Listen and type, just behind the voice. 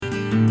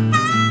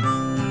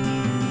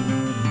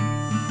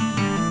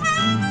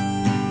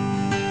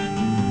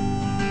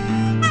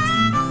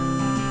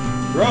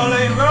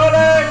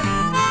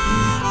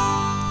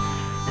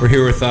We're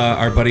here with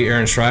our buddy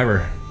Aaron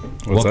Shriver.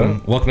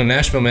 Welcome to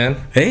Nashville, man.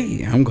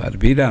 Hey, I'm glad to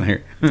be down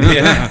here.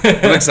 Yeah,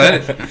 I'm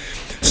excited.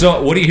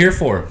 So, what are you here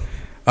for?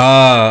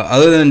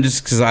 Other than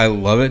just because I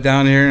love it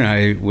down here and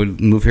I would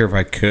move here if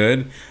I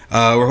could,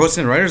 we're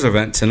hosting a writers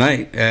event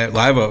tonight at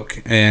Live Oak,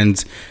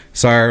 and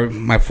it's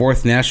my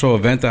fourth Nashville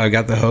event that I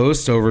got to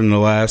host over in the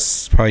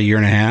last probably year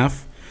and a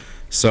half.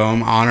 So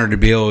I'm honored to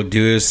be able to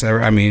do this.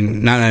 I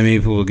mean, not that many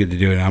people get to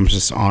do it. I'm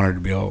just honored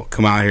to be able to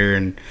come out here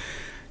and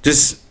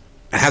just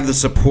have the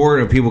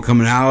support of people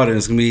coming out, and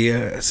it's gonna be.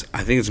 I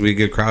think it's gonna be a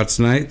good crowd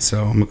tonight.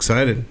 So I'm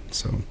excited.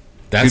 So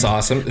that's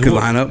awesome. Good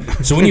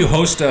lineup. So when you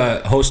host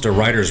a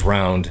writers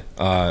round,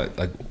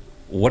 like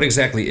what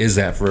exactly is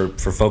that for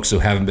folks who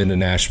haven't been to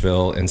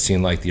Nashville and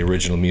seen like the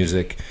original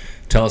music?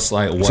 Tell us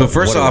like what. So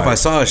first off, I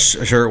saw a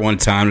shirt one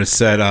time that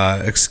said,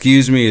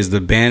 "Excuse me, is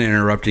the band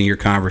interrupting your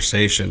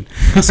conversation?"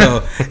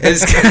 So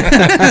it's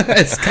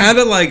kind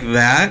of like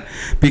that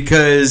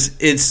because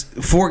it's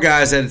four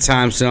guys at a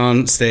time sitting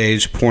on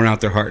stage pouring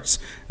out their hearts.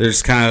 They're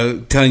just kind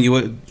of telling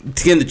you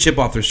getting the chip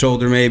off their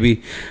shoulder,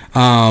 maybe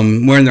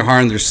wearing their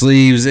heart on their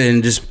sleeves,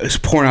 and just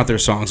pouring out their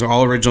songs. They're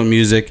all original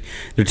music.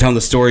 They're telling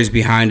the stories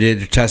behind it.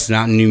 They're testing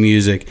out new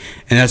music,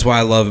 and that's what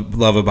I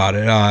love about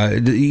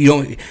it. You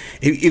don't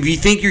if you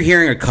think you're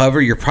hearing a cover,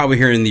 you're probably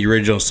hearing the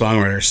original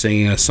songwriter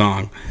singing a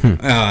song.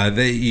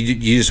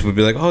 You just would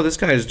be like, oh, this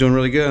guy is doing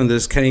really good on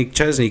this Kenny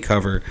Chesney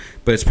cover,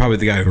 but it's probably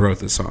the guy who wrote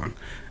the song.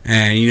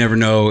 And you never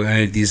know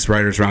these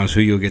writers' rounds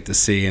who you'll get to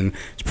see. And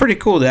it's pretty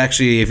cool to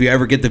actually, if you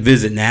ever get to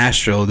visit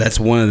Nashville, that's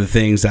one of the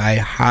things that I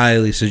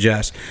highly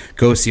suggest.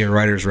 Go see a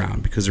writers'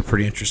 round because they're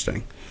pretty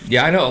interesting.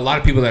 Yeah, I know a lot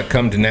of people that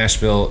come to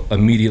Nashville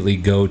immediately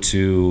go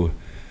to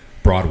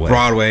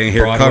Broadway and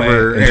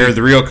hear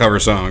the real cover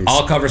songs.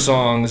 All cover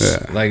songs,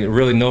 like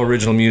really no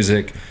original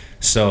music.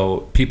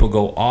 So people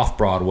go off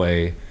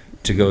Broadway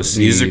to go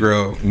see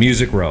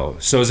Music Row.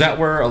 So is that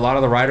where a lot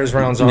of the writers'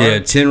 rounds are? Yeah,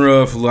 Tin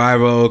Roof,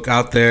 Live Oak,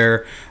 out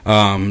there.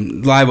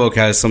 Live Oak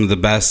has some of the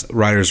best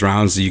writers'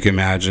 rounds that you can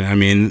imagine. I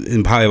mean,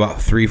 in probably about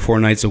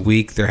 3-4 nights a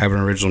week, they're having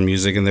original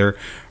music in their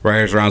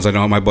writers' rounds. I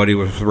know my buddy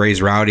with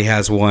Ray's Rowdy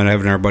has one. I have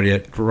another buddy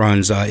that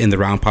runs In the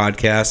Round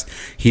podcast.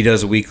 He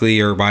does a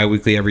weekly or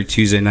bi-weekly every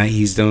Tuesday night.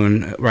 He's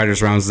doing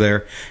writers' rounds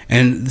there.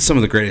 And some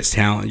of the greatest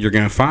talent you're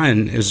going to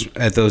find is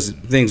at those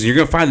things. You're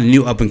going to find the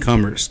new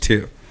up-and-comers,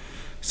 too.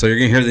 So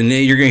you're gonna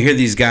hear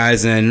these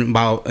guys, and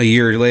about a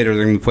year later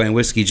they're gonna be playing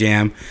Whiskey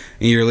Jam.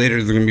 A year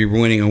later they're gonna be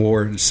winning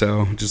awards.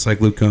 So just like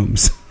Luke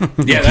Combs.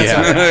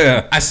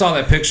 Yeah, I saw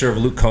that picture of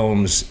Luke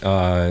Combs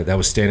that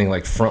was standing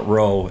like front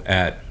row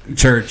at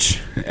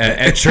church.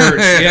 At church,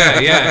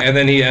 yeah, and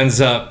then he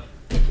ends up,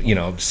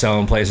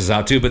 selling places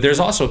out too. But there's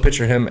also a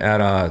picture of him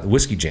at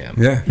Whiskey Jam,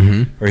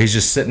 where he's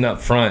just sitting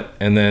up front,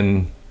 and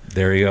then.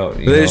 There you go.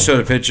 They just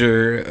showed a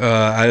picture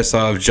I just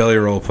saw of Jelly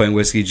Roll playing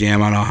Whiskey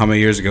Jam, I don't know how many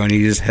years ago, and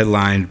he just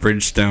headlined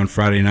Bridgestone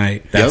Friday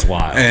night. That's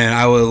wild. And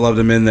I would have loved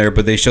him in there,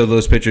 but they showed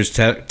those pictures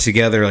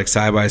together, like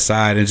side by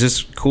side. And it's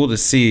just cool to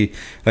see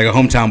like a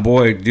hometown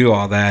boy do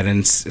all that,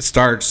 and it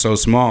starts so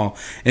small.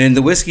 And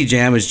the Whiskey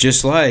Jam is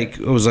just like,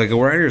 it was like a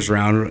writer's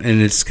round,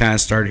 and it's kind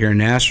of started here in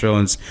Nashville.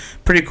 And it's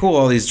pretty cool,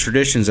 all these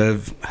traditions that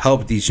have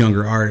helped these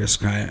younger artists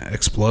kind of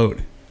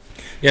explode.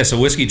 Yeah, so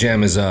Whiskey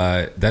Jam is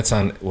that's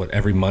on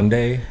every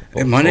Monday?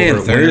 Monday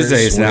and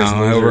Thursdays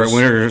now. Over at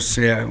Winters,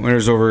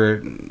 Winters over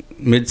at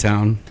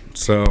Midtown.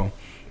 So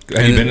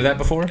have you been to that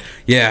before?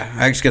 Yeah,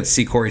 I actually got to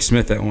see Corey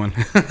Smith at one.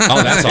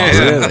 Oh, that's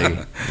awesome.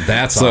 Really?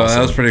 That's awesome. So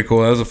that was pretty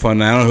cool. That was a fun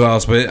night. I don't know who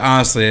else, but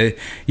honestly,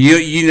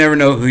 you never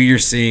know who you're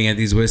seeing at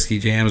these Whiskey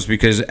Jams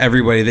because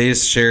everybody, they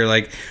just share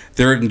like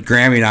their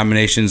Grammy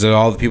nominations of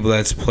all the people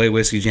that's played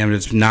Whiskey Jam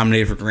that's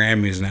nominated for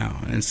Grammys now.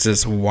 And it's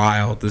just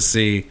wild to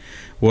see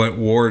what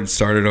Ward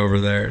started over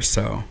there.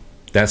 So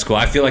that's cool.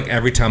 I feel like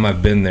every time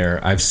I've been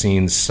there, I've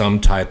seen some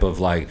type of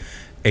like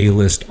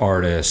A-list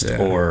artist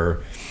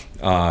or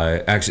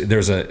actually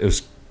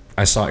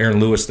I saw Aaron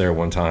Lewis there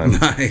one time.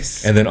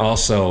 Nice. And then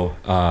also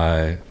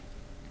I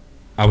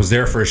was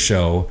there for a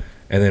show,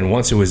 and then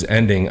once it was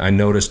ending, I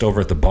noticed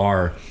over at the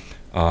bar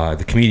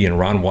the comedian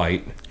Ron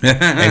White.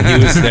 And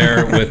he was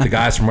there with the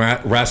guys from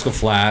Rascal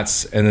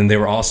Flatts, and then they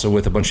were also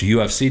with a bunch of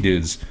UFC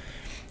dudes.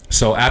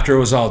 So after it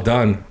was all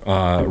done,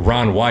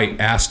 Ron White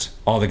asked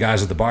all the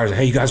guys at the bar,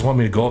 "Hey, you guys want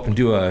me to go up and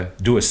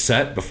do a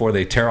set before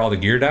they tear all the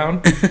gear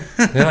down?"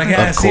 They're like,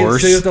 "Yeah, of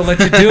course, they'll let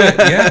you do it."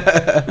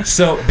 Yeah.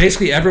 So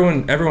basically,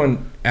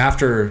 everyone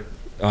after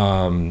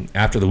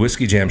the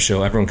Whiskey Jam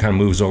show, everyone kind of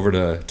moves over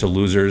to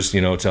Losers,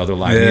 to other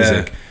live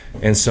music,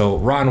 and so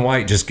Ron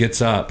White just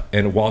gets up,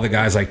 and while the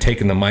guys like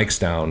taking the mics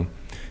down,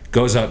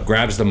 goes up,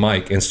 grabs the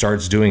mic, and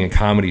starts doing a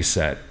comedy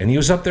set. And he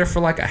was up there for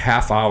like a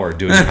half hour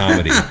doing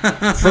comedy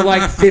for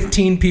like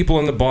 15 people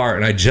in the bar,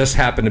 and I just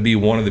happened to be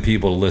one of the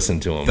people to listen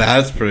to him.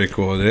 That's pretty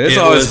cool, dude. It's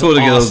always cool to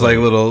get those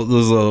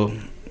little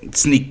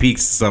sneak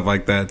peeks and stuff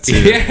like that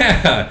too.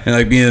 Yeah. And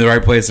like being in the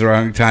right place at the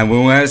wrong time.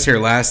 When I was here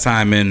last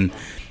time in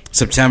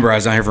September, I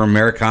was out here for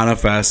Americana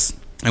Fest,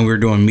 and we were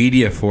doing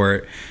media for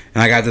it.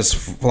 And I got this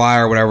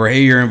flyer or whatever.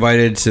 Hey, you're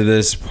invited to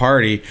this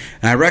party.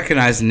 And I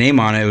recognized the name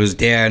on it. It was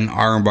Dan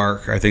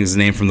Arnbach, I think is the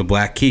name, from the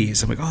Black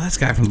Keys. I'm like, oh, that's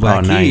the guy from the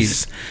Black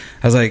Keys.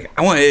 I was like,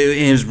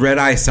 it was Red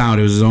Eye Sound.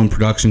 It was his own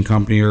production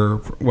company or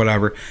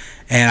whatever.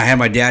 And I had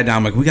my dad down.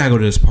 I'm like, we got to go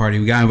to this party.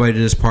 We got invited to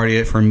this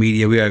party for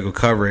media. We got to go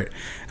cover it.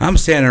 And I'm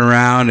standing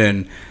around,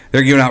 and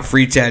they're giving out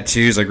free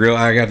tattoos. Like,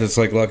 I got this,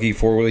 like, lucky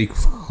 4-week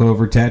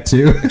clover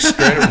tattoo.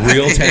 Straight up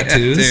real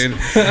tattoos? Dude.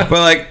 But,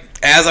 like,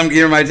 as I'm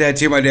getting my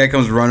tattoo, my dad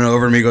comes running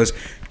over to me and goes,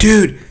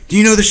 dude, do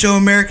you know the show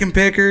American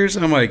Pickers?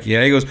 I'm like,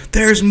 yeah. He goes,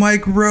 there's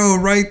Mike Rowe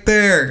right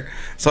there.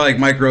 So, like,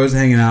 Mike Rowe's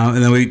hanging out,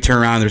 and then we turn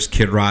around, there's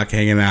Kid Rock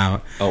hanging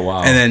out. Oh,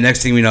 wow. And then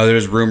next thing we know,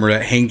 there's rumor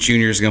that Hank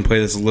Jr. is going to play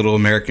this little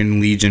American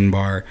Legion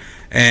bar.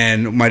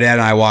 And my dad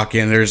and I walk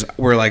in,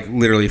 we're, like,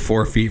 literally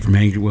 4 feet from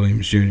Hank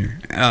Williams Jr.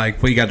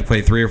 Like, we got to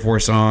play 3 or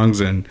 4 songs,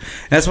 and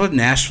that's what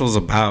Nashville's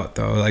about,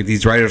 though. Like,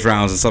 these writers'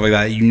 rounds and stuff like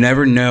that. You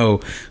never know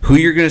who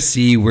you're going to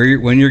see,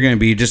 when you're going to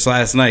be. Just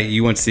last night,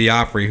 you went to the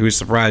Opry. Who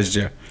surprised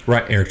you?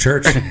 Right, Eric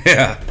Church.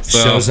 Yeah.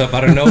 Shows up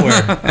out of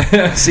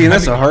nowhere. See, and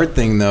that's a hard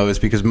thing, though, is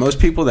because most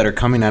people that are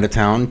coming out of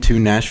town to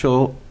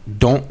Nashville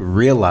don't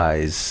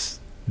realize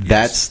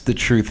that's the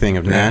true thing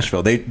of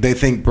Nashville. They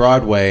think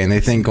Broadway, and they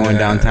think going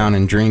downtown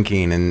and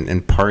drinking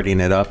and partying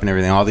it up and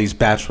everything. All these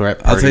bachelorette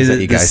parties I'll tell you that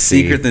you guys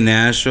see. The secret to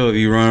Nashville, if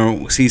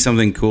you see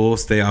something cool,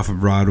 stay off of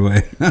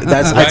Broadway.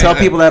 I tell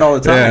people that all the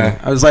time.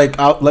 Yeah. I was like,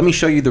 let me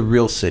show you the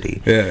real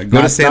city. Yeah,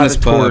 go to Santa's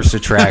Pub. Tourist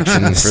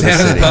attraction for the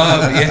city.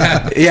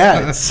 Pub,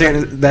 yeah.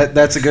 Santa,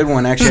 that's a good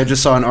one. Actually, I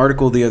just saw an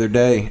article the other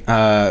day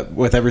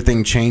with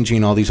everything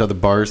changing, all these other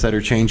bars that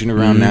are changing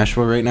around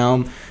Nashville right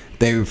now.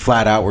 They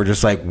flat out were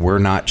just like, we're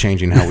not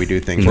changing how we do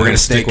things. We're going to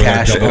stay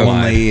cash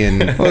only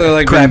and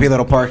like crappy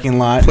little parking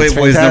lot.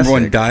 Playboy's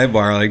 #1 dive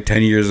bar like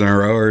 10 years in a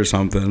row or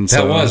something.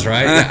 That was,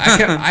 right?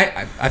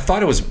 I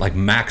thought it was like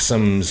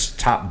Maxim's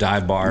top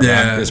dive bar.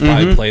 Yeah. It's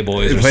probably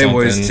Playboy's or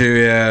Playboy's something. too,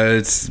 yeah.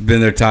 It's been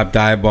their top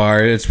dive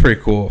bar. It's pretty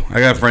cool.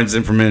 I got friends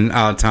in from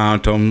out of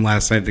town. Told them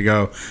last night to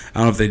go. I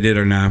don't know if they did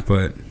or not,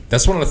 but...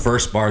 That's one of the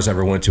first bars I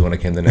ever went to when I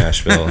came to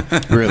Nashville.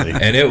 Really?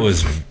 And it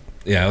was...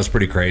 Yeah, it was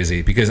pretty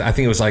crazy because I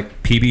think it was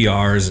like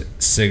PBRs,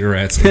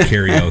 cigarettes, and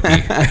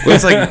karaoke. Well,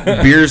 it's like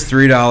beer's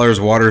 $3,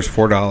 water's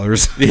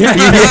 $4.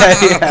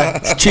 Yeah.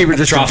 It's cheaper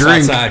just to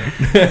drink. Outside.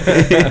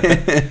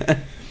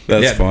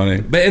 That's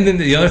funny. But and then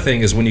the other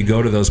thing is when you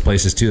go to those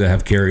places too that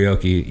have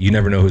karaoke, you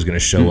never know who's going to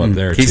show up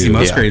there. Casey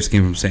Musgraves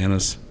came from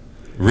Santa's.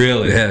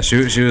 Really? Yeah, she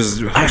was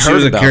a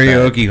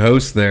karaoke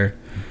host there.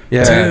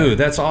 Yeah, dude,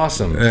 that's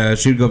awesome.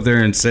 She'd go up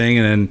there and sing,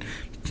 and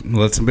then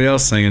let somebody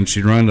else sing, and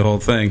she'd run the whole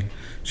thing.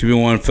 She'd be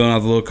one filling out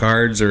the little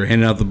cards or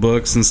handing out the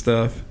books and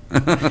stuff.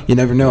 You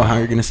never know how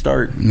you're going to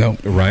start. No,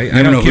 right?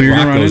 I know Kid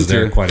Rock goes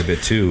there quite a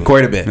bit too.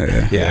 Quite a bit.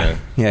 Yeah.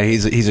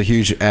 He's a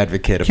huge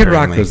advocate. Kid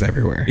Rock goes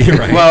everywhere. You're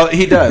right. Well,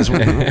 he does.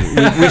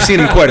 We've seen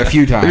him quite a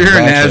few times. If you're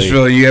in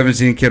Nashville, you haven't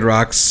seen Kid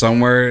Rock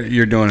somewhere,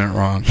 you're doing it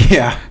wrong.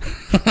 Yeah,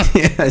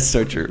 yeah, that's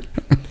so true.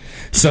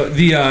 So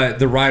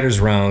the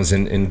writers' rounds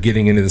and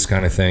getting into this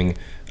kind of thing.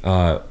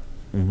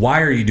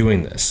 Why are you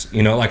doing this?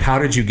 You know, like, how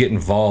did you get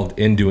involved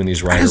in doing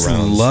these writer rounds? I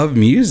just love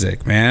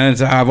music, man.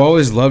 I've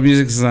always loved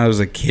music since I was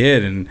a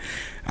kid, and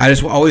I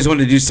just always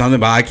wanted to do something.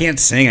 But I can't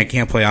sing. I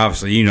can't play,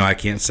 obviously. You know I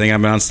can't sing.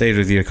 I've been on stage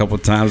with you a couple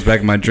of times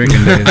back in my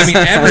drinking days. I mean,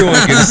 everyone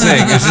can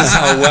sing. It's just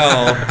how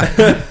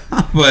well.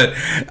 But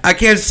I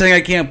can't sing.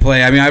 I can't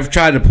play. I mean, I've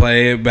tried to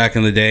play back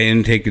in the day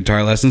and take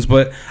guitar lessons,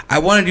 but I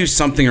want to do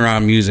something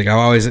around music. I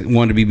always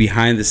wanted to be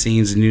behind the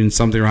scenes and doing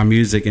something around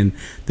music. And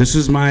this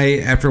was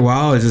after a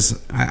while,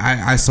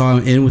 I saw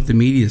him in with the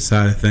media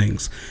side of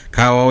things.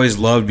 Kyle always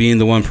loved being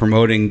the one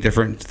promoting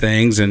different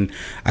things, and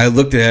I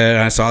looked at it and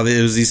I saw that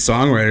it was these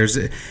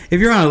songwriters.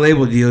 If you're on a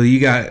label deal, you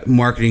got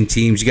marketing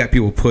teams, you got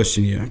people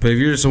pushing you. But if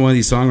you're just one of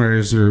these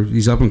songwriters or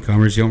these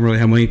up-and-comers, you don't really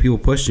have many people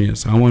pushing you.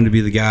 So I wanted to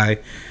be the guy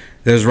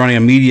that was running a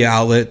media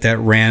outlet that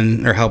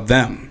ran or helped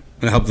them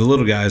and helped the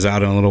little guys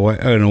out in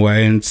a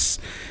way. And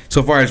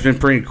so far, it's been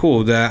pretty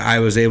cool that I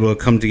was able to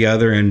come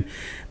together. And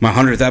my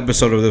 100th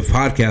episode of the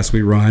podcast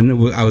we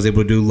run, I was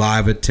able to do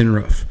live at Tin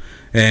Roof.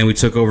 And we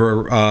took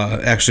over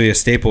actually a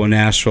staple in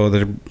Nashville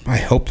that I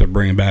hope to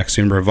bring back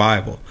soon,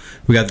 Revival.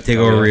 We got to take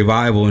over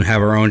Revival and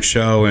have our own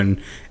show,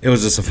 and it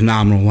was just a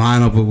phenomenal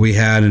lineup that we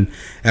had. And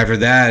after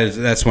that,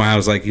 that's why I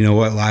was like, you know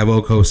what, Live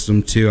Oak hosts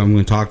them too. I'm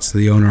going to talk to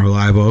the owner of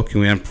Live Oak,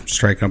 and we have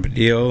striking up a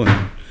deal.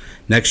 And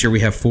next year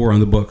we have 4 on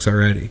the books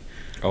already.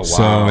 Oh, wow.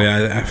 So,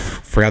 yeah, I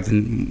forgot the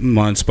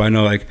months, but I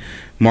know like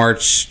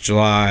March,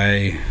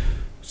 July,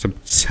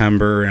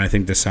 September, and I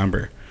think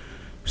December.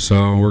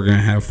 So we're going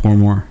to have 4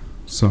 more.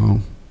 So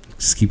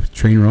just keep the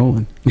train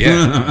rolling.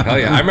 Yeah, hell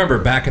yeah. I remember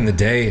back in the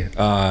day,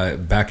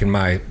 back in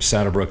my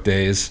Saddlebrook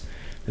days,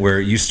 where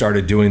you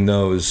started doing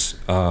those.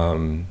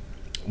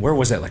 Where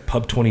was that? Like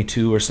Pub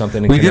 22 or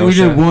something? We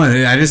did one.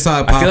 I just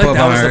saw it pop up on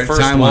our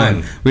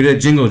timeline. We did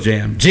Jingle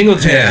Jam. Jingle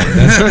Jam.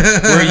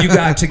 That's where you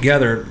got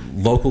together.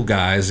 local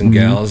guys and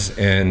gals,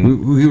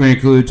 and we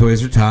include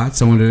Toys for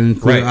Tots. I want to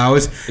include.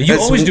 Right. You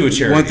always do a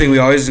charity. One thing we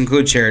always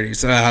include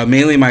charities.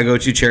 Mainly, my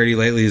go-to charity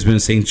lately has been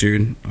St.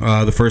 Jude.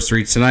 The first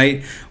 3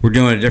 tonight. We're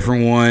doing a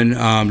different one,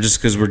 just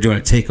because we're doing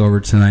a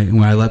takeover tonight. And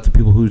when I let the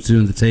people who's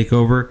doing the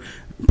takeover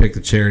pick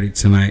the charity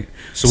tonight.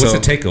 So what's a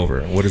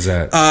takeover? What is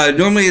that?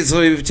 Normally, it's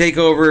like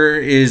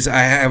takeover is I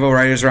have a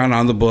writer's round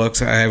on the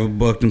books. I have it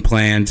booked and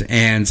planned,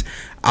 and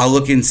I'll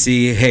look and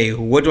see, hey,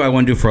 what do I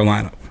want to do for a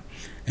lineup?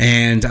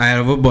 And I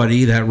have a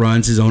buddy that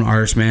runs his own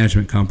artist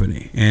management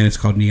company, and it's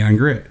called Neon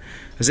Grit.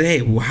 I said,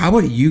 hey, how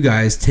about you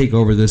guys take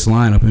over this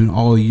lineup and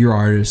all your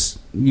artists,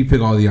 you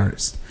pick all the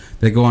artists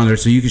that go on there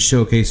so you can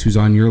showcase who's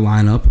on your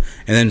lineup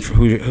and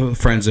then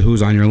friends of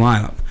who's on your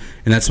lineup.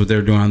 And that's what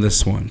they're doing on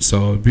this one.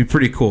 So it'd be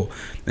pretty cool.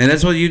 And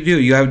that's what you do.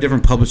 You have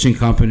different publishing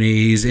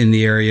companies in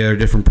the area or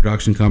different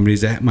production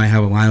companies that might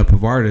have a lineup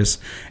of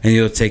artists, and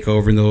you'll take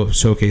over and they'll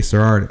showcase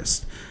their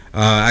artists.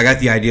 I got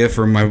the idea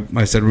from my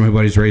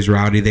buddies Raised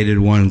Rowdy. They did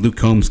one. Luke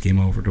Combs came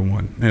over to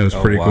one. It was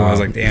pretty cool. I was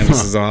like, damn,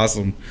 this is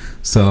awesome.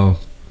 So,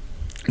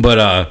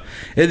 but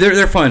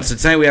they're fun. So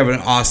tonight we have an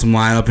awesome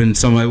lineup, and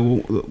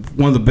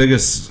one of the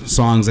biggest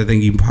songs I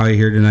think you can probably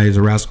hear tonight is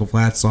a Rascal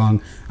Flatts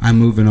song, "I'm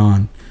Moving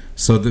On."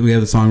 So we have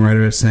the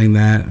songwriter that sang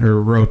that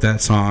or wrote that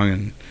song,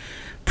 and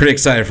pretty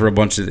excited for a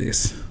bunch of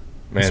these.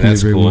 Man,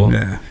 that's cool.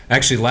 Yeah.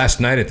 Actually,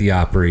 last night at the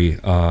Opry,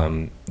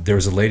 there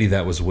was a lady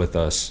that was with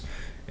us,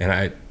 and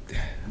I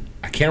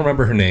can't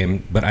remember her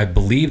name, but I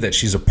believe that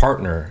she's a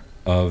partner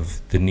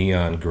of the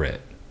Neon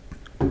Grit.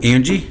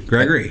 Angie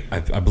Gregory. I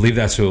believe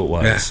that's who it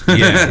was.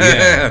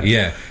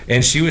 Yeah.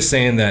 And she was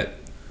saying that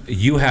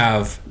you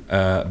have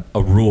a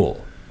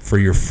rule for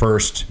your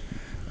first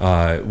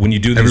when you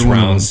do these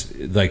rounds,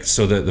 like,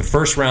 so the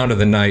first round of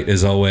the night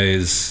is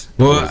always...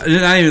 Well,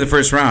 not even the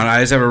first round.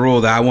 I just have a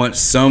rule that I want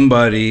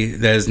somebody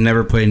that has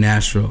never played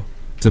Nashville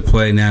to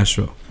play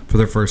Nashville for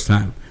their first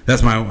time.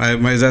 That's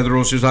is that the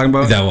rule she was talking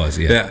about? That was,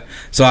 yeah. Yeah.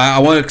 So I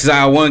want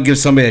to give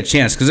somebody a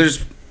chance, because there's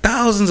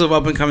thousands of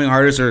up and coming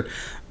artists or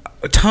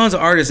tons of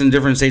artists in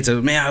different states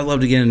that, man, I'd love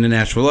to get into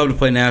Nashville. I'd love to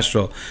play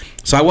Nashville.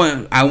 So I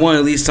want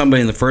at least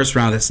somebody in the first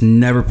round that's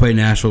never played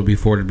Nashville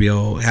before to be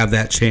able to have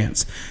that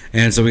chance.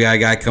 And so we got a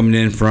guy coming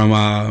in from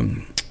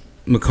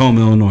Macomb,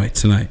 Illinois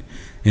tonight,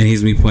 and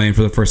he's going to be playing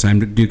for the first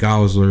time. Duke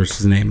Osler is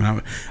his name.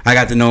 I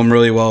got to know him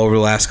really well over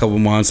the last couple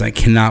of months. I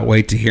cannot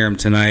wait to hear him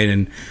tonight,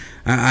 and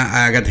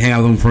I got to hang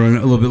out with him for a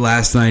little bit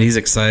last night. He's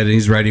excited.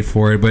 He's ready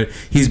for it. But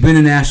he's been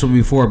in Nashville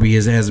before, but he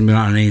hasn't been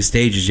on any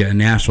stages yet in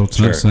Nashville.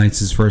 Tonight's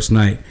his first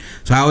night.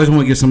 So I always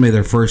want to give somebody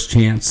their first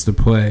chance to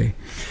play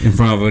in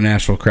front of a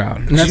Nashville crowd.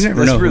 And that's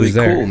really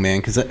cool, man,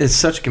 because it's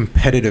such a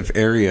competitive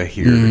area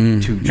here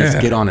to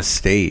just get on a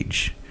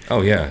stage.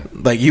 Oh, yeah.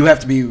 Like, you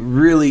have to be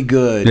really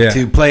good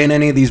to play in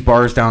any of these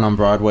bars down on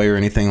Broadway or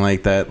anything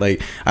like that.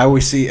 Like, I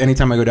always see,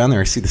 anytime I go down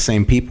there, I see the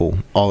same people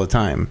all the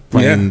time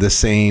playing the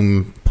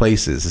same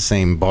places, the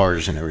same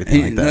bars and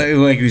everything like that.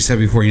 Like we said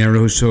before, you never know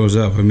who shows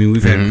up. I mean,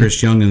 we've had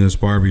Chris Young in this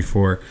bar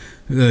before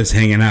that's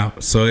hanging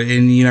out. So,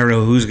 and you never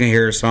know who's going to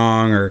hear a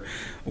song or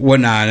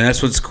whatnot. And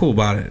that's what's cool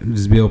about it.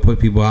 Just be able to put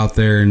people out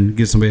there and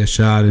give somebody a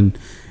shot. And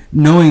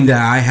knowing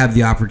that I have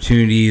the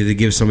opportunity to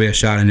give somebody a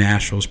shot in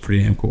Nashville is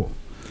pretty damn cool.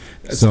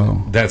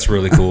 That's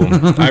really cool.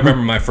 I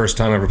remember my first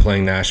time ever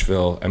playing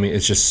Nashville. I mean,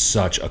 it's just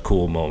such a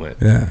cool moment.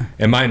 Yeah.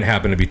 And mine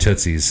happened to be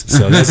Tootsie's.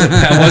 So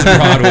that was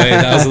Broadway.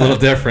 That was a little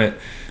different.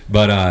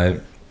 But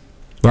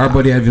our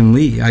buddy Evan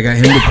Lee, I got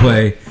him to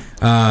play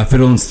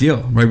Fiddle and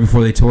Steel right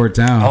before they tore it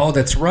down. Oh,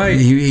 that's right.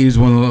 He was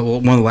one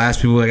of the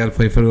last people that got to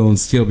play Fiddle and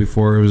Steel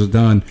before it was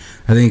done.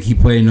 I think he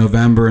played in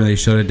November, and they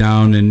shut it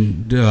down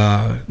in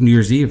New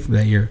Year's Eve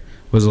that year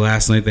was the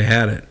last night they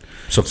had it.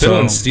 So Fiddle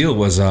and Steel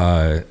was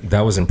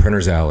that was in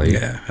Printers Alley.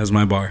 Yeah, that was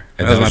my bar.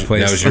 And that was my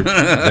place.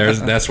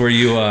 That's where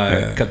you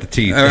cut the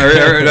teeth.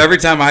 Every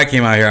time I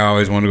came out here, I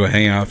always wanted to go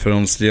hang out at Fiddle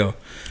and Steel.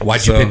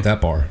 Why'd you pick that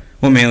bar?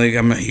 Well, mainly,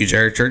 I'm a huge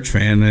Eric Church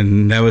fan,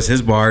 and that was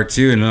his bar,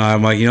 too. And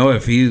I'm like,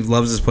 if he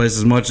loves this place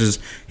as much as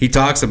he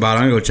talks about it,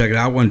 I'm going to go check it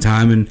out one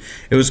time. And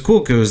it was cool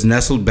because it was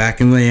nestled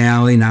back in the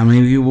alley. Not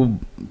many people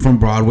from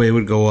Broadway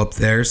would go up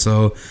there.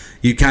 So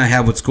you kind of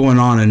have what's going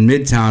on in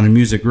Midtown and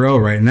Music Row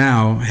right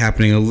now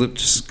happening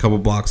just a couple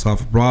blocks off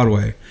of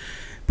Broadway.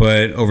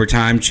 But over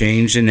time,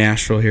 changed, and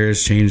Nashville here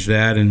has changed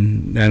that.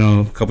 And I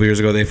know a couple years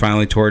ago, they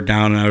finally tore it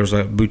down, and it was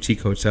a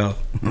boutique hotel.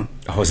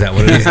 Oh, is that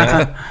what it is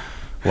now?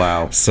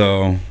 Wow.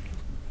 So...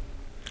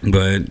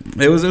 But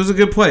it was a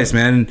good place,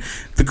 man. And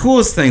the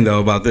coolest thing though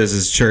about this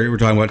is Church. We're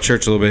talking about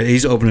Church a little bit.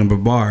 He's opening up a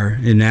bar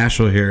in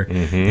Nashville here,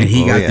 and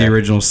he got the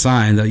original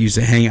sign that used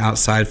to hang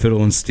outside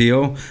Fiddle and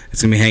Steel.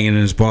 It's gonna be hanging in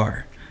his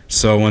bar.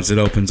 So once it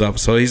opens up,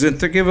 so he's gonna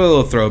give it a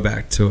little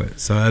throwback to it.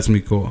 So that's gonna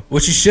be cool.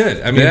 Which he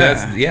should. I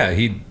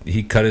mean,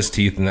 he cut his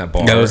teeth in that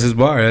bar. That was his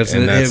bar. That's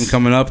him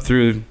coming up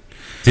through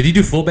Did you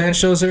do full band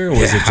shows there, or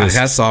was it just?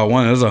 I saw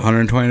one. It was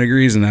 120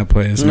 degrees in that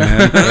place,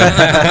 man.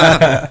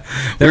 That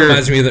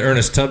reminds me of the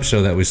Ernest Tubb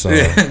show that we saw.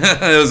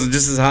 It was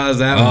just as hot as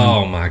that one.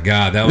 Oh my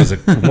god, that was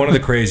one of the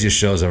craziest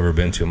shows I've ever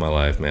been to in my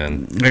life,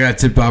 man. I got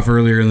tipped off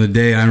earlier in the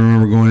day. I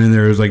remember going in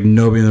there. There was like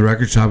nobody in the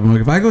record shop. I'm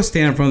like, if I go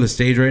stand in front of the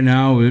stage right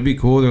now, would it be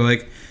cool? They're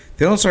like,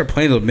 they don't start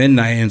playing till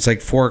midnight, and it's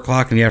like 4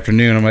 o'clock in the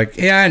afternoon. I'm like,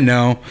 yeah, I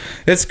know.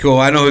 It's cool.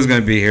 I know who's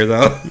going to be here,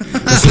 though.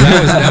 So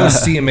that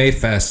was CMA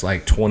Fest,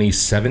 like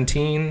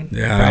 2017?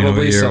 Yeah, probably. I know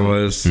what year it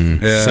was.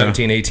 Yeah.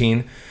 17,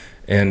 18.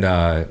 And,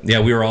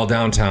 we were all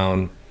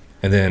downtown,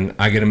 and then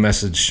I get a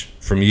message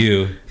from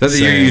you. Is that the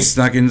year you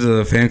snuck into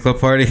the fan club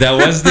party? That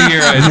was the year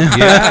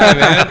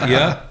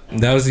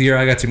that was the year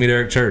I got to meet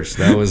Eric Church.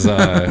 That was,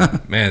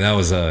 that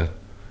was a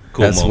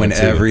cool That's moment, when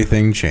too.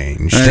 everything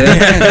changed.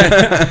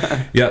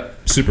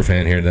 Yep, super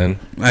fan here then.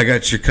 I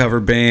got your cover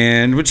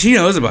band, which he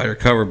knows about your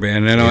cover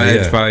band. I know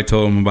Ed's probably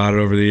told him about it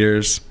over the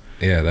years.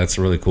 Yeah, that's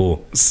really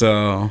cool.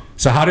 So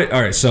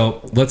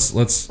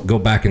let's go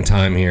back in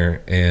time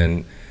here,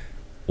 and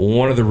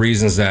one of the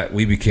reasons that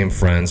we became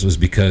friends was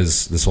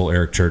because this whole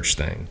Eric Church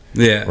thing.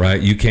 Yeah. Right?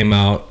 You came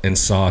out and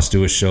saw us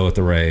do a show at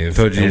the rave.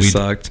 Told you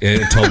sucked.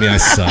 It told me I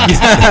sucked.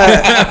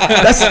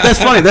 That's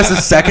funny. That's the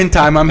second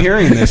time I'm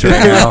hearing this right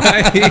now.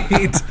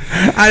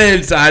 I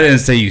didn't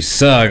say you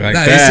suck like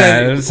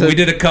that. We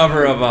did a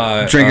cover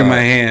of Drinking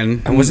My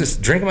Hand. Was this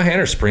Drinking My Hand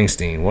or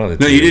Springsteen? One of the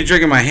two. No, you did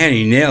Drinking My Hand.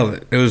 You nailed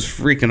it. It was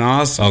freaking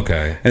awesome.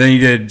 Okay. And then you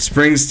did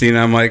Springsteen.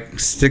 I'm like,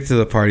 stick to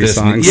the party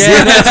songs.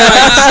 Yeah, that's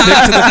right.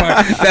 Stick to the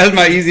party. That's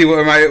my easy way,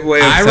 of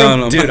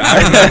telling them. Dude,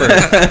 I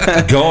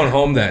remember going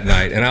home that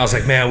night, and I was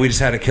like, man, we just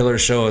had a killer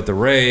show at the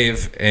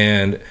rave,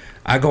 and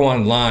I go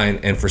online,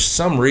 and for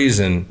some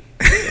reason,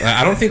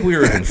 I don't think we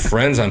were even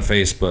friends on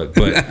Facebook,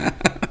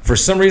 but for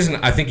some reason,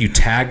 I think you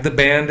tagged the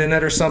band in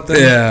it or something.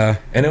 Yeah.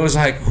 And it was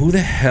like, who the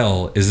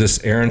hell is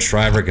this Aaron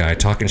Shriver guy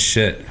talking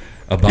shit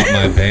about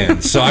my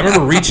band? So I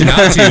remember reaching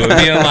out to you and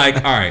being like,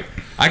 all right,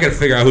 I got to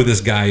figure out who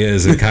this guy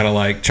is and kind of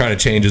like try to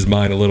change his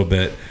mind a little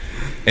bit.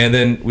 And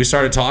then we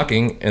started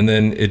talking, and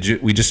then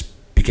we just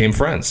became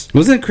friends.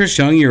 Wasn't it Chris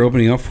Young you were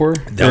opening up for?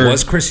 That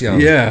was Chris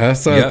Young. Yeah,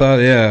 that's what I thought,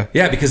 yeah.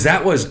 Yeah, because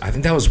I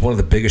think that was one of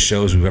the biggest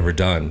shows we've ever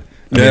done.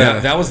 I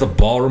mean, that was the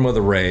ballroom of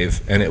the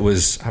rave, and it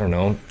was, I don't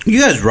know.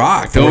 You guys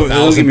rocked. 4,000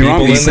 Don't get me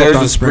wrong. people in there.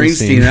 With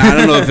Springsteen. I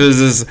don't know if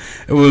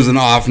it was an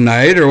off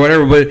night or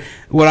whatever, but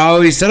what I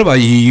always said about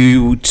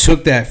you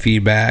took that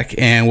feedback,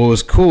 and what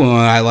was cool and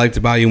what I liked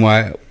about you,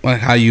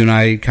 how you and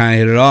I kind of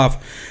hit it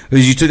off,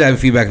 was you took that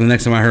feedback, and the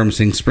next time I heard him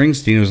sing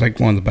Springsteen, it was like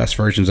one of the best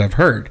versions I've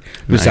heard,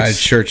 besides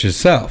Church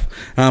itself.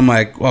 And I'm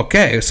like,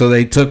 okay, so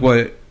they took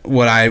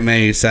what I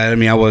may have said. I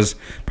mean, I was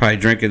probably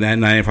drinking that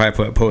night. I probably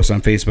put a post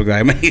on Facebook that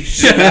I may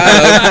shut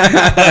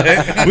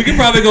up. We could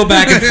probably go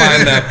back and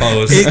find that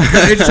post.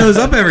 It shows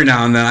up every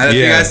now and then. I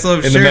think I still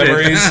have in shared the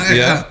memories. it.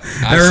 Yeah,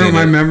 I remember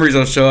my memories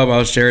will show up.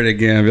 I'll share it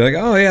again. I'll be like,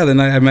 oh yeah, the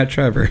night I met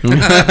Trevor.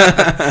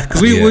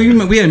 Because we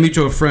had a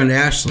mutual friend,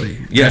 Ashley.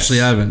 Yes. Ashley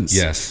Evans.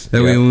 Yes.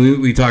 That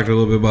we talked a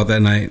little bit about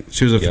that night.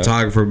 She was a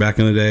photographer back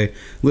in the day.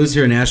 Lives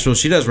here in Nashville.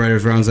 She does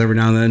writers' rounds every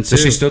now and then too.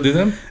 Does she still do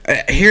them?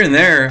 Here and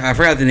there. I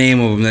forgot the name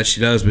of them that she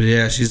does, but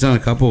yeah, she's done a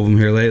couple of them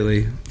here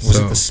lately. Was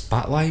it the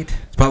Spotlight?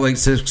 Spotlight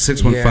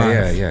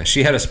 615. Yeah.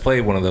 She had us play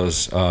one of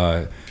those.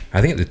 I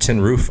think at the Tin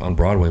Roof on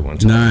Broadway one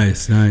time.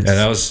 Nice. Yeah,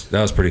 that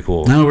was pretty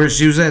cool. No,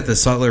 she was at the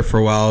Sutler for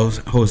a while,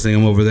 hosting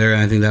them over there,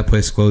 and I think that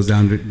place closed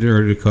down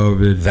during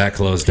COVID. That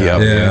closed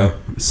down. Yeah.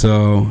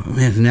 So,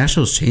 man,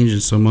 Nashville's changing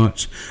so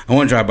much. I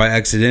want to drive by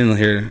Exit Inn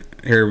here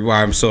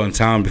while I'm still in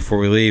town before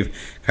we leave.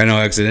 I know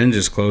Exit Inn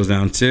just closed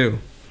down too.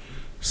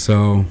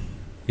 So,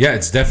 yeah,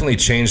 it's definitely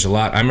changed a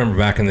lot. I remember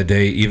back in the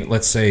day, even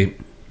let's say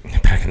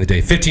back in the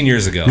day, 15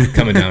 years ago,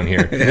 coming down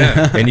here,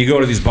 and you go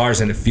to these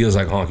bars and it feels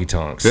like honky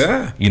tonks.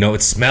 Yeah,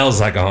 it smells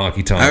like a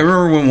honky tonk. I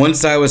remember when one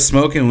side was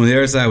smoking, when the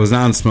other side was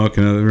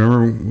non-smoking.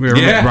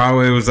 Remember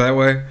Broadway was that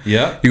way.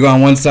 Yeah, you go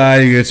on one side,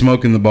 you could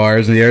smoke in the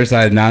bars, and the other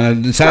side,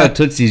 the side of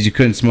Tootsie's, you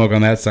couldn't smoke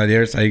on that side. The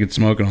other side, you could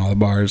smoke in all the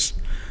bars.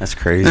 That's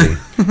crazy.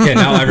 Yeah,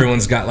 now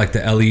everyone's got like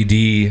the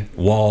LED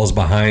walls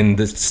behind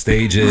the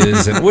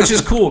stages, which is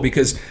cool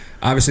because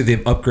obviously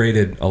they've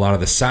upgraded a lot of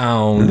the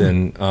sound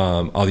and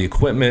all the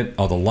equipment,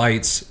 all the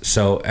lights.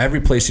 So every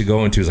place you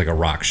go into is like a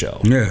rock show.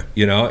 Yeah,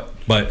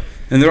 but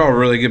they're all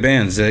really good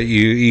bands.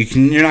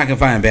 You're not gonna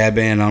find a bad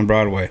band on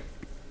Broadway.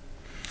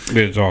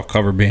 It's all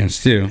cover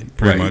bands too,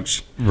 pretty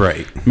much.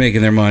 Right,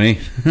 making their money,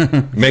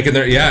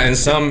 and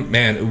some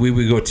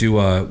we go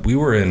to we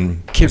were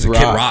in Kid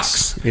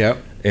Rocks.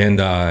 Yep. And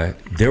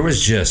there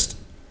was just,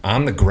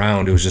 on the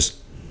ground, it was just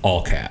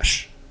all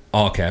cash.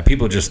 All cash.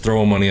 People just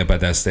throwing money up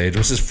at that stage,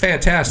 which is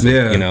fantastic,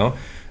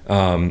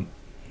 And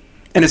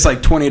it's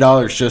like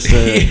 $20 just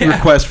to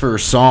request for a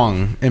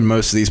song in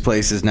most of these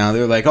places now.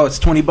 They're like, oh, it's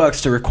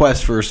 $20 to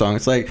request for a song.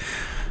 It's like,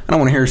 don't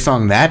want to hear a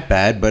song that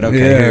bad, but okay,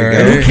 Yeah, here you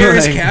right. go. Who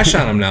carries cash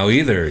on them now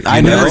either? I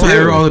You know. That's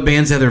why all the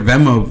bands have their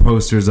Venmo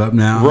posters up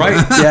now. Right.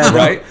 Yeah,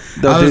 Right.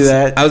 They'll do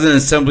that. I was in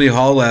Assembly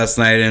Hall last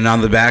night, and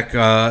on the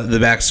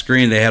back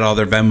screen, they had all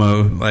their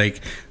Venmo,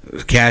 like,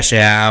 Cash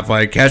App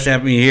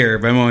me here,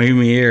 Venmo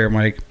me here. I'm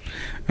like,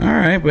 all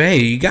right, but hey,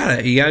 you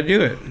gotta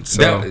do it.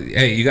 So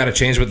Hey, you got to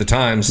change with the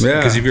times, Yeah.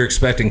 because if you're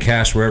expecting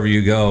cash wherever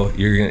you go,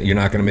 you're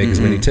not going to make as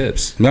many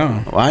tips.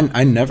 no, Well,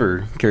 I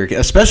never carry,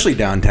 especially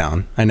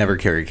downtown. I never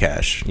carry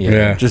cash.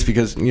 Yeah. Just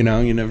because you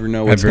never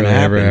know I what's going barely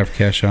to ever happen. have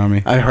cash on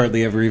me. I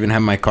hardly ever even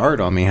have my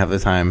card on me half the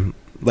time.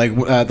 Like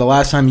the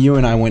last time you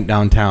and I went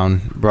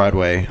downtown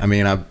Broadway, I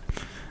mean,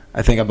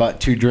 I think I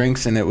bought 2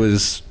 drinks and it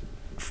was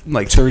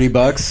like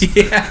 $30.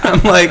 Yeah,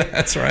 I'm like,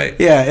 that's right.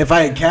 yeah. If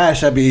I had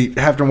cash, I'd be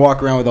having to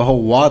walk around with a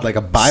whole wad like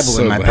a Bible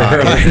So in my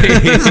bad.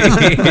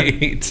 pocket.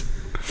 Right.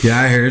 Yeah,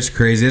 I hear it's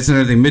crazy. It's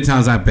another thing.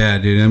 Midtown's not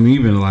bad, dude. I mean,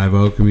 even Live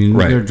Oak. I mean,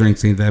 Right. their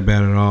drinks ain't that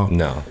bad at all.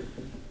 No.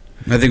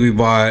 I think we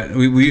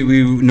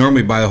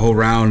normally buy the whole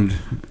round.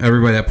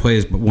 Everybody that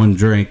plays but one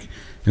drink,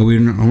 and we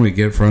only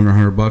get it for under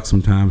 $100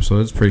 sometimes. So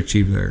it's pretty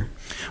cheap there.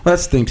 Well,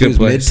 that's the thing too. Good Is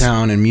place.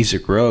 Midtown and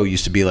Music Row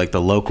used to be like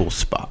the local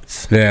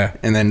spots. Yeah.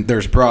 And then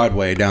there's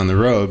Broadway down the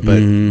road,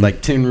 but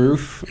like Tin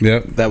Roof,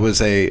 Yep. that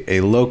was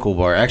a local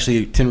bar.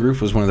 Actually, Tin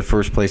Roof was one of the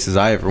first places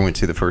I ever went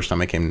to the first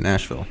time I came to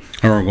Nashville.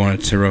 I remember going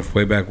to Tin Roof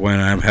way back when.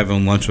 I'm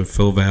having lunch with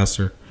Phil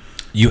Vassar.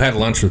 You had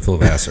lunch with Phil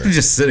Vassar.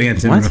 Just sitting at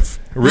Tin What? Roof.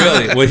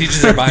 Really? Was he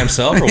just there by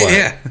himself or what?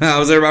 Yeah, I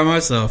was there by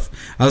myself.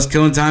 I was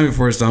killing time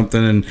before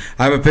something, and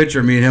I have a picture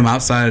of me and him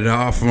outside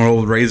off an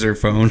old Razor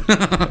phone.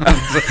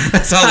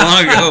 That's how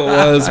long ago it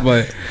was,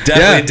 but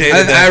Definitely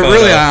dated that I photo.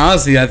 really,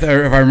 honestly, if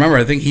I remember,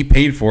 I think he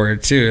paid for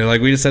it too.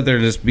 Like we just sat there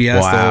and just BS the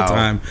Wow. whole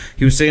time.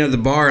 He was sitting at the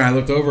bar, and I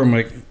looked over. I'm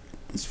like,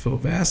 "It's Phil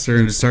Vassar,"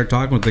 and just started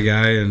talking with the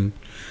guy. And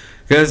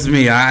because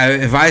me,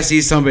 if I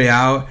see somebody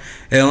out,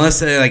 and unless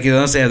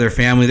they have their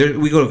family,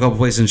 we go to a couple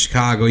places in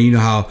Chicago. You know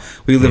how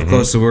we live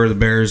close to where the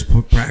Bears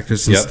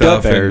practice and Yep.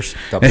 stuff. The Bears.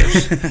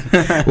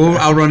 Doubles.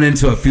 I'll run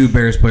into a few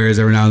Bears players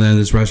every now and then in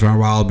this restaurant,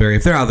 Wildberry.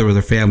 If they're out there with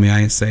their family, I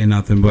ain't saying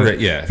nothing. But Right,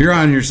 yeah. If you're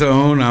on your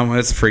own,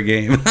 it's a free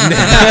game.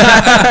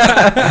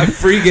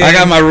 Free game. I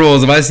got my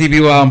rules. If I see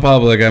people out in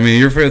public, I mean,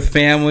 you're with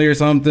family or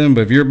something,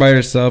 but if you're by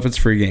yourself, it's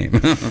free game.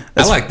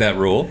 I like that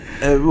rule.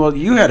 Well,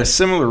 you had a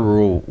similar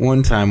rule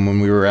one time when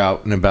we were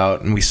out and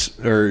about, and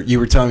you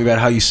were telling me about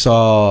how you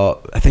saw,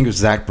 I think it was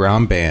Zach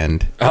Brown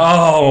Band.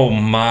 Oh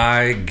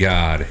my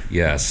God!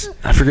 Yes,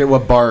 I forget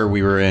what bar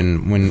we were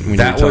in when you were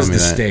that telling was me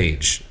the that.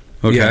 stage.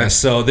 Okay. Yeah.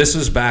 So this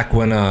was back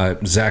when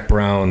Zach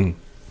Brown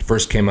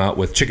first came out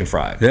with Chicken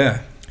Fried.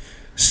 Yeah.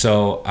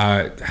 So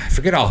I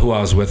forget who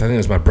I was with. I think it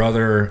was my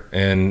brother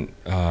and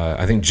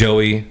I think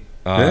Joey,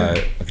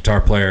 a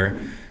guitar player.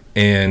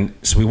 And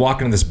so we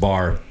walk into this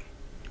bar,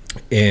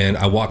 and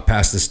I walk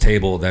past this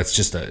table that's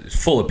just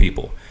full of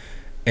people.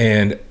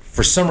 And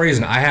for some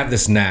reason, I have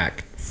this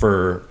knack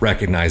for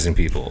recognizing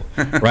people,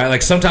 right?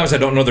 Like sometimes I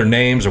don't know their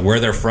names or where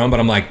they're from, but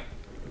I'm like,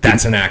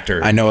 that's an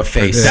actor. I know a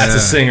face. That's a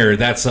singer.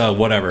 That's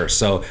whatever.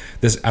 So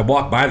I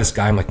walk by this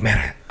guy. I'm like,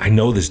 man, I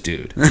know this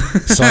dude.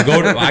 So I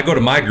go to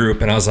my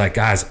group, and I was like,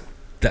 guys,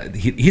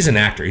 he's an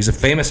actor. He's a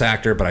famous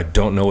actor, but I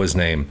don't know his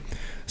name.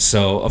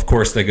 So of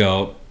course they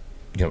go,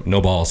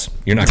 no balls.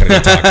 You're not going to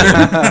go talk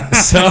to him.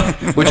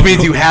 So, Which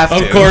means you have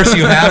to. Of course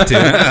you have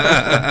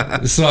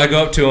to. So I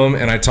go up to him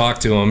and I talk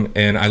to him,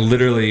 and I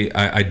literally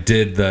I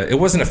did it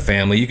wasn't a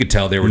family. You could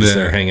tell they were just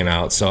there hanging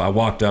out. So I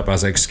walked up. I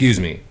was like, excuse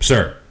me,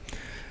 sir.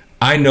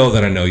 I know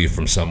that I know you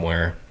from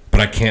somewhere,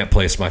 but I can't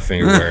place my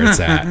finger where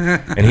it's at.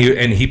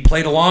 And he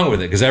played along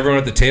with it because everyone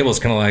at the table is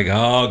kind of like,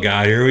 oh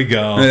God, here we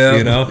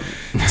go,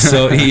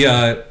 So he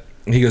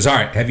goes, all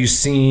right, have you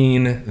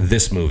seen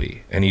this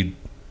movie? And he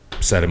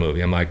said a movie.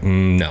 I'm like,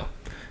 no.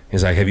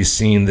 He's like, have you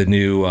seen the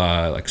new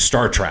like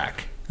Star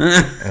Trek?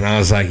 And I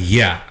was like,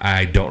 yeah,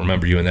 I don't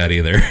remember you in that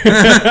either.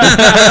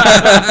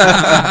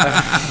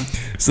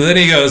 So then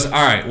he goes, all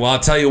right, well, I'll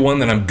tell you one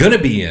that I'm going to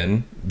be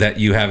in that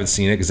you haven't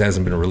seen it because it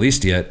hasn't been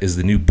released yet is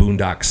the new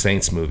Boondock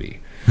Saints movie.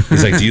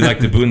 He's like, do you like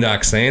the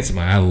Boondock Saints? I'm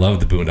like, I love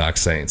the Boondock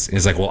Saints. And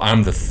he's like, well,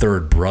 I'm the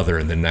third brother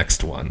in the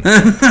next one.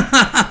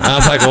 I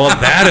was like, well,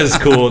 that is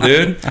cool,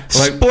 dude. I'm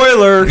like,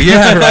 Spoiler.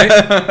 yeah,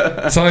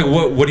 right? So I'm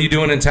like, what are you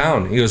doing in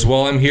town? He goes,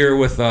 well, I'm here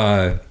with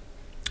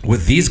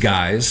these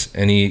guys.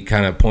 And he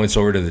kind of points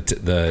over to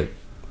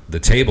the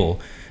table.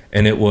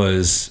 And it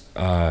was,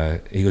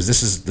 he goes,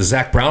 this is the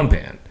Zach Brown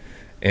Band.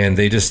 And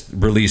they just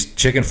released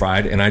Chicken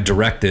Fried, and I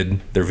directed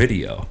their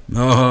video.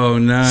 Oh,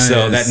 nice.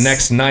 So that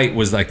next night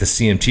was like the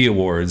CMT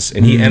Awards,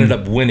 and he ended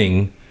up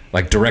winning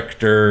like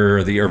director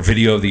of the year, or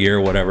video of the year,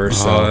 or whatever.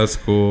 So that's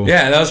cool.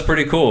 Yeah, that was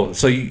pretty cool.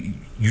 So you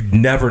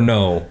never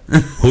know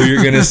who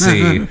you're gonna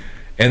see,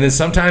 and then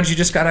sometimes you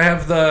just gotta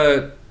have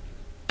the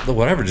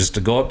whatever, just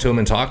to go up to them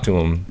and talk to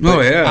them. Oh,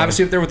 yeah.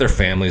 Obviously, if they're with their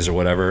families or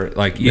whatever,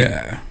 like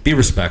be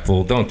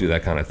respectful. Don't do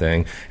that kind of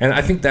thing. And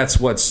I think that's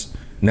what's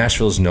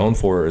Nashville's known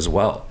for as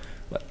well.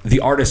 The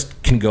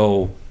artist can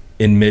go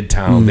in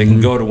Midtown. They can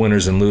go to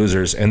Winners and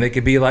Losers, and they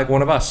could be like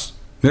one of us.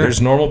 Yeah.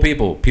 There's normal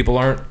people. People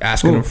aren't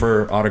asking them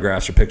for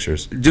autographs or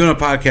pictures. Doing a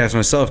podcast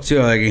myself too,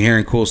 I like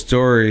hearing cool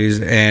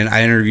stories. And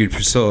I interviewed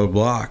Priscilla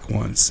Block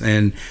once,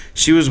 and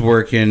she was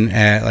working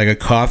at like a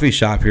coffee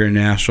shop here in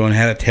Nashville and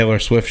had a Taylor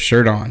Swift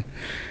shirt on.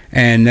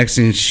 And next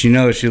thing she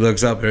knows, she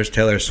looks up, there's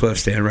Taylor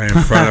Swift standing right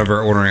in front of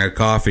her ordering a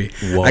coffee.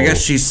 Whoa. I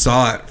guess she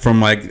saw it from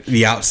like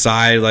the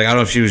outside. Like, I don't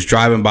know if she was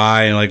driving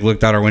by and like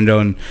looked out her window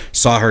and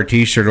saw her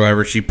t-shirt or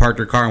whatever. She parked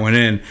her car and went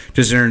in,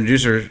 just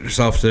introduced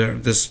herself to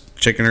this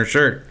chick in her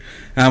shirt.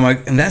 And I'm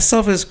like, and that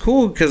stuff is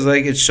cool because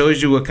like it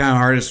shows you what kind of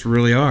artists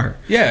really are.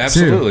 Yeah,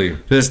 absolutely.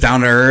 Just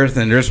down to earth,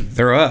 and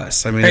they're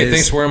us. I mean, Hey,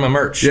 thanks for wearing my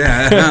merch.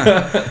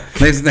 Yeah.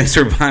 thanks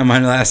for buying my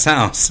last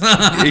house.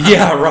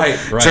 Yeah, right.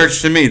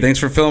 Church to me. Thanks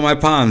for filling my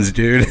ponds,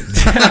 dude.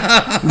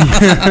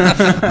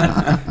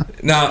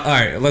 Now, all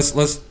right,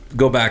 let's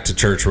go back to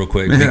church real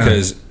quick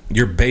because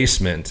your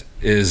basement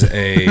is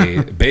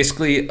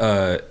basically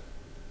a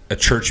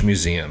church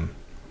museum.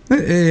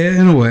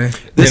 In a way.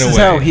 This is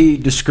how he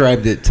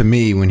described it to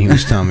me when he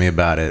was telling me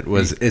about it.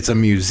 It's a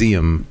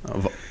museum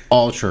of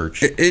all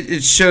church.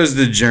 It shows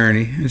the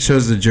journey. It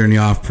shows the journey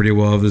off pretty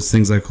well of the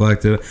things I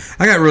collected.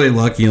 I got really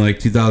lucky in like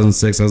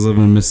 2006. I was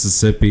living in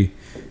Mississippi,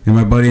 and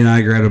my buddy and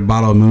I grabbed a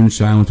bottle of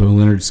moonshine, went to a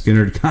Leonard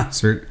Skinner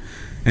concert,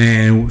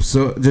 and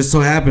so just so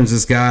happens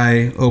this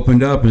guy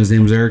opened up, and his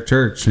name was Eric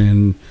Church,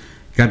 and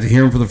got to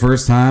hear him for the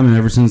first time, and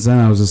ever since then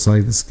I was just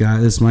like, this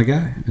is my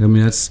guy. I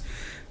mean, that's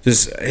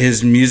just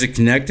his music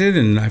connected,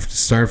 and I've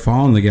started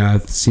following the guy.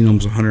 I've seen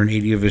almost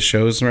 180 of his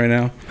shows right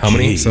now. How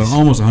many? So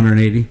almost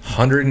 180.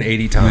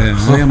 180 times.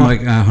 Yeah, I think I'm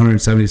like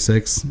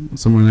 176,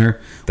 somewhere in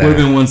there. Would have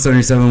been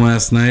 177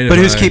 last night. But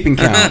who's keeping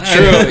count?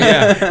 True,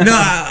 yeah. No,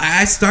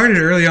 I started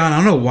early on. I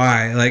don't know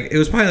why. Like, it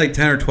was probably like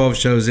 10 or 12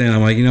 shows in.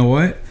 I'm like, you know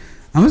what?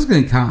 I'm just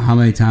going to count how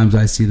many times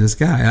I see this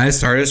guy. And I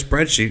started a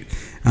spreadsheet.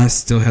 I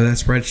still have that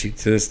spreadsheet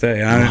to this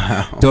day.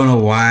 I don't know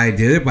why I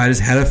did it, but I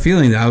just had a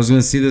feeling that I was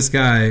going to see this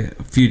guy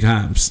a few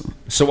times.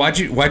 So why'd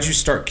you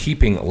start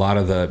keeping a lot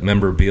of the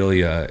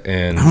memorabilia?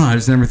 And I don't know. I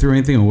just never threw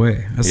anything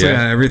away. I still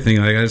got everything.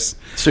 Like, I just.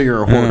 So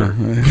you're a hoarder.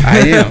 I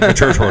am a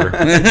church hoarder.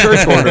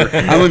 Church hoarder.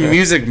 I'm a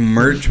music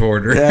merch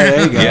hoarder. Yeah,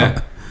 there you go.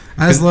 Yeah.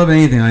 I just love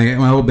anything. Like,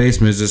 my whole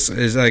basement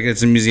is like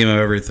it's a museum of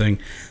everything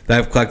that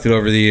I've collected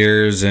over the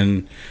years,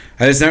 and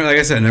I just never, like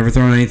I said, never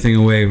thrown anything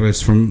away. But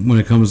it's from when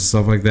it comes to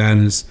stuff like that,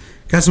 and it's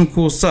got some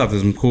cool stuff.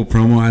 There's some cool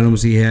promo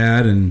items he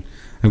had, and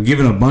I've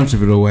given a bunch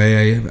of it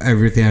away.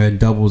 Everything I had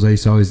doubles, I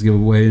used to always give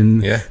away,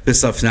 and this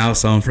stuff's now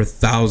selling for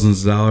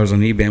thousands of dollars on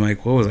eBay. I'm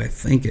like, what was I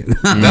thinking?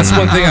 That's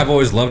one thing I've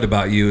always loved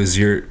about you is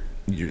you're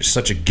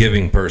such a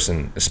giving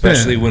person,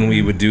 especially when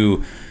we would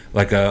do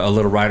like a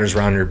little riders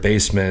around your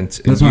basement.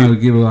 That's why I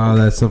would give a lot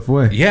of that stuff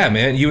away. Yeah,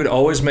 man. You would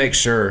always make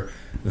sure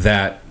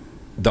that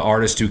the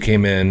artist who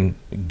came in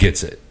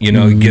gets it. You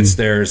know, gets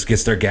their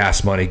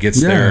gas money,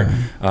 gets their.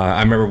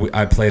 I remember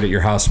I played at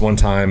your house one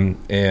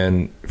time,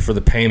 and for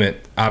the payment,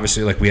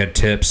 obviously, like we had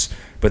tips.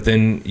 But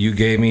then you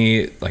gave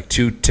me like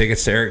 2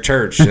 tickets to Eric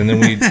Church, and then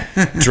we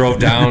drove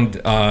down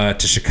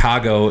to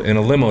Chicago in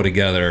a limo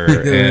together,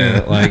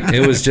 and like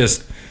it was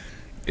just.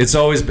 It's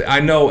always. I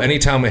know.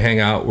 Anytime we hang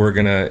out,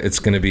 it's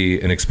gonna be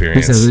an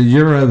experience. Did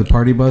you ever ride the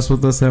party bus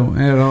with us at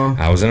all?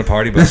 I was in a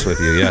party bus with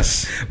you.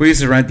 Yes. We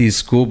used to rent these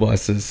school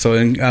buses. So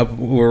where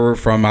we're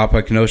from, out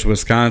by Kenosha,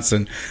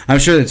 Wisconsin. I'm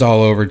sure it's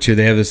all over too.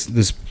 They have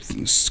this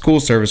school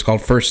service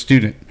called First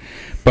Student.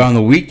 But on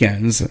the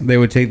weekends, they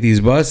would take these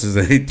buses.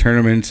 They'd turn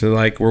them into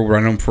like we'll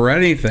rent them for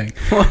anything.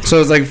 So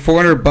it's like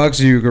 $400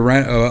 you could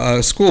rent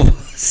a school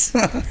bus.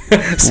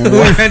 So we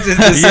rented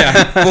this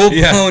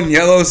full-blown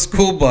yellow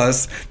school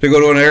bus to go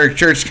to an Eric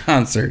Church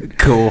concert.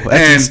 Cool.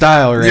 That's in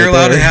style, right? You're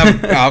allowed to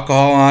have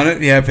alcohol on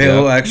it. Yeah, pay a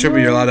little extra, but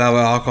you're allowed to have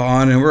alcohol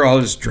on it. And we're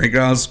all just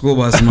drinking on a school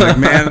bus. I'm like,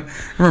 man,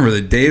 I remember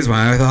the days when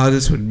I thought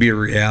this would be a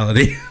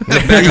reality.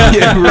 back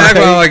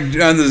when I was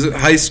like on this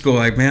high school,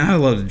 like, man, I'd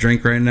love to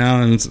drink right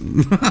now.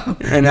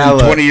 And now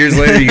 20 years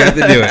later, you got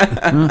to do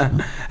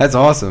it. That's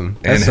awesome.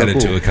 That's and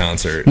headed to a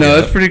concert. No,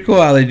 it's pretty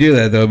cool how they do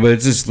that, though. But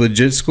it's just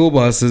legit school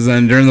buses.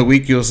 And during the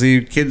week, you'll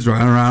see kids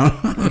running around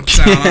on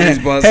these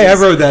buses. Hey, I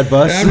rode that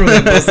bus. I rode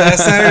that bus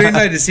last Saturday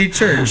night to see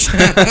church.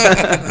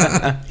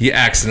 You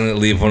accidentally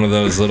leave one of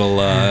those little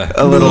a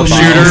little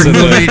shooter,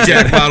 little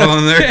Jack bottle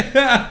on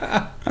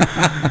there.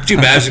 Could you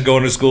imagine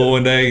going to school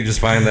one day and you just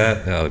find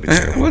that? No, that'd be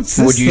terrible. What's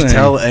this Would you thing?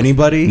 tell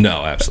anybody?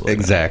 No, absolutely.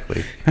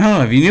 Exactly. I don't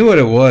know. If you knew what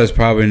it was,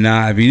 probably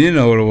not. If you didn't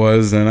know what it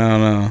was, then I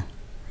don't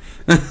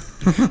know.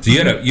 So you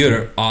had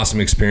an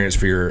awesome experience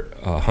for your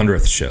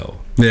 100th show.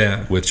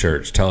 Yeah. With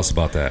church. Tell us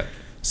about that.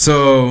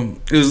 So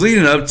it was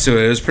leading up to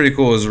it. It was pretty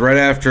cool. It was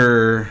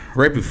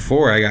right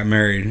before I got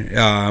married.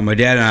 My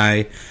dad and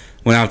I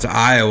went out to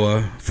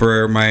Iowa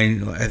for I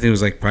think it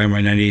was like probably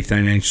my 98th,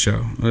 99th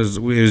show. It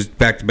was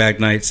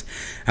back-to-back nights.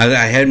 I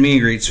had meet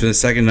and greets for the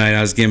second night.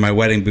 I was getting my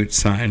wedding boots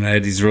signed. I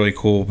had these really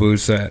cool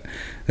boots that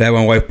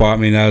my wife bought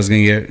me, and I was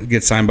going to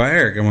get signed by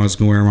Eric, and I was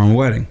going to wear them on my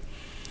wedding.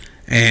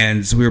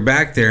 And so we were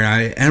back there, and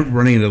I ended up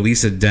running into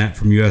Lisa Dent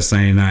from US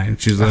 99.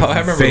 She's a I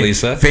remember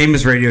Lisa.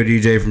 Famous radio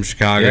DJ from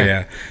Chicago,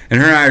 yeah. And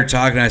her and I were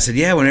talking, and I said,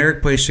 yeah, when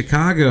Eric plays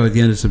Chicago at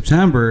the end of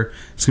September,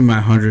 it's going to be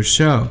my 100th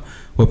show.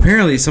 Well,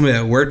 apparently somebody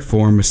that worked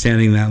for him was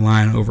standing in that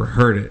line,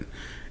 overheard it.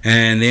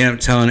 And they ended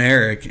up telling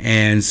Eric,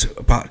 and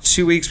about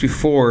 2 weeks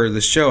before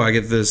the show, I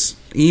get this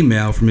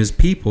email from his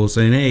people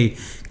saying, hey,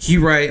 can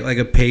you write like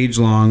a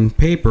page-long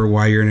paper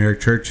why you're an Eric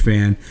Church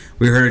fan?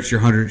 We heard it's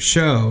your 100th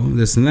show,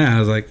 this and that. I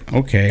was like,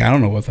 okay, I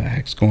don't know what the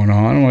heck's going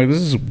on. I'm like,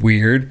 this is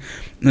weird.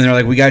 And they're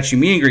like, we got you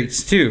meet and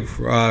greets too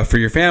for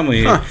your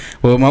family. Huh.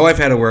 Well, my wife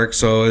had to work,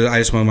 so I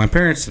just went with my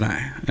parents and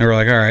I. And we're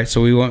like, all right.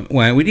 So we went.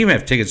 We didn't even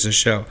have tickets to the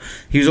show.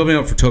 He was opening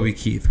up for Toby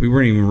Keith. We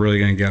weren't even really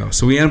going to go.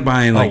 So we ended up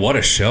buying like... Oh, what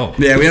a show.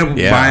 Yeah, we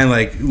ended up buying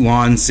like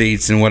lawn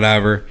seats and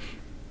whatever.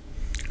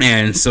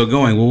 And so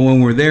going, well, when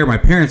we were there, my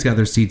parents got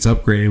their seats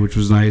upgraded, which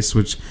was nice,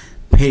 which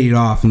paid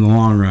off in the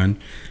long run.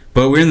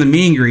 But we're in the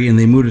meet and greet, and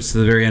they moved us to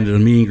the very end of the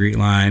meet and greet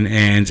line.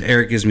 And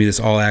Eric gives me this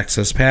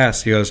all-access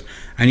pass. He goes,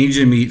 I need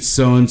you to meet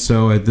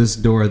so-and-so at this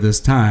door at this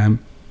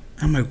time.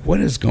 I'm like, what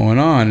is going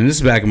on? And this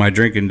is back in my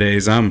drinking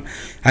days. I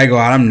go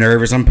out, I'm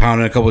nervous. I'm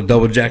pounding a couple of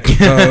double Jack and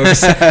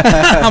Cokes.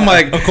 I'm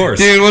like, of course,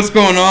 dude, what's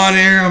going on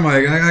here? I'm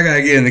like, I got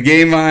to get in the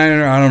game line,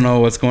 or I don't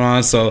know what's going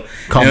on. So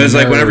it was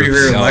like whenever you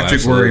hear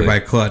Electric Worry by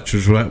Clutch,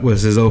 which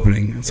was his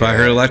opening. So I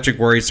heard Electric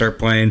Worry start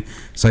playing.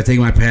 So I take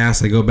my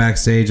pass, I go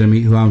backstage, I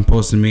meet who I'm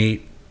supposed to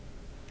meet.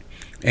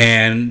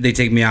 And they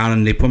take me out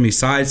and they put me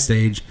side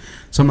stage.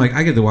 So I'm like,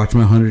 I get to watch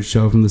my 100th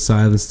show from the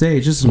side of the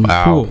stage. This is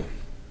cool.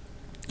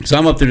 So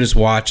I'm up there just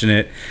watching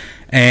it.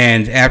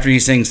 And after he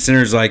sings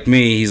Sinners Like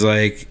Me, he's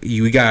like,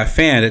 we got a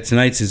fan that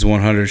tonight's his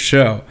 100th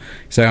show.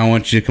 He's like, I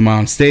want you to come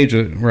on stage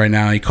right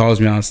now. He calls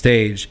me on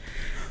stage.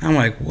 I'm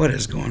like, what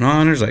is going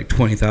on? There's like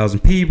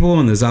 20,000 people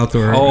in this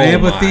outdoor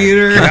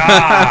amphitheater.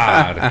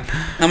 God.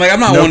 I'm like,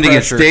 I'm not one to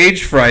get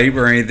stage fright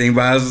or anything,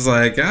 but I was just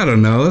like, I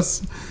don't know.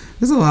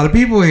 There's a lot of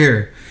people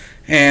here.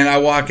 And I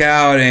walk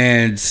out,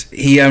 and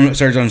he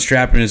starts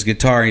unstrapping his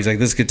guitar. He's like,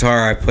 this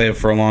guitar, I played it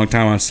for a long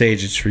time on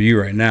stage. It's for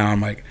you right now. I'm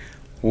like,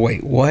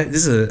 wait, what?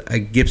 This is a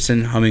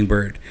Gibson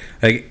Hummingbird.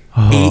 Like,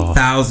 $8,000,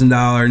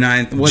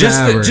 $9,000,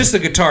 whatever. Just the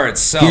guitar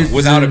itself, Gibson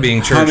without it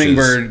being Church's.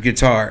 Hummingbird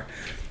guitar.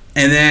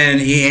 And then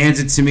he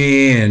hands it to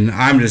me, and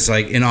I'm just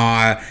like in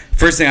awe.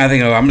 First thing I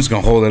think of, I'm just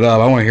going to hold it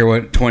up. I want to hear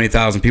what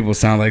 20,000 people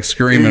sound like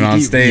screaming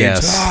on stage.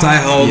 Yes. So I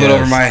hold it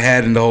over my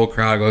head, and the whole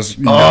crowd goes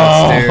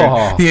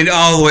nuts, dude.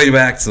 All the way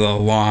back to the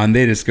lawn.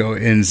 They just go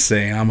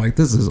insane. I'm like,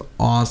 this is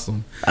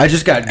awesome. I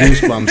just got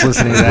goosebumps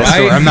listening to that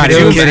story. I'm not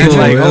even kidding. Cool.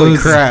 Like, holy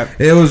crap.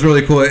 It was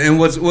really cool. And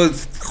what's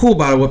cool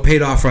about it, what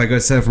paid off, like I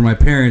said, for my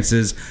parents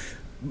is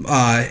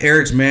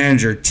Eric's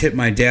manager tipped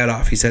my dad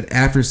off. He said,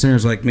 after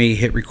Sinners Like Me,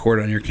 hit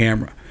record on your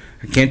camera.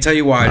 I can't tell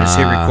you why. Just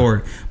hit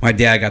record. My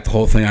dad got the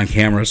whole thing on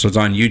camera, so it's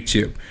on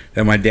YouTube.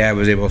 That my dad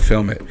was able to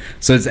film it.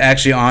 So it's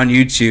actually on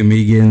YouTube.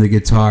 Me getting the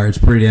guitar. It's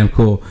pretty damn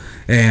cool.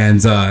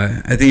 And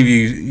I think if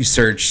you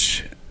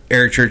search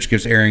Eric Church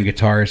gives Aaron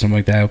guitar or something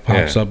like that, it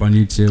pops up on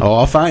YouTube. Oh,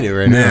 I'll find it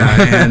right now.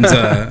 Yeah,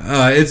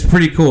 and it's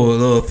pretty cool, a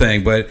little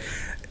thing. But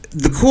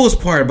the coolest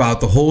part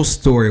about the whole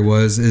story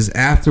is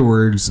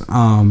afterwards,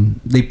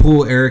 they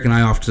pull Eric and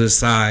I off to the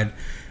side,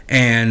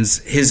 and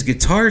his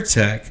guitar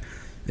tech.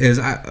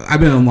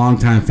 I've been a long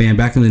time fan.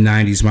 Back in the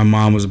 90s, my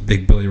mom was a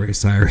big Billy Ray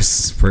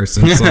Cyrus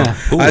person. So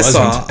I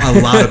saw a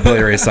lot of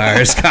Billy Ray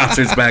Cyrus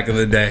concerts back in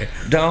the day.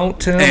 Don't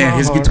tell And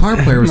his guitar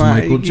player was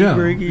Michael Joe.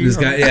 This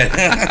guy,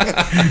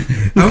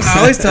 I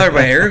always tell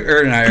everybody,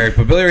 Eric,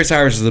 but Billy Ray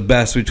Cyrus is the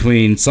best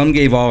between Some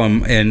Gave All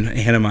and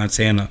Hannah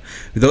Montana.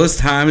 Those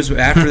times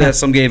after that,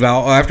 Some Gave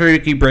All, after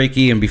Icky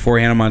Breaky and before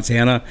Hannah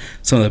Montana,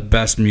 some of the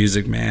best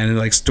music, man. And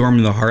like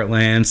Storming the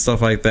Heartland,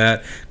 stuff like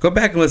that. Go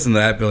back and listen to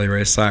that Billy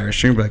Ray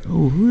Cyrus. You're like,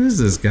 oh, who is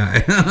this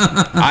guy?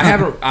 I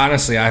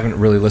haven't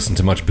really listened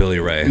to much Billy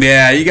Ray.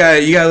 Yeah, you got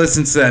to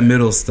listen to that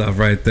middle stuff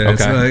right there.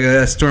 Okay. So,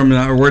 like, Storming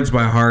or Words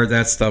by Heart,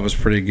 that stuff was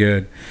pretty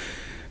good.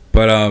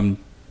 But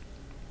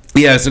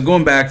yeah. So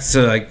going back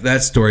to like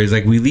that story is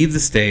like we leave the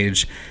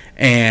stage,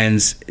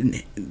 and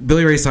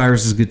Billy Ray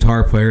Cyrus's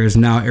guitar player is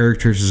now Eric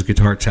Church's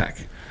guitar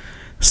tech.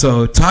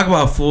 So talk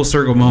about a full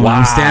circle moment. Wow.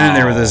 I'm standing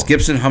there with this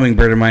Gibson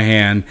Hummingbird in my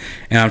hand,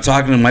 and I'm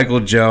talking to Michael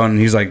Joe, and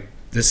he's like,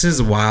 this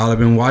is wild. I've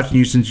been watching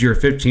you since you were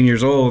 15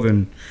 years old,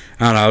 and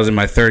I don't know, I was in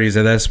my 30s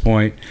at this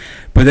point.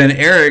 But then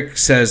Eric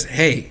says,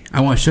 hey,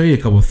 I want to show you a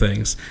couple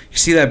things. You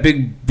see that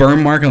big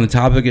burn mark on the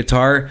top of the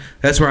guitar?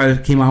 That's where I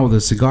came out with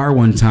a cigar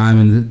one time,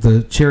 and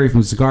the cherry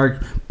from the cigar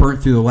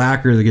burnt through the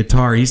lacquer of the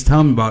guitar. He's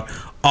telling me about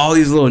all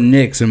these little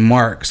nicks and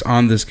marks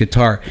on this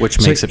guitar,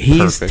 which makes it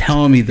he's perfect.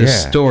 Telling me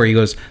this story. He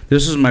goes,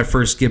 this was my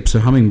first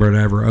Gibson Hummingbird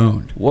I ever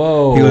owned.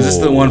 Whoa. He goes, this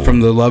is the one from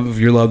the Love of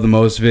Your Love the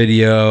Most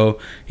video.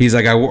 He's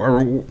like, I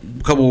wore a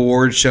couple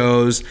award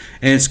shows,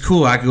 and it's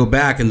cool. I could go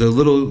back, and the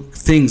little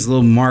things,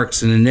 little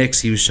marks and the nicks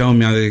he was showing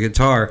me on the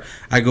guitar,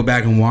 I go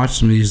back and watch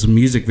some of these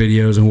music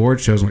videos and award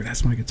shows. I'm like,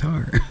 that's my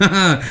guitar.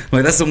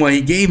 Like, that's the one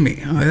he gave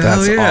me. Like,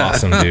 that's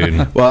awesome,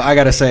 dude. Well, I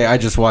gotta say, I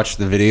just watched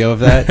the video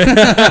of that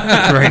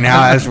right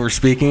now as we're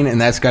speaking. speaking, and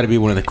that's got to be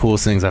one of the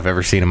coolest things I've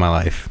ever seen in my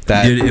life.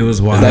 Dude, it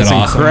was wild. That's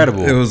Awesome.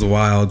 incredible. It was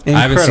wild. I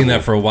haven't seen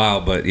that for a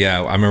while, but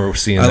yeah, I remember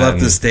seeing I that. left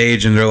the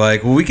stage and they're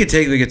like, well, we could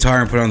take the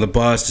guitar and put it on the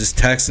bus. Just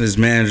text his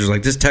manager's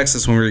like, just text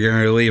us when we're getting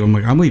ready to leave. I'm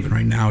like, I'm leaving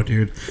right now,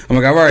 dude. I'm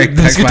like, I've already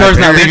This texted guitar's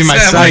my not parents. leaving my I'm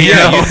sight, like, you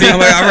know? I'm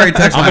like, I've already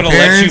texted I'm my gonna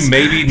parents.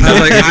 let you maybe. I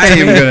was like, I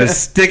am gonna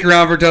stick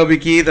around for Toby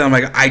Keith. And I'm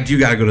like, I do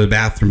gotta go to the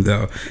bathroom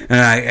though. And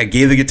I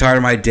gave the guitar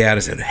to my dad.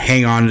 I said,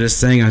 hang on to this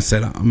thing. I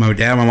said, my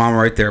dad and my mom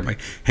are right there. I'm like,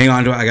 hang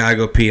on to it. I gotta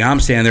go pee. I'm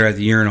standing there at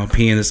the urinal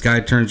peeing. This guy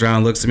turns around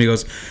and looks at me and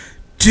goes,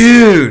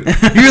 dude,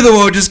 you're the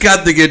one who just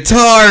got the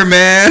guitar,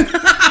 man.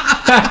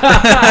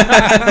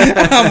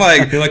 I'm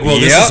like, You're like, well,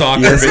 yep. this is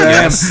awkward. Yes, but I am.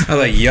 yes. I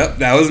was like, yep,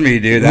 that was me,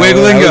 dude. That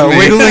Wiggle and was go, me.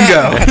 wiggle and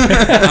go.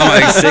 I'm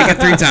like, shake it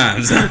 3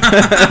 times.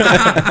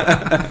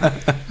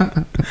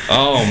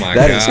 Oh my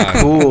That god.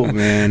 is cool,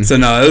 man. So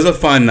no, it was a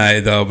fun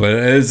night though, but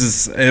it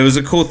was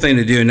a cool thing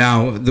to do.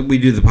 Now that we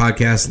do the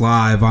podcast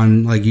live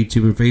on like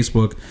YouTube and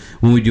Facebook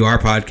when we do our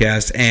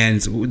podcast,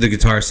 and the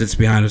guitar sits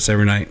behind us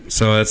every night,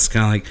 so it's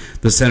kind of like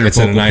the center It's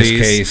in focal a nice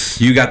piece.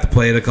 case. You got to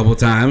play it a couple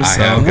times. I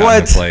so. have gotten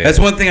What? to play it. That's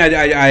one thing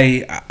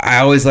I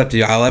always let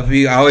you.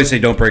 I always say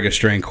don't break a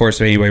string. Of course,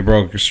 if anybody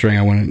broke a string,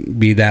 I wouldn't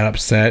be that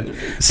upset.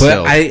 But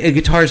Still. a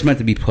guitar is meant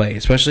to be played,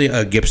 especially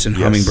a Gibson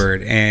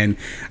Hummingbird. And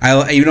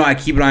even though I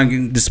keep it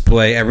on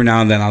display every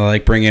now and then, I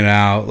like bringing it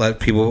out, let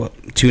people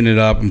tune it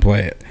up and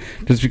play it,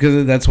 just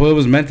because that's what it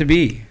was meant to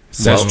be.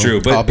 That's true,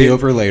 but I'll be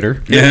over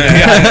later.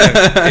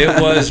 Yeah,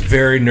 it was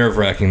very nerve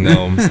wracking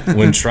though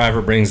when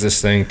Shriver brings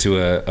this thing to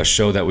a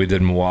show that we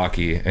did in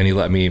Milwaukee, and he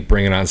let me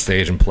bring it on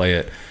stage and play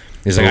it.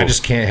 He's like, I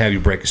just can't have you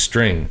break a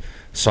string.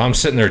 So I'm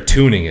sitting there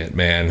tuning it,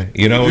 man.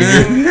 You know, when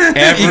you're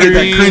every You get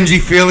that cringy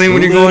feeling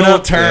when you're going little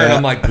up. turn. Yeah.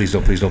 I'm like, please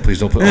don't.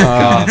 Oh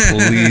God,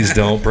 please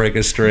don't break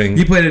a string.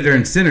 You played it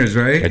during Sinners,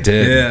 right? I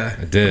did. Yeah,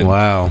 I did.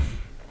 Wow,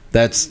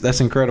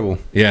 that's incredible.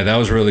 Yeah, that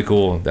was really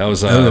cool. That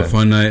was that was a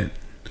fun night.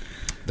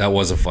 That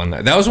was a fun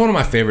night. That was one of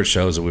my favorite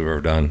shows that we've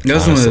ever done. That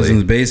was one that was honestly. in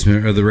the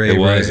basement or the rave. It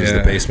was. Right? It was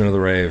the basement of the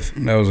rave.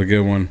 That was a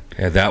good one.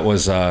 Yeah, that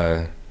was.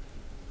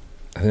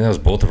 I think that was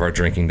both of our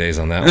drinking days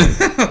on that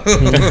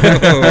one.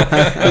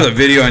 There's a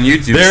video on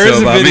YouTube. There is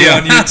still a about video me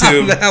on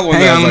YouTube. that one.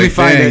 Hang I on, was let me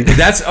find dang. it.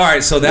 That's all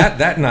right. So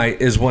that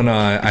night is when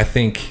I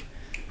think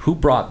who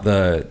brought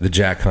the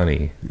Jack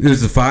Honey? It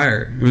was the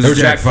fire. It was Or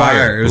Jack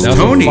Fire. It was That was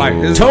Tony. Fire.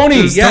 It was- Tony,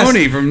 it was yes.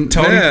 Tony from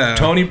Tony. yeah.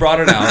 Tony brought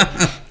it out,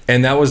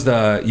 and that was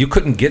you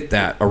couldn't get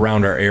that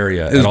around our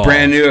area. It was at all.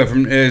 brand new.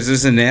 It was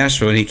just in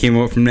Nashville, and he came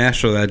up from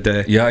Nashville that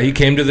day. Yeah, he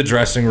came to the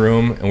dressing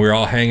room, and we were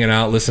all hanging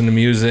out, listening to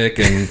music,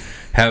 and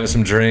having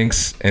some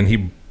drinks, and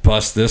he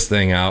busts this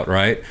thing out,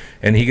 right?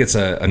 And he gets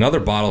another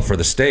bottle for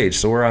the stage.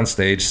 So we're on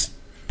stage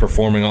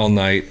performing all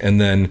night, and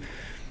then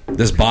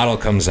this bottle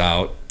comes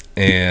out,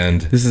 and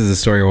This is the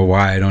story of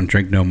why I don't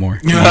drink no more.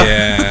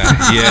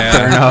 yeah.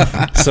 Fair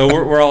enough. So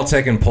we're all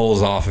taking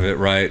pulls off of it,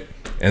 right?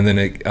 And then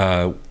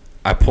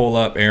I pull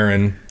up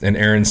Aaron, and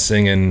Aaron's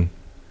singing.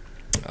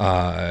 So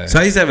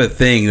I used to have a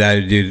thing that I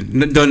would do,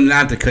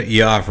 not to cut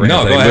you off or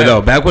No, anything, go ahead. but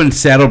no, back when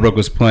Saddlebrook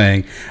was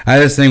playing, I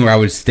had this thing where I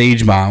would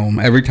stage bomb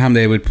them every time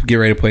they would get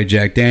ready to play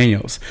Jack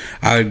Daniels.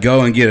 I would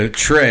go and get a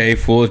tray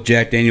full of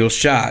Jack Daniels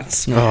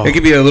shots. Oh. It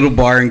could be a little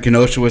bar in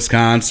Kenosha,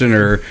 Wisconsin,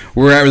 or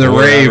wherever the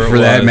Wherever rave it for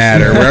that was.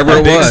 matter, wherever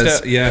it Big was.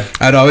 step, yeah.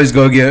 I'd always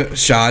go get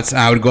shots.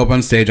 I would go up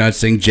on stage and I'd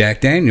sing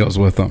Jack Daniels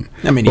with them.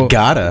 I mean, you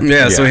gotta.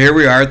 Yeah, so here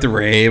we are at the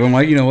rave. I'm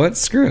like, you know what?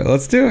 Screw it.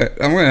 Let's do it.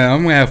 I'm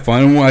gonna have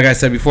fun. Like I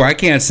said before, I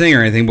can't sing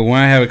or anything, but when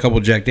I have a couple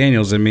Jack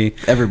Daniels in me,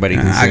 Everybody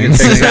can I sing. can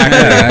sing.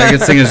 I can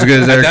sing as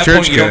good as At Eric that Church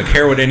point, you don't could.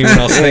 care what anyone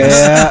else thinks.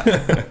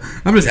 Yeah.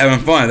 I'm just having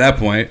fun at that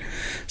point.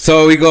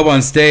 So we go up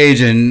on stage,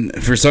 and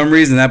for some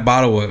reason, that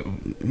bottle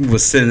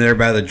was sitting there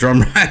by the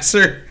drum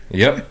riser.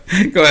 Yep.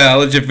 Go ahead. I'll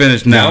let you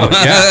finish now. No,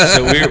 yeah.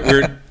 So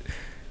we're.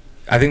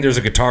 I think there's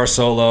a guitar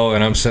solo,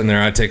 and I'm sitting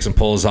there. I take some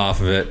pulls off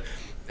of it,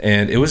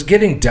 and it was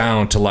getting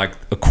down to like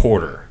a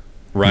quarter,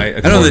 right?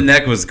 I know the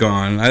neck was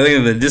gone. I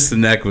think just the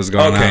neck was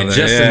gone. Okay, out of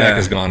there. just the Yeah. neck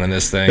is gone in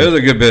this thing. There was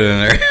a good bit in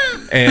there.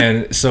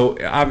 And so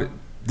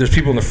there's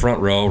people in the front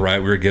row, right?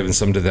 We were giving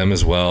some to them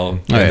as well, and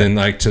yeah. then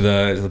like to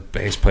the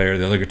bass player,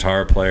 the other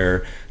guitar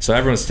player. So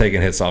everyone's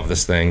taking hits off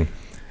this thing.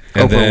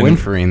 And Oprah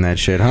Winfrey in that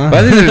shit, huh?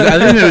 But I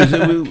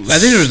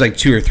think there was like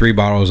 2 or 3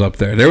 bottles up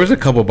there. There was a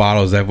couple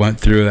bottles that went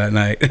through that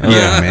night. Oh,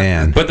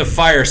 man. But the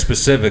fire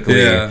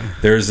specifically, Yeah.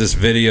 there's this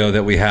video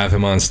that we have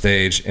him on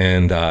stage,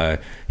 and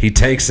he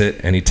takes it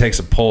and he takes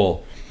a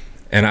pull,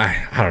 and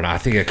I don't know. I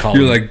think I called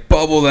You're him. like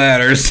bubble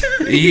that or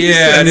something.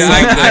 Yeah,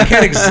 I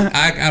can't.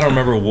 I don't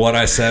remember what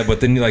I said,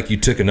 but then you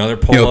took another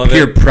pull of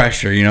peer it,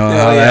 pressure. You know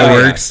how yeah, that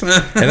yeah. works. and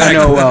then I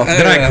know well.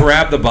 Then I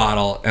grab the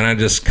bottle and I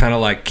just kind of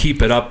like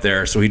keep it up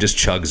there, so he just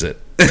chugs it.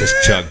 Just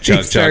chug, chug,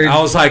 chug. started-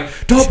 I was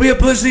like, "Don't be a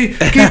pussy.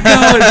 Keep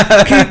going,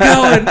 keep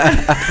going."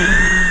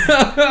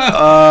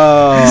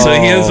 Oh. So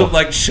he ends up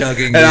like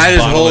chugging. And this I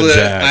just bottle hold of it.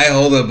 Jack. I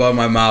hold it above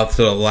my mouth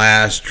till the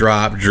last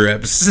drop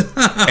drips. and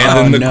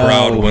then the no.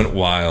 crowd went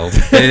wild.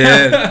 It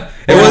did.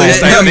 Or at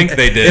least I think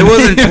they did. It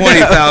wasn't I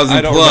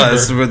 20,000 don't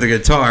plus remember. with the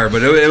guitar,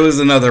 but it was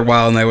another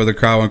wild night where the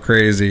crowd went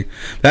crazy.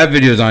 That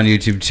video's on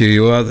YouTube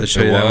too. We'll have to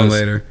show you that one was.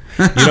 later.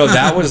 You know,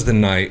 that was the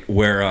night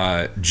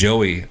where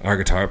Joey, our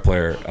guitar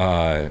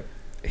player,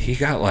 he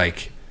got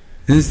like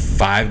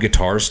 5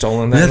 guitars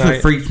stolen that That's night.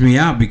 what freaked me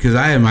out because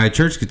I had my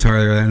church guitar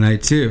there that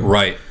night too.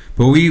 Right.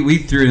 But we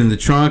threw it in the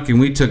trunk and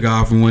we took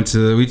off and went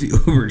to we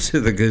Ubered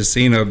To the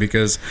casino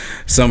because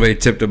somebody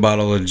tipped a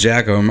bottle of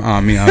Jack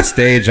on me on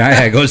stage. I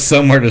had to go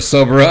somewhere to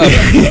sober up.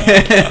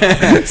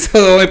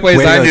 So the only place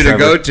Way to I go, knew to Trevor.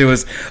 go to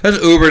was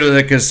let's Uber to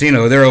the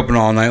casino. They're open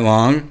all night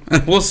long.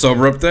 We'll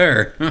sober up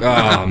there.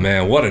 Oh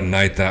man, what a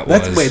night that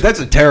was. That's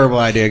a terrible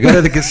idea. Go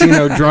to the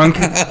casino drunk,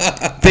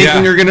 thinking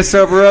Yeah. you're gonna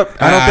sober up.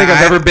 I don't think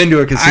I've ever been to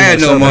a casino. I had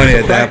no sober. money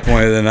at that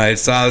point of the night,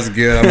 so I was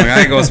good. I'm like,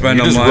 I ain't gonna spend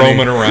You're no just money.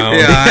 roaming around.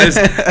 Yeah,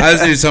 I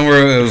just need somewhere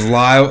it was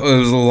live. It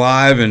was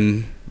alive,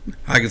 and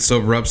I could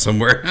sober up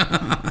somewhere.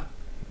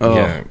 Oh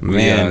yeah,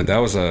 man, that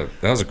was a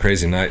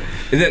crazy night.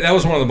 That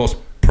was one of the most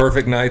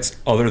perfect nights,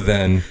 other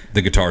than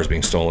the guitars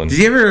being stolen. Did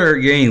you ever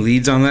get any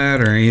leads on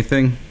that or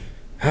anything?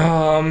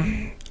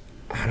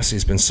 Honestly,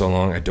 it's been so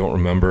long, I don't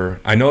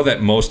remember. I know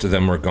that most of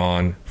them were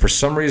gone for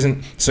some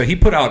reason. So he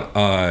put out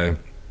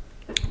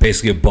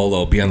basically a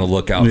bolo, be on the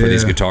lookout for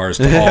these Yeah. guitars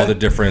to all the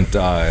different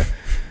guitar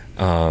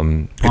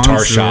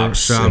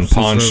shops and and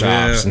pawn stuff,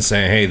 shops, yeah. and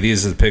saying, "Hey,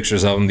 these are the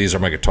pictures of them. These are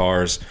my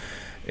guitars,"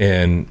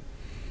 and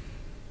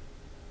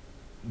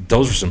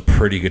those are some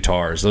pretty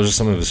guitars. Those are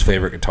some of his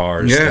favorite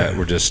guitars Yeah. that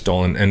were just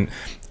stolen. And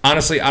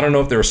honestly, I don't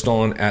know if they were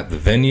stolen at the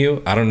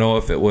venue. I don't know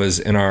if it was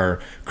in our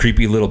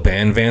creepy little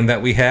band van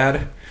that we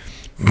had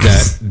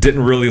that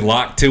didn't really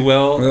lock too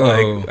well.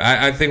 Oh. Like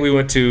I think we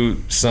went to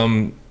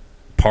some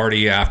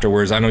party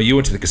afterwards. I know you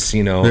went to the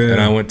casino, Yeah.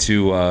 and I went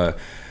to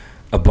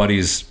a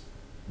buddy's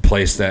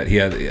place that he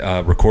had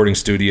a recording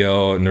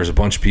studio, and there's a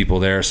bunch of people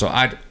there. So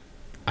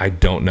I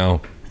don't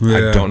know. I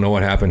Yeah. don't know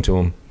what happened to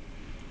him.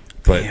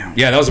 But Damn.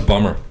 yeah, that was a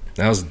bummer.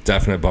 That was a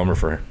definite bummer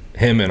for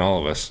him and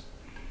all of us.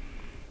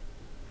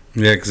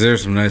 Yeah, because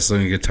there's some nice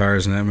looking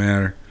guitars in that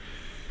matter.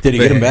 did he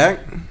get him back?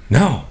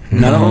 No,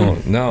 None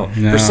of no.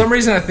 No. For some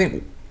reason, I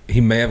think he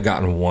may have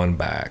gotten one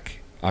back.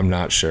 I'm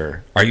not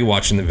sure. Are you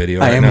watching the video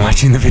right I am now?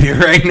 watching the video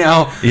right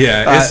now.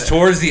 Yeah, it's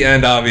towards the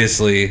end,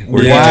 obviously.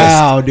 Where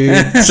Wow, dude.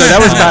 So that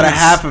was about a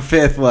half a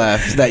fifth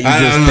left that you I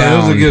just don't know. That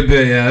was a downed. good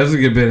bit. Yeah, that was a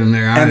good bit in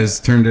there. I And-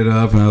 just turned it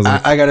up and I was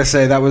like, I gotta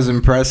say that was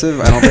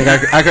impressive. I don't think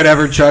I could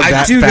ever chug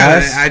that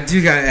fast. I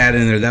do got to add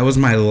in there. That was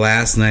my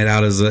last night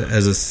out as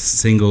a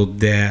single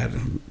dad.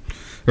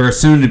 Or a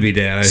soon-to-be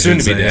dad, I Soon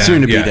should to be say. dad.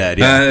 Soon to be Yeah. dad.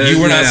 Yeah.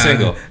 You were not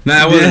single. No,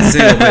 I wasn't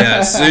single, but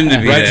yeah, soon to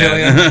be Right,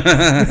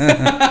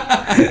 dad.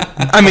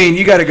 I mean,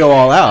 you got to go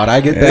all out.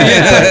 I get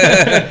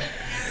that.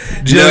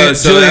 Jillian,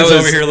 so that Jillian's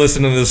was- over here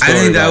listening to this I story.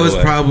 think that by the was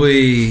way.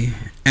 probably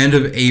end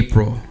of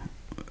April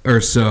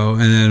or so,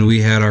 and then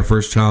we had our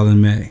first child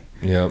in May.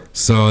 Yep.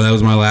 So that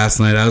was my last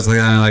night. I was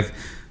like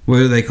what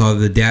do they call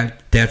it, the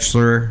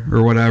Datchler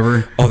or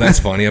whatever? Oh, that's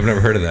funny. I've never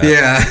heard of that.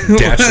 Yeah,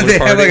 Bachelor they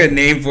have party? like a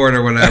name for it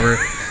or whatever.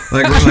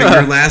 like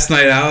your last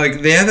night out.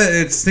 Like they have that.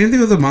 It's same thing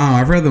with the mom.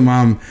 I've heard the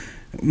mom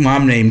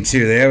name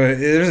too. They have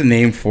there's a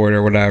name for it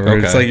or whatever.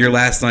 Okay. It's like your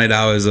last night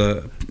out as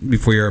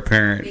before you're a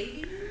parent.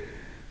 Baby moon?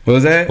 What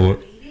was that?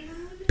 What? Baby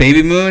moon?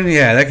 Baby moon?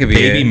 Yeah, that could be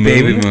Baby it. moon?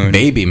 Baby moon.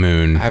 Baby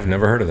moon. I've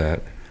never heard of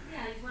that.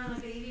 Yeah, you want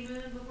a baby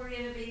moon before you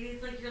have a baby.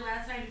 It's like your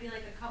last time to be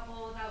like a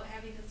couple without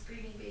having a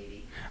screaming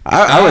baby.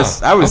 I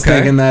was okay.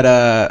 thinking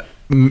that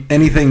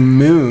anything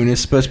moon is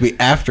supposed to be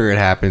after it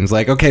happens.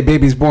 Like, okay,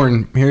 baby's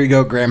born. Here you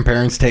go,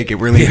 grandparents. Take it.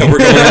 We're leaving. Yeah, we're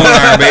going on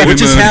our baby which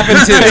has moon. happened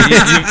too.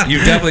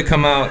 You've definitely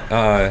come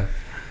out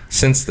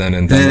since then.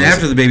 And Then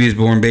after the baby is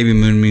born, baby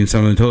moon means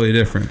something totally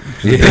different.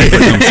 Yeah.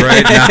 Comes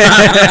right now.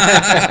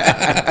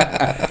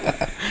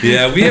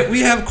 Yeah,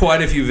 we have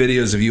quite a few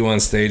videos of you on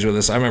stage with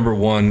us. I remember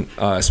one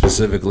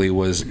specifically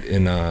was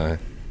in at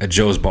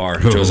Joe's bar,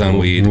 Joe's on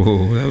Weed.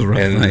 Whoa, that was a rough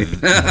And night.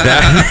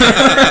 that,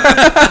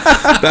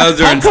 That was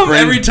how during come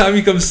spring. every time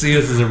you come see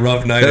us is a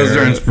rough night? That was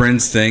Aaron? during spring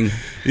sting.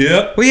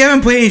 Yep. Well, you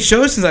haven't played any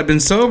shows since I've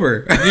been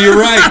sober. You're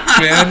right,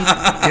 man.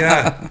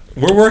 Yeah,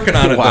 we're working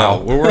on it Wow.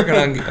 though. We're working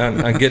on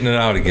getting it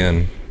out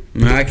again.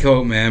 Man, I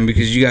hope, man,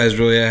 because you guys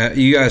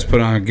put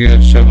on a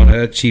good show when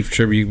that Chief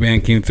tribute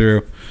band came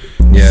through.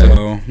 Yeah.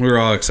 So we were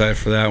all excited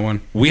for that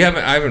one. I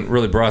haven't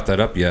really brought that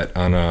up yet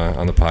on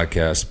the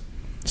podcast.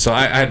 So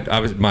I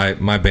was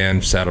my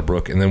band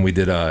Saddlebrook, and then we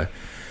did a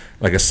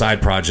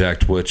side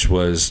project, which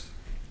was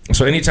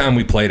so anytime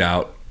we played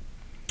out,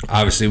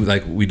 obviously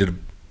like we did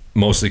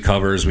mostly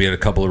covers. We had a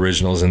couple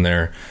originals in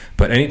there,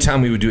 but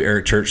anytime we would do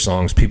Eric Church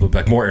songs, people would be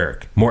like, more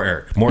Eric, more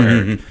Eric, more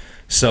Eric.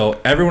 So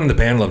everyone in the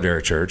band loved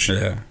Eric Church.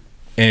 Yeah.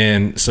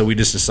 And so we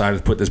just decided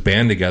to put this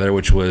band together,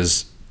 which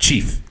was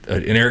Chief,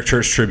 an Eric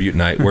Church tribute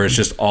night, where it's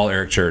just all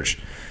Eric Church.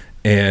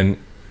 And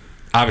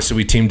obviously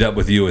we teamed up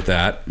with you with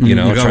that,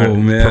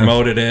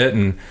 promoted it,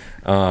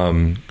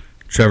 and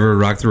Trevor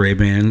rocked the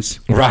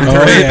Ray-Bans.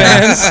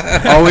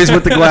 Ray-Bans. Always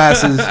with the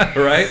glasses.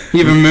 Right? He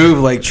even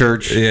moved like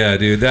church. Yeah,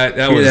 dude. That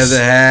He'd was... have the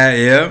hat,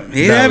 yep.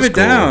 He'd that have was it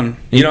cool. down.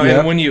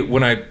 And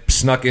when I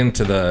snuck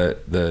into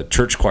the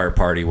church choir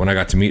party, when I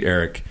got to meet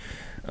Eric,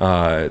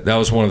 that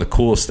was one of the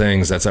coolest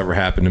things that's ever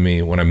happened to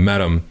me when I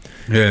met him.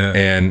 Yeah.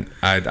 And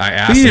I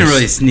asked He him... didn't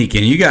really sneak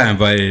in. You got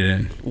invited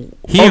in.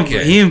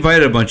 Okay. He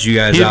invited a bunch of you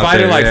guys He out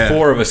invited there. like yeah.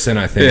 4 of us in,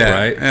 I think, Yeah.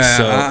 right? Yeah.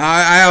 So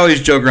I always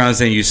joke around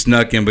saying you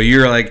snuck in, but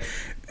you're like...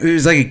 It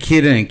was like a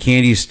kid in a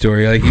candy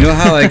store. Like, you know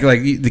how like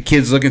the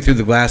kid's looking through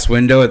the glass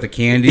window at the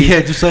candy?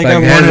 Yeah, just like I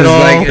has want it his, all.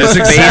 Like, That's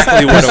his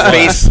exactly what his it was.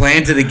 face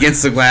planted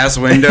against the glass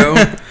window.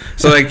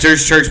 So like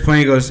church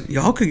playing goes,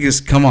 y'all could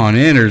just come on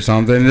in or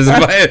something. Just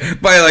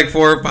buy like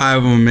 4 or 5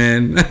 of them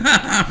in.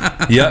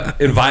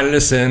 Yep, invited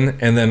us in,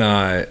 and then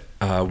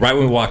right when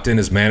we walked in,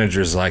 his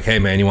manager's like, "Hey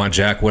man, you want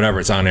Jack? Whatever,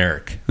 it's on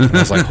Eric." And I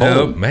was like,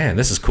 "Oh man,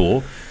 this is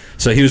cool."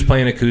 So he was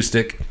playing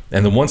acoustic,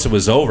 and then once it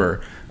was over,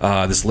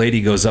 this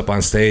lady goes up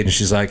on stage and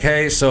she's like,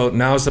 "Hey, so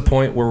now's the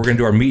point where we're going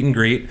to do our meet and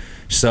greet.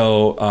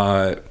 So,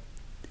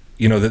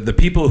 the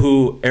people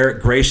who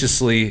Eric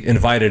graciously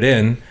invited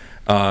in,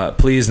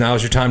 please, now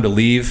is your time to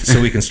leave so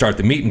we can start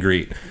the meet and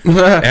greet."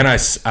 And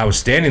I was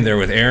standing there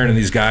with Aaron and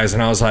these guys,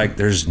 and I was like,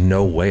 "There's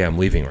no way I'm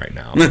leaving right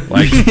now.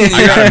 Like,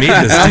 I gotta meet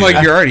this." I'm dude.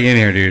 like, you're already in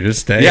here, dude. Just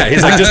stay. Yeah,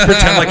 he's like, just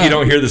pretend like you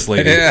don't hear this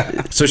lady.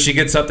 Yeah. So she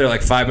gets up there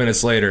like 5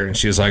 minutes later, and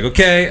she was like,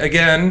 "Okay,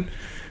 again,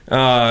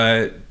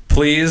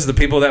 please, the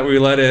people that we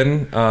let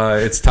in,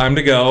 it's time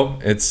to go.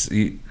 It's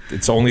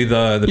only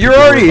the You're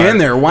people already who are in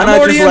there. Why I'm not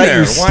already just in let there.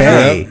 you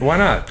stay? Why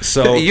not?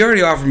 So You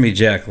already offered me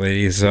Jack,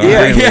 lady, so Yeah,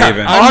 I ain't yeah.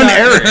 leaving. On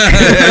Eric.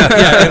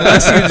 yeah,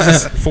 unless you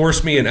just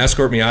force me and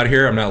escort me out of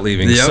here, I'm not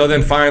leaving. Yep. So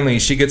then finally,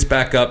 she gets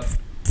back up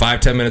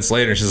 5-10 minutes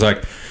later, and she's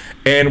like,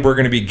 "And we're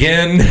going to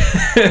begin."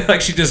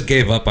 Like she just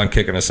gave up on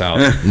kicking us out.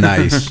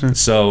 Nice.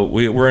 So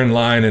we're in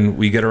line, and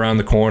we get around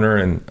the corner,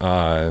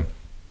 and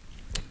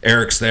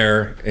Eric's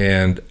there,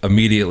 and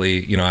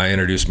immediately, I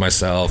introduce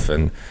myself,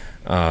 and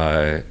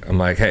I'm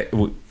like, "Hey,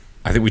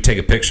 I think we take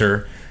a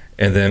picture."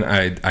 And then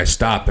I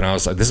stopped, and I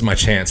was like, "This is my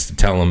chance to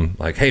tell him,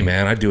 like, hey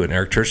man, I do an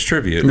Eric Church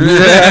tribute."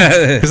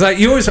 Because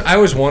I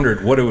always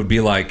wondered what it would be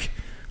like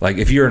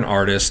if you're an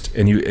artist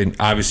and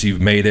obviously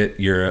you've made it,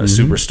 you're a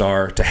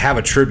superstar, to have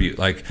a tribute.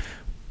 Like,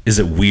 is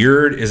it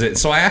weird? Is it?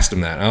 So I asked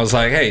him that. I was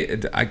like, "Hey,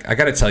 I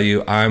got to tell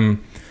you,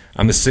 I'm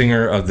the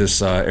singer of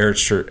this Eric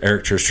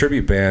Church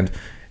tribute band,"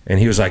 and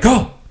he was like,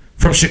 "Oh,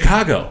 from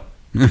Chicago."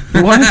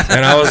 What?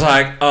 And I was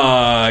like,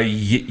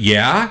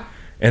 yeah.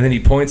 And then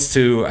he points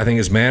to, I think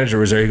his manager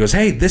was there. He goes,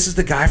 "Hey, this is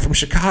the guy from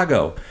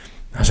Chicago."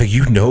 I was like,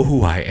 "You know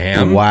who I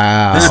am?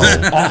 Wow. This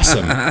is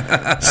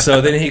awesome."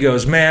 So then he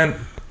goes, "Man,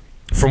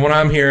 from what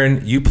I'm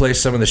hearing, you play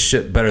some of the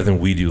shit better than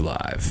we do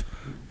live."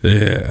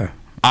 Yeah.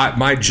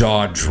 My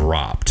jaw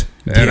dropped.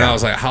 And I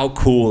was like, how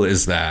cool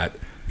is that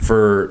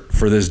for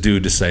this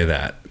dude to say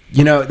that?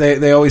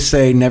 They always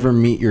say never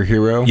meet your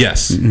hero.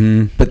 Yes.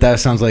 But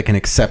that sounds like an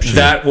exception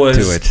That was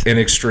to it. an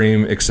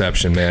extreme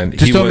exception, man.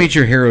 Just don't meet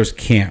your hero's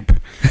camp.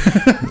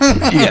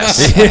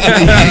 Yes.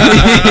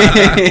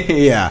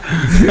 Yeah.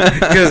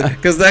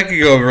 Because that could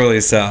go really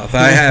south.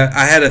 I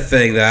had a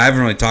thing that I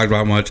haven't really talked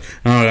about much.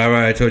 I don't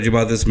know. I told you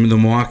about this, the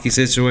Milwaukee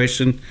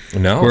situation.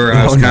 No. Where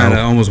I was Oh, kind of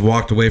no. almost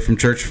walked away from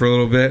church for a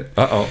little bit.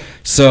 Uh-oh.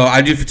 So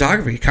I do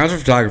photography, concert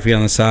photography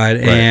on the side.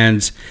 Right.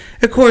 And,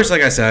 of course,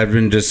 like I said, I've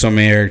been to so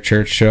many Eric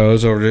Church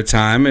shows over the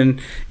time.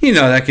 And,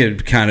 that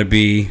could kind of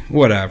be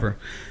whatever.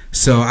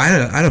 So I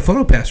had a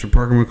photo pass for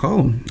Parker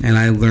McCollum. And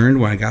I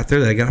learned when I got there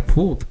that I got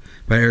pulled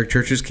by Eric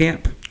Church's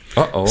camp.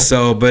 Uh-oh.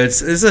 So, but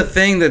it's a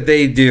thing that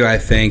they do, I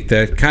think,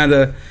 that kind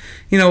of,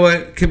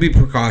 could be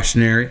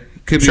precautionary.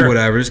 Could be Sure.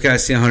 whatever. This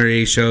guy's seen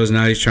 180 shows,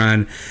 now he's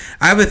trying.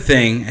 I have a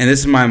thing, and this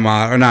is my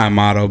motto, or not a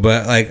motto,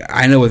 but like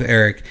I know with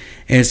Eric,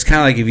 and it's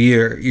kind of like if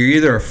you're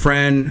either a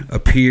friend, a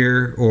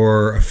peer,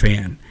 or a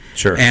fan.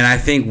 Sure. And I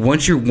think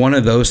once you're one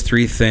of those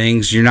 3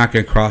 things, you're not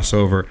going to cross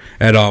over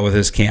at all with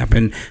his camp.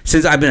 And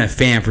since I've been a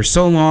fan for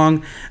so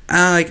long,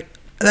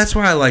 that's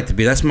where I like to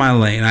be. That's my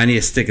lane. I need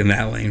to stick in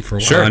that lane for a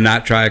while Sure. and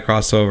not try to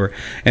cross over.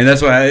 And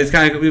that's why it's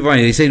kind of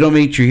funny. They say don't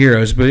meet your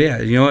heroes, but yeah,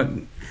 you know what?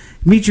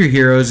 Meet your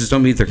heroes, just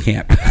don't meet their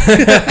camp.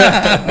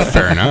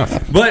 Fair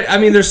enough. But, I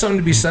mean, there's something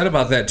to be said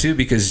about that, too,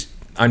 because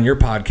on your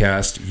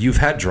podcast, you've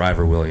had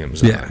Driver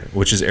Williams on, Yeah.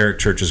 which is Eric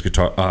Church's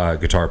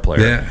guitar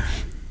player. Yeah.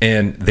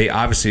 And they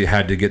obviously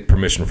had to get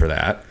permission for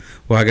that.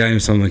 Well, I got him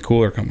something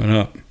cooler coming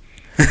up.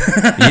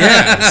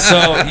 Yeah.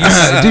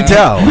 So Do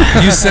tell.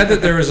 you said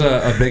that there was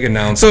a big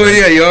announcement. So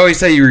yeah, you always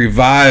say you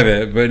revive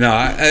it, but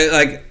no,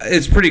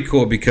 it's pretty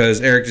cool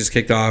because Eric just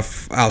kicked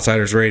off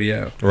Outsiders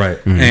Radio, Right.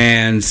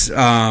 and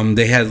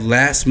they had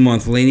last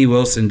month. Lainey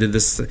Wilson did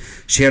this.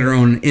 She had her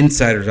own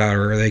Insiders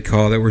Hour, they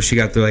call it, where she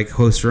got to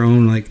host her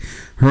own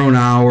her own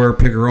hour,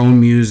 pick her own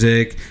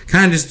music,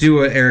 kind of just do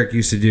what Eric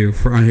used to do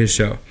on his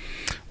show.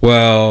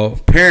 Well,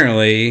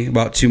 apparently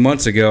about 2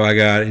 months ago, I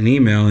got an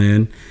email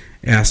in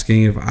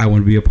asking if I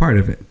want to be a part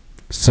of it.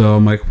 So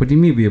I'm like, what do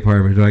you mean be a part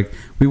of it? They're like,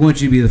 we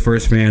want you to be the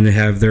first fan to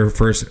have their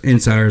first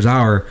Insiders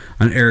Hour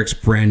on Eric's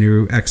brand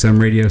new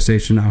XM radio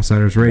station,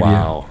 Outsiders Radio.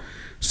 Wow.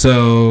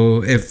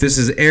 So if this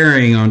is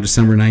airing on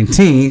December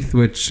 19th,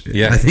 which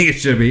I think it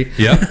should be,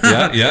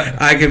 yeah,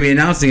 I can be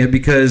announcing it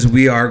because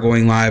we are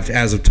going live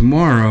as of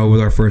tomorrow with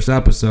our first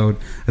episode.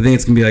 I think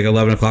it's going to be like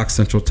 11 o'clock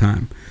Central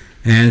Time.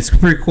 And it's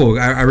pretty cool.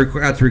 I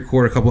have to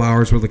record a couple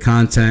hours worth of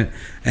content,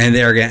 and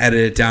they're going to edit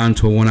it down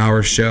to a 1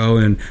 hour show,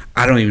 and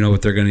I don't even know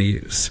what they're going to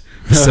use.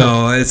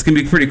 So it's going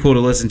to be pretty cool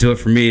to listen to it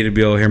for me, to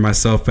be able to hear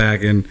myself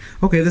back and,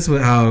 okay, this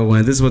is how it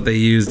went. This is what they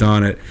used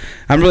on it.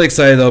 I'm really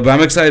excited, though, but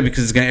I'm excited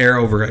because it's going to air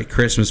over like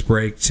Christmas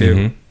break, too.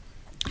 Mm-hmm.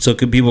 So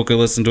people could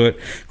listen to it.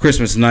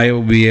 Christmas night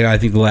will be, I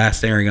think, the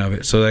last airing of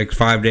it. So like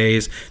 5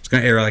 days. It's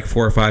going to air like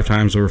 4 or 5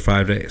 times over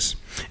 5 days.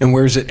 And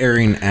where's it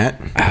airing at?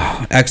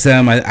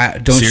 XM, I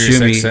don't Sirius shoot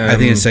me. XM. I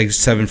think it's like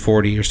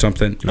 740 or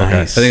something.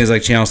 Nice. I think it's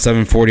like channel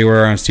 740.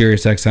 We're on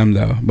Sirius XM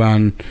though, but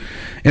on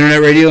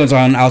internet radio, it's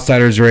on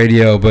Outsiders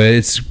Radio. But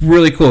it's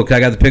really cool because I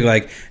got to pick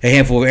like a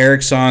handful of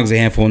Eric songs, a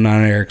handful of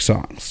non-Eric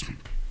songs.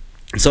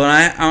 So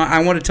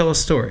I want to tell a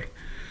story.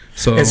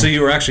 So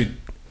you were actually.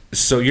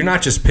 So you're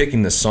not just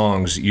picking the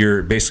songs;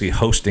 you're basically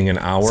hosting an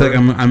hour. It's like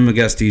I'm a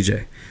guest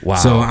DJ. Wow!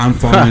 So I'm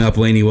following up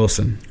Lainey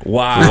Wilson.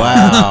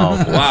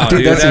 Wow!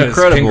 Dude, that's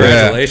incredible.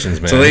 Congratulations,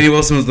 man. So Lainey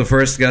Wilson was the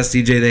first guest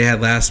DJ they had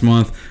last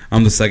month.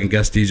 I'm the second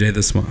guest DJ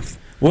this month.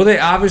 Well, they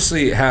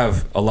obviously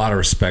have a lot of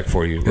respect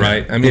for you,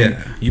 right? I mean,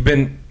 you've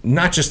been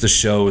not just the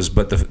shows,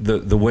 but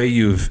the way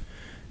you've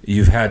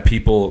had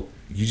people.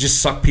 You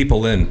just suck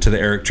people into the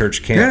Eric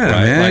Church camp,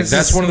 right? Man, like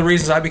that's one of the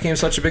reasons I became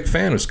such a big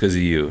fan was because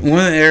of you.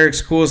 One of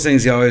Eric's coolest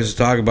things he always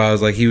talk about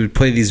is like he would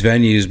play these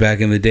venues back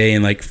in the day,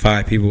 and like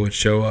 5 people would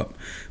show up.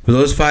 But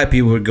those 5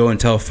 people would go and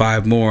tell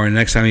 5 more, and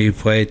next time he would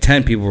play,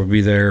 10 people would be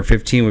there,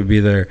 15 would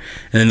be there,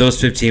 and then those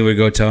 15 would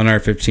go tell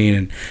another 15.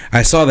 And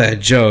I saw that at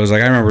Joe's.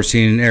 Like I remember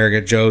seeing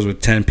Eric at Joe's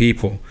with 10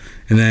 people.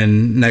 And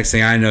then next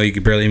thing I know, you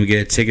could barely even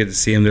get a ticket to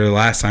see him there the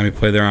last time he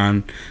played there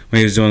on when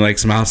he was doing like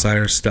some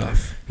outsider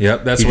stuff.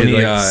 Yep, that's he when did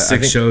he like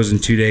 6 shows in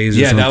 2 days.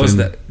 Yeah, or something. that was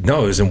the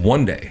no. It was in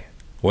one day,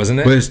 wasn't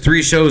it? But it was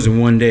 3 shows in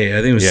one day.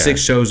 I think it was 6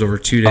 shows over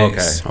 2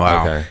 days. Okay,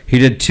 wow. Okay. He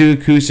did 2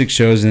 acoustic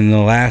shows, and the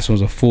last one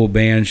was a full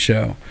band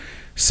show.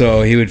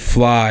 So he would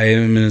fly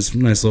in his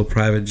nice little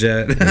private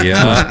jet.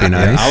 Yeah, must be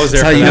nice. I was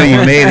there. That's for how you know that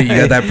you made it.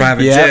 You got that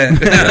private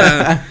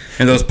jet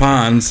and those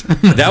ponds.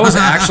 That was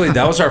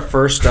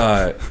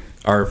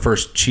our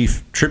first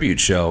Chief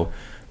tribute show.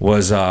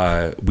 Was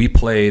we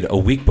played a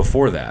week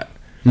before that.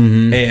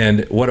 Mm-hmm.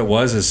 And what it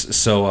was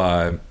is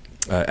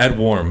Ed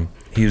Warm,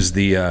 he's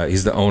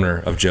the owner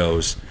of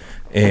Joe's,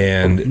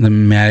 and the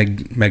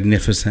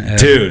magnificent Ed.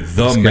 Dude,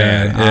 the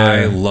man. Yeah.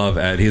 I love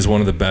Ed. He's one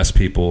of the best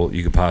people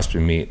you could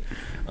possibly meet.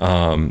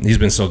 He's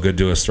been so good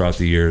to us throughout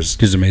the years.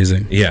 He's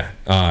amazing. Yeah.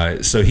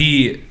 So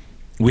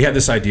we had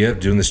this idea of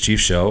doing this Chief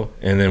show,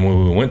 and then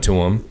when we went to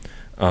him,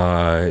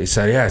 he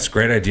said, "Yeah, it's a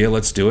great idea.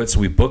 Let's do it."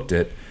 So we booked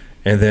it,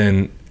 and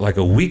then like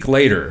a week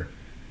later,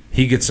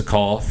 he gets a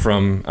call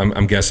from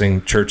I'm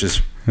guessing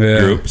Church's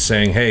group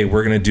saying, "Hey,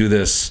 we're going to do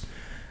these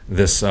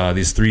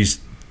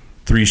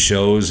three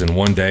shows in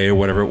one day or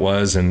whatever it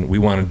was, and we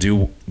want to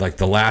do like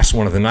the last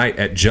one of the night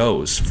at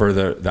Joe's for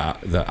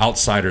the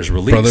Outsiders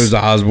release." Brothers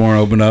Osborne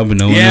opened up, and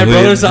no one knew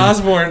Brothers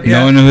Osborne.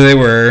 No one knew who they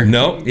were.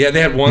 Nope. Yeah,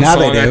 they had one now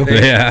song. They do. I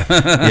think.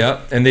 Yeah.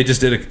 Yep. And they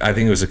just did. I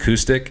think it was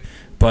acoustic,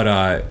 but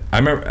I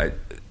remember.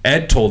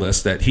 Ed told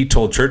us that he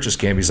told Church's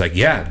camp, he's like,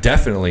 "Yeah,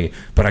 definitely,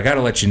 but I got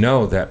to let you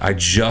know that I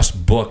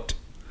just booked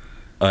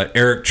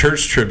Eric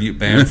Church tribute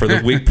band for the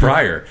week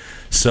prior."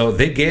 So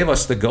they gave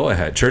us the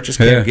go-ahead. Church's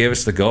camp gave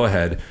us the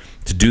go-ahead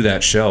to do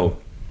that show.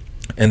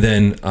 And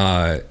then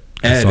Ed...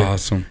 That's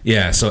awesome.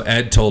 Yeah, so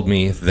Ed told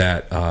me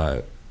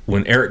that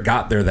when Eric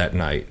got there that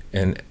night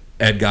and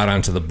Ed got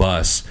onto the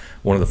bus,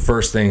 one of the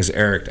first things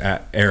Eric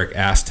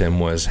asked him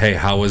was, "Hey,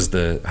 how was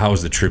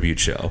the tribute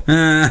show?"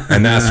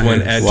 And that's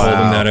when Ed told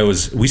him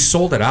that we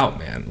sold it out,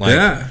 man.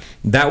 Like,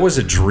 that was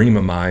a dream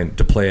of mine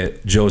to play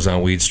at Joe's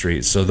on Weed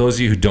Street. So those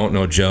of you who don't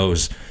know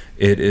Joe's,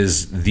 it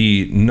is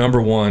the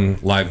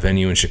 #1 live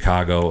venue in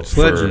Chicago. It's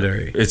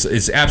legendary.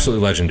 It's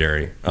absolutely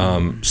legendary.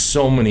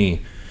 So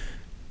many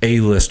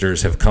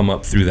A-listers have come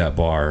up through that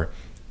bar,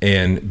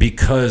 and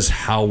because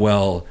how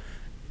well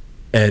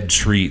Ed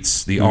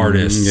treats the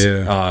artists,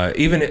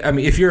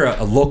 if you're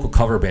a local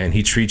cover band,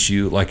 he treats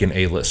you like an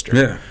A-lister.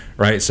 Yeah.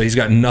 Right? So he's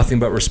got nothing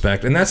but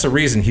respect, and that's the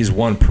reason he's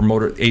won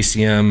promoter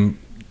ACM.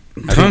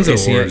 Tons of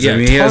awards. Yeah, I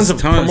mean, he has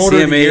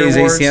promoter of the year CMAs,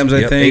 awards. ACMs,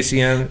 I think.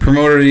 ACM.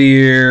 Promoter of the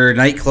year,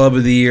 nightclub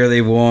of the year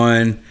they've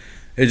won.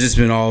 It's just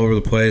been all over the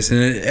place, and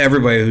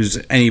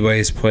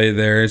anybody's played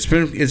there. It's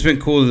been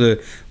cool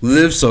to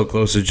live so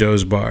close to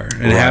Joe's Bar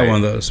and have one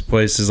of those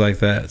places like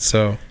that.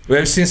 So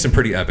we've seen some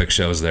pretty epic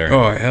shows there.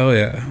 Oh hell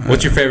yeah!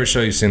 What's your favorite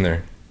show you've seen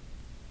there?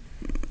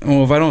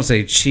 Well, if I don't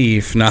say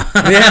Chief, nah.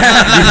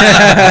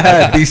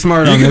 Be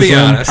smart on this one. You can be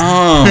honest.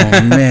 Oh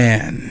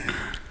man,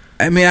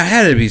 I mean, I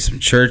had to be some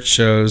church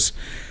shows,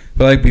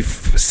 but like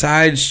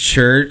besides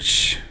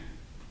church,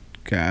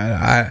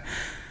 God,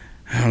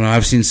 I don't know.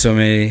 I've seen so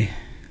many.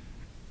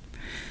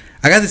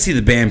 I got to see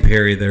the band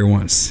Perry there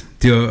once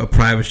do a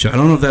private show. I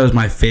don't know if that was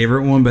my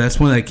favorite one, but that's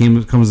one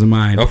that comes to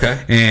mind.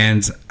 Okay.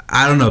 And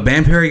I don't know.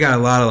 Band Perry got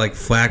a lot of like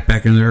flack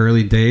back in their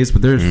early days,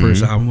 but their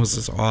first album was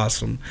just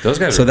awesome. Those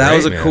guys. So are that great,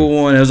 was a man.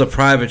 cool one. It was a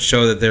private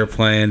show that they were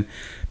playing.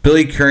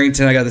 Billy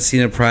Currington, I got to see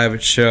in a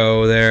private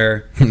show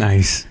there.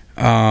 Nice.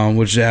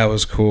 Which that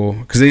was cool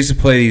because they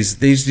used to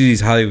do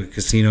these Hollywood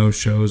casino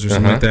shows or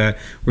something like that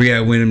where you got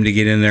to win him to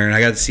get in there, and I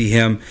got to see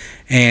him,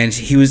 and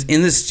he was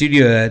in the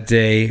studio that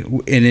day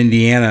in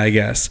Indiana, I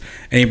guess,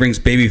 and he brings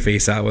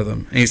Babyface out with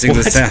him, and he sings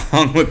a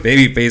song with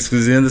Babyface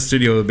because he's in the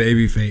studio with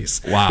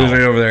Babyface. Wow, he was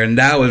right over there, and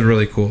that was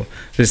really cool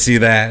to see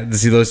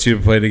those two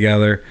play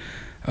together.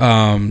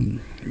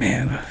 Man,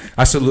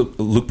 I saw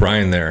Luke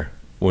Bryan there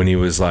when he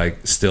was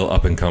like still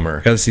up and comer.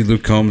 got to see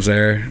Luke Combs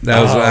there. That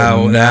was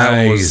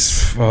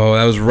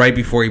that was right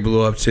before he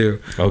blew up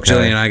too. Okay.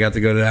 Jillian and I got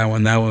to go to that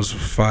one. That was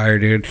fire,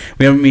 dude.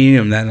 We haven't met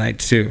him that night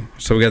too,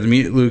 so we got to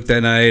meet Luke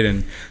that night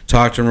and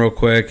talk to him real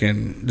quick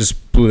and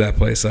just blew that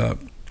place up.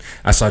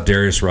 I saw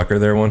Darius Rucker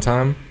there one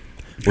time,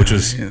 which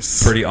was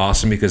Yes. pretty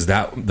awesome because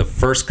the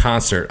first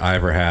concert I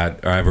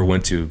ever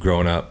went to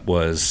growing up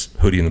was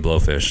Hootie and the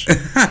Blowfish.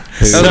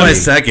 That was my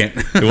second.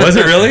 It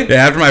wasn't really?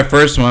 Yeah, after my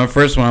first one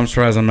I'm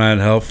surprised I'm not in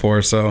hell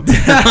for. So All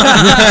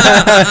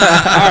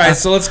right,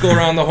 so let's go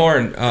around the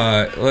horn.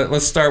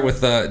 Let's start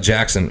with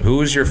Jackson. Who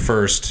was your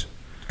first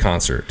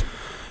concert?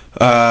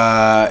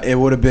 It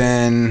would have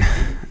been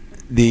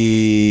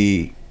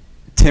the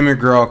Tim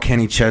McGraw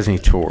Kenny Chesney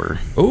tour.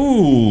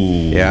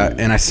 Ooh. Yeah,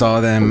 and I saw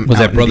them. was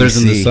out that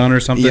Brothers in the DC. Sun or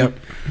something? Yep.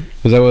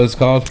 Was that what it's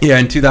called? Yeah,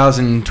 in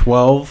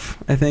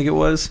 2012, I think it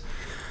was.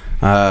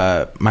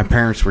 My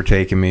parents were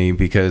taking me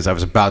because I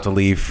was about to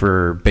leave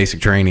for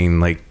basic training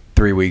like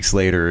 3 weeks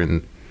later,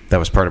 and that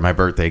was part of my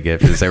birthday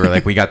gift. Is they were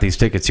like, "We got these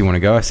tickets. You want to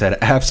go?" I said,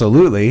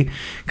 "Absolutely,"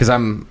 because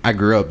I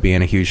grew up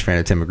being a huge fan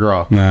of Tim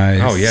McGraw.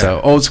 Nice. Oh, yeah.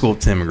 So old school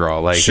Tim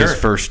McGraw, like Sure. his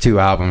first two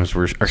albums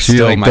are So you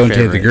still like my Don't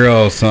favorite. Take the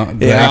Girl song.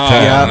 Yeah. Oh,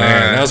 Yeah.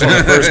 man. That was one of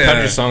the first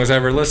country songs I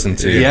ever listened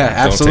to. Yeah, Don't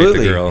absolutely.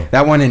 Take the Girl.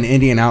 That one in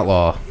Indian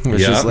Outlaw was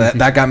Yeah. just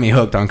that got me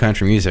hooked on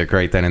country music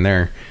right then and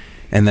there.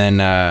 And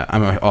then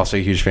I'm also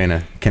a huge fan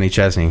of Kenny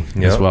Chesney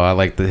as Yep. well. I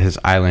like his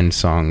island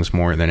songs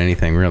more than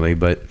anything, really.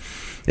 But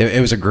it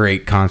was a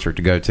great concert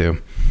to go to.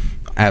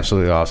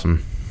 Absolutely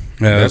awesome.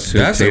 Yeah,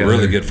 That's a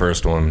really good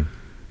first one.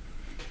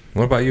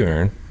 What about you,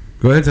 Aaron?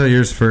 Go ahead and tell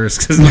yours first,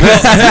 because my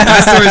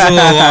story's a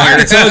little longer.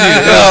 I told you.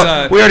 It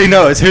was, We already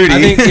know it's Hootie.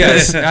 I think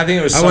yes. I think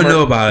it was. I wouldn't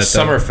know about it,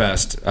 though.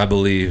 Summerfest, I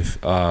believe.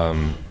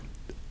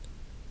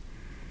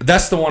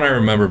 That's the one I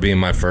remember being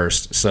my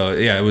first. So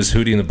yeah, it was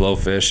Hootie and the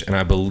Blowfish, and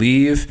I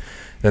believe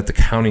that the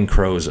Counting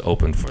Crows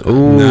opened for them.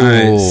 Ooh.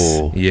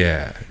 Nice.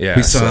 Yeah.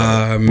 We so-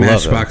 saw them.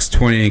 Matchbox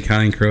 20 and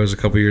Counting Crows a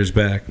couple years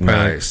back. Probably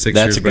like Nice. 6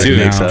 That's years a back good Dude,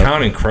 mix now. up.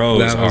 Counting Crows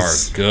That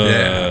was- are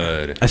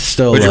good. I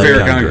still What's your love favorite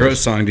Counting Counting Crows. Crows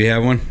song? Do you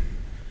have one?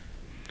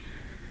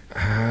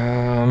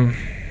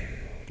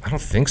 I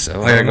don't think so.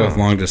 I gotta don't go know. with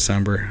Long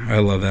December. I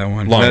love that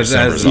one. Long That's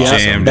December's a awesome.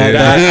 jam, That- dude.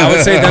 that- I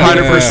would say that's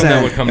the first 100%. one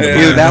that would come to Yeah.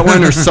 mind. Either that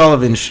one or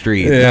Sullivan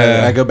Street.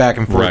 Yeah. I go back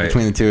and forth Right.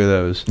 between the two of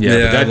those. Yeah, Yeah,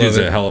 but I that dude's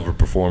love a it. hell of a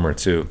performer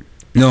too.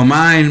 No,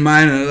 mine.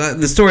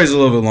 The story's a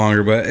little bit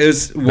longer, but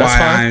it's why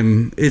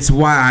fine. It's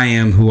why I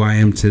am who I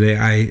am today.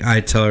 I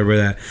tell everybody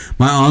that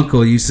my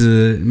uncle used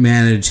to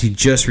manage. He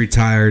just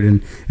retired,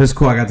 and it was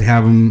cool. I got to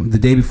have him the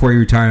day before he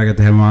retired. I got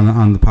to have him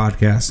on the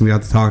podcast and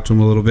got to talk to him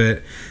a little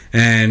bit,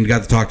 and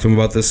got to talk to him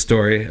about this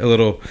story a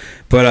little.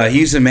 But he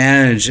used to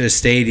manage a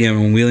stadium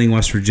in Wheeling,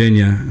 West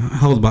Virginia.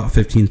 Held about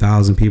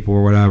 15,000 people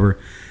or whatever.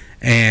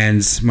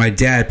 And my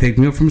dad picked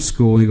me up from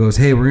school. And he goes,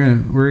 "Hey, we're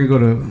gonna go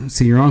to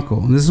see your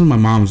uncle." And this is my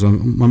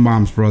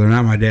mom's brother,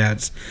 not my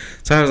dad's.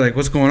 So I was like,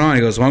 "What's going on?" He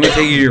goes, "Well, I'm gonna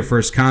take you to your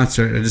first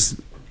concert. I'm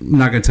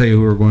not gonna tell you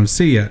who we're going to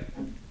see yet."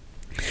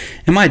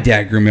 And my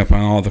dad grew me up on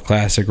all the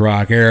classic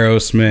rock,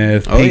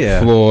 Aerosmith, Oh, Pink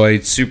yeah.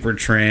 Floyd,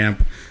 Supertramp,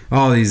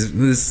 all these.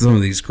 Some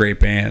of these great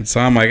bands. So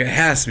I'm like, it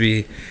has to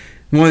be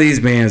one of these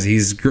bands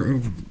he's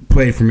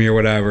played for me or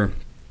whatever.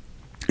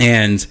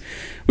 And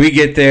we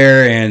get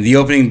there, and the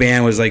opening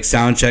band was like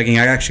sound checking.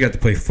 I actually got to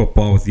play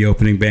football with the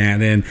opening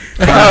band, and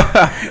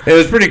it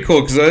was pretty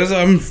cool because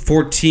I'm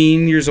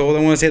 14 years old.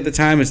 I want to say at the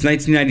time it's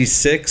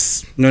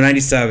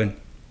 97.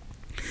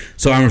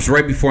 So I was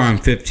right before I'm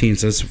 15.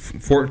 So it's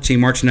 14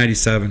 March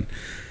 '97.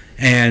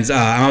 And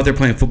I'm out there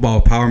playing football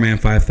with Power Man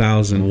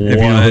 5000. If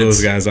you know who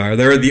those guys are.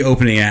 They're the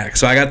opening act.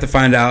 So I got to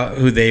find out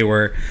who they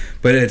were.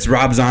 But it's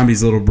Rob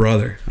Zombie's little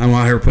brother. I'm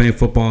out here playing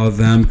football with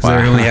them because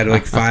I only had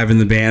like 5 in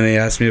the band. They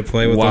asked me to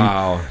play with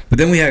them. But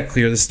then we had to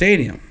clear the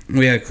stadium.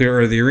 We had to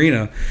clear the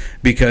arena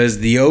because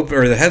the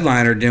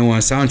headliner didn't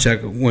want to sound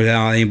check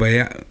without anybody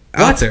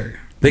out there.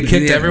 They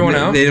kicked everyone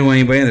out? They didn't want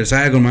anybody in there. So I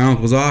had to go to my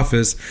uncle's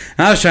office.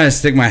 And I was trying to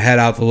stick my head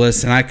out the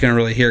list, and I couldn't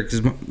really hear it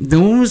because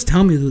no one was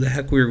telling me who the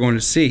heck we were going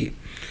to see.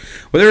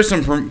 Well, there were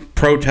some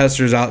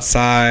protesters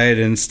outside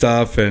and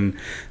stuff, and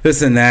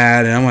this and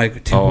that, and I'm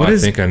like, dude, what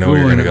is I think I know where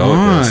you're going to go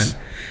with this.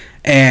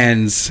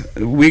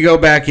 And we go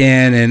back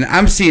in, and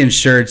I'm seeing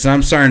shirts, and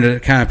I'm starting to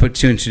kind of put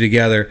 2 and 2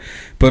 together.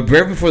 But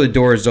right before the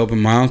doors open,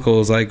 my uncle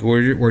was like,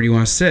 where do you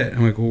want to sit?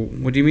 I'm like, well,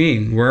 what do you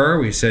mean? Where are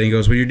we sitting? He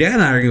goes, well, your dad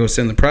and I are going to go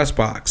sit in the press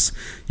box.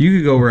 You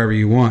could go wherever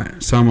you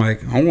want. So I'm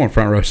like, I'm going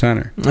front row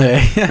center.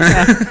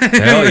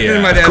 Hell yeah.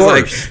 And my dad's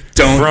like,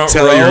 don't Front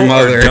tell row your or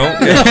mother. don't.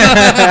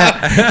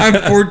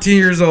 I'm 14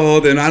 years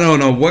old, and I don't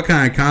know what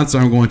kind of concert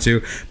I'm going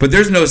to, but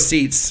there's no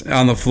seats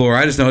on the floor.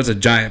 I just know it's a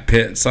giant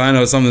pit, so I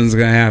know something's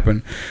going to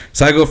happen.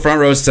 So I go front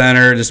row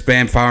center. This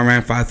band,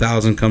 Fireman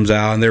 5000, comes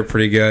out, and they're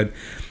pretty good.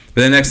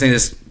 But the next thing,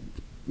 this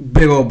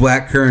big old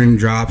black curtain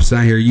drops, and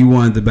I hear, you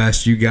wanted the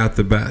best, you got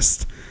the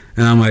best.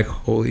 And I'm like,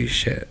 holy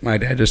shit, my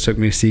dad just took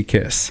me to see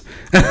Kiss.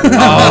 Oh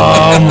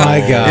my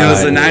god! It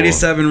was the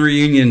 97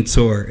 reunion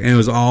tour, and it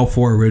was all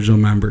 4 original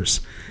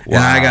members. Wow.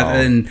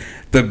 And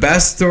the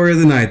best story of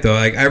the night, though,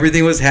 like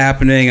everything was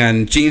happening,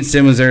 and Gene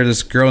Simmons was there.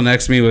 This girl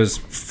next to me was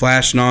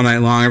flashing all night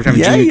long. Every time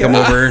Gene would come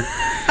over,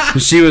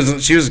 she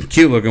was a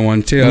cute looking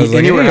one too. I was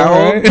like, you were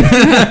how old?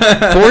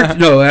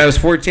 I was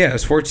 14. I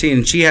was 14,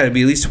 and she had to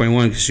be at least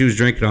 21 because she was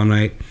drinking all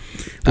night.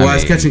 Well, I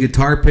was catching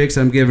guitar picks.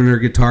 I'm giving her a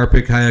guitar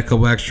pick. I had a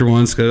couple extra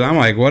ones because I'm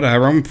like,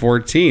 whatever. I'm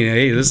 14.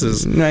 Hey, this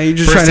is No, you're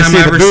just first trying to time see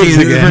I the ever boobs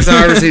seen. again. First time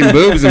I ever seen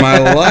boobs in my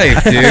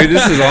life, dude.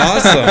 This is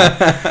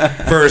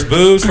awesome. First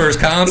boobs, first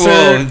concert.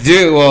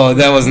 Well,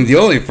 that wasn't the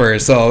only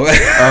first. So,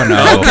 Oh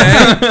no!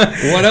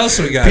 Okay. What else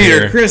we got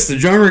Peter here? Chris, the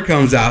drummer,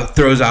 comes out,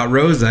 throws out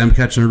Rose. I'm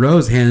catching a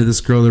rose, handed this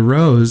girl the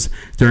rose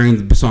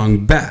during the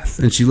song Beth,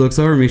 and she looks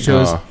over at me. She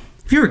goes, Oh.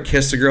 "Have you ever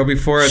kissed a girl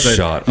before?" I was like,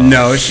 Shut up.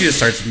 "No." She just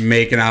starts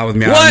making out with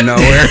me out What? of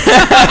nowhere.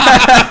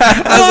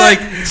 I was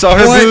like, Saw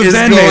her "What boobs is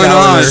and going made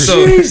out on?" with her.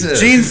 So Jesus.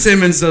 Gene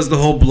Simmons does the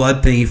whole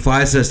blood thing. He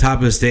flies to the top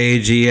of the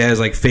stage. He has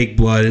like fake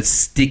blood. It's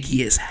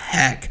sticky as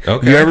heck.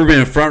 Okay. You ever been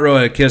in front row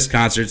at a Kiss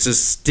concert? It's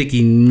just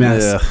sticky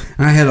mess. Ugh.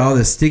 And I had all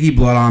this sticky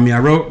blood on me. I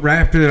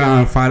wrapped it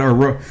on a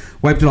 $5,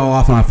 wiped it all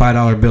off on a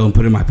 $5 bill and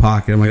put it in my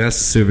pocket. I'm like, that's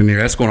a souvenir.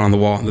 That's going on the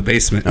wall in the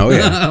basement. Oh,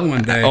 yeah.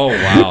 One day. Oh,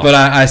 wow. But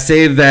I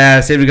saved that.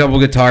 I saved a couple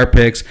guitar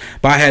picks.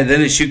 But I had then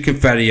to shoot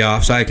confetti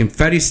off. So I had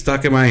confetti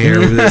stuck in my hair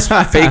with this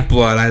fake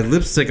blood. I had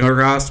lipstick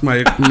across my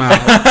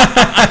mouth.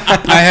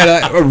 I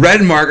had a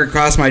red mark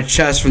across my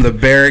chest from the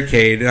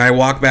barricade. And I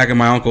walked back in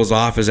my uncle's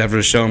office after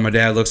the show. And my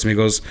dad looks at me and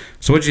goes,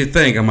 "So what'd you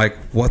think?" I'm like,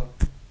 "What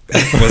the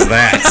f- was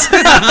that?"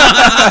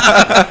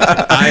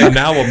 I am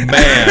now a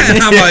man. And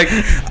I'm like,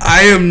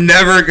 I am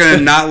never going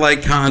to not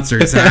like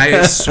concerts. And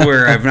I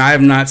swear, I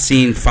have not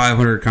seen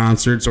 500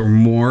 concerts or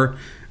more.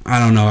 I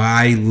don't know.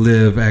 I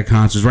live at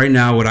concerts. Right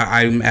now,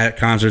 I'm at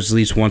concerts at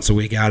least once a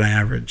week out on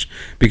average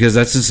because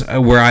that's just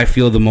where I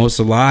feel the most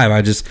alive.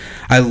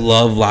 I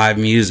love live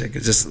music.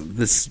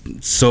 It's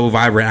so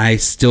vibrant. I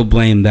still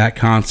blame that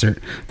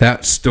concert,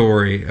 that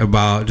story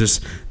about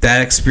just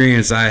that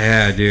experience I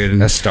had, dude.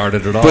 And That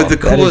started it all. but the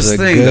That coolest is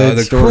a thing, good though,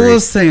 the story.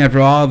 coolest thing after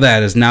all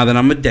that is now that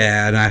I'm a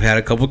dad and I've had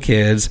a couple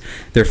kids,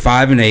 they're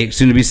 5 and 8,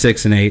 soon to be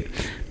 6 and 8.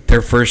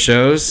 Their first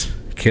shows,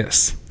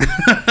 Kiss.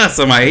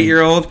 So my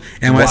 8-year-old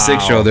and my Wow.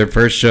 6-year-old, their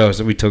first shows,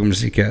 so we took them to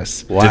see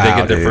Kiss. Wow, Did they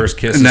get their dude. first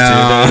kisses?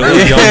 No. Too? They're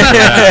young for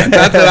that.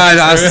 Not that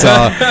I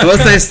saw,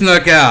 unless they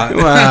snuck out.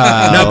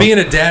 Wow. Now, being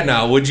a dad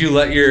now, would you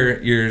let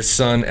your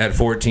son at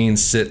 14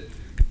 sit?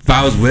 If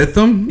I was with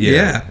them,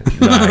 yeah.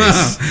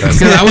 Nice.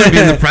 Because I wouldn't be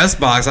in the press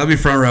box. I'd be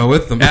front row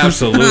with them.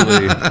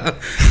 Absolutely.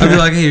 I'd be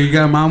like, "Hey, you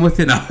got a mom with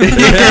you?" No.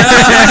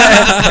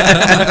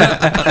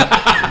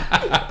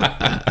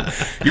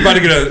 You're about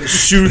to get a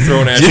shoe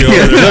thrown at you. Over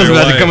Yeah, there. I was Your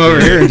about to wife. come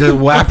over here and just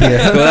whap you.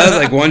 Well, that was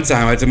like one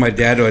time I took my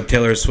dad to a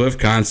Taylor Swift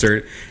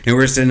concert, and we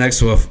were sitting next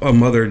to a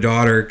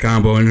mother-daughter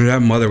combo, and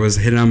that mother was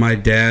hitting on my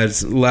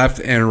dad's left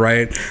and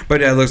right. My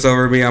dad looks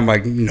over at me. I'm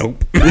like,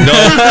 nope. No,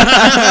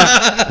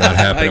 not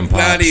happening. Like,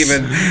 not Pops.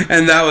 even.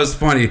 And that was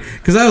funny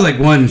because I was like,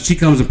 one, she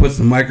comes and puts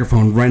the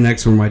microphone right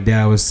next to where my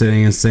dad was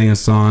sitting and sang a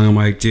song. I'm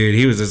like, dude,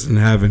 he was just in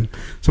heaven.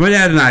 So my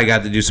dad and I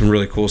got to do some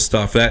really cool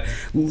stuff. That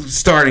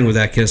starting with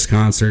that Kiss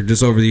concert,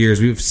 just over the years,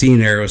 we've seen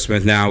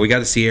Aerosmith. Now we got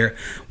to see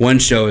one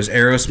show is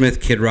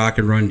Aerosmith, Kid Rock,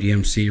 and Run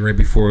DMC right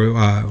before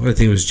I think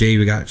it was Jay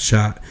who got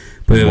shot.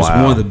 But it was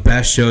Wow. one of the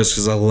best shows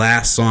because the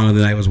last song of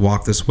the night was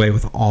 "Walk This Way"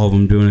 with all of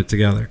them doing it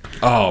together.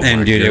 Oh,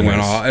 and my dude,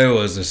 goodness. it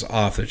was just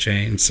off the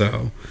chain.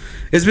 So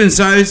it's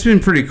been a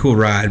pretty cool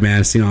ride,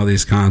 man. Seeing all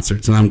these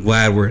concerts, and I'm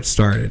glad where it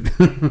started.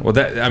 Well,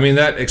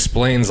 that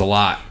explains a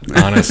lot.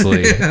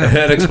 Honestly,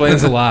 that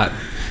explains a lot.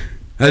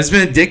 I've just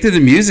been addicted to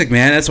music,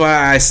 man. That's why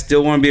I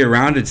still want to be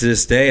around it to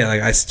this day.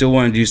 Like I still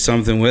want to do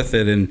something with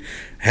it, and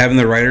having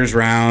the writers'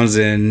 rounds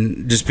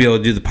and just be able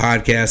to do the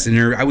podcast.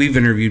 And we've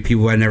interviewed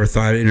people I never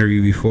thought I'd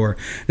interview before.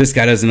 This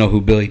guy doesn't know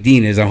who Billy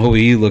Dean is. I'm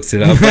hoping he looks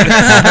it up.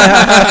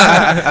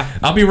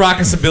 I'll be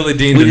rocking some Billy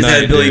Dean We tonight.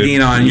 just had Billy dude.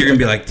 Dean on, and you're gonna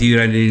be like, dude,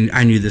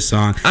 I knew this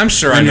song. I'm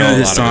sure I know a lot of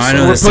his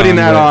We're this putting song,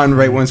 that but- on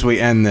right once we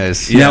end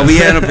this. Yeah,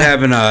 we ended up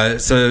having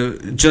so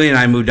Jillian and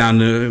I moved down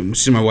to,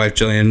 she's my wife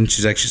Jillian,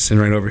 she's actually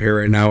sitting right over here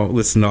right now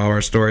listening to all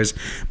our stories.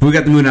 But we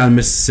got to move down to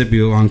Mississippi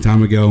a long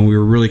time ago, and we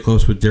were really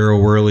close with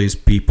Daryl Worley's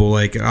people,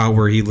 like out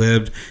where he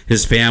lived,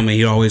 his family.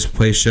 He'd always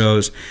play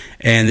shows.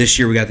 And this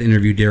year we got to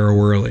interview Daryl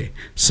Worley.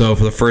 So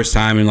for the first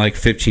time in like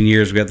 15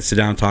 years, we got to sit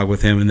down and talk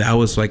with him, and that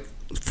was like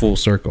full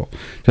circle.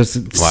 Just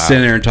sit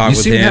there and talk You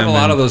with seem him. to have a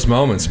lot of those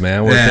moments,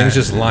 man, where things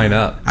just line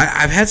up.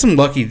 I've had some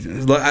lucky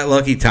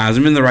times.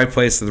 I'm in the right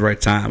place at the right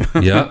time.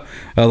 Yep.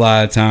 A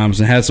lot of times,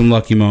 and had some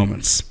lucky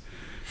moments.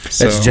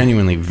 That's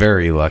genuinely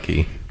very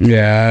lucky.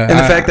 Yeah, And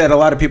the fact that a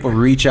lot of people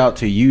reach out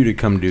to you to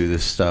come do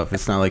this stuff.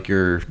 It's not like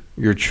you're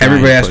trying.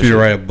 everybody to asked push me to it.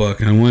 write a book,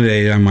 and one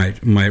day I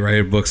might write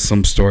a book,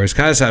 some stories.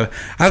 Cause I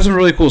have some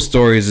really cool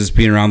stories just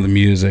being around the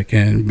music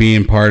and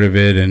being part of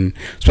it, and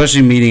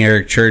especially meeting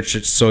Eric Church.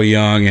 It's so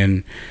young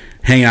and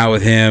hang out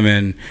with him,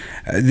 and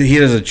he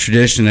has a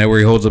tradition that where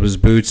he holds up his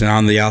boots, and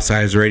on the outside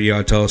of his radio,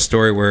 I tell a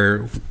story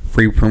where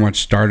we pretty much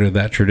started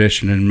that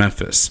tradition in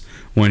Memphis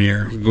one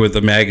year with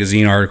a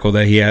magazine article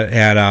that he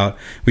had out.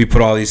 We put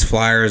all these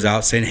flyers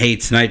out saying, hey,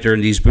 tonight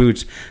during these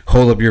boots,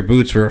 hold up your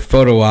boots for a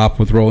photo op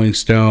with Rolling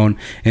Stone.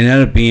 And it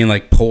ended up being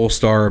like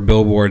Polestar or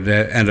Billboard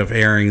that ended up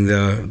airing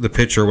the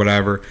picture or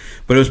whatever.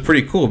 But it was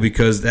pretty cool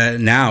because that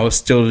now,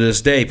 still to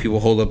this day, people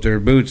hold up their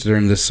boots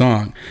during this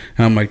song.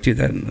 And I'm like, dude,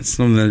 that's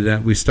something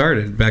that we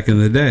started back in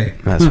the day.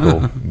 That's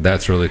cool.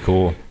 That's really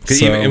cool.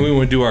 So- And we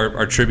would do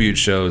our tribute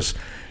shows.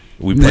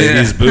 We play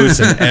these boots,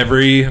 and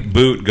every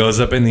boot goes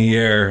up in the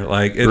air.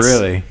 Like it's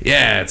Really?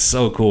 Yeah, it's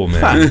so cool,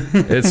 man.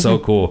 It's so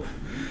cool.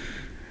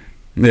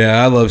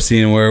 Yeah, I love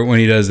seeing when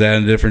he does that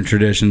and different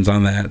traditions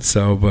on that.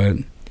 So, but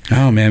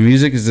oh man,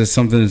 music is just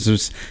something that's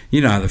just, you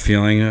know the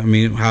feeling. I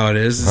mean, how it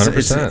is.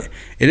 100%.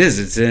 It is.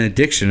 It's an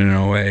addiction in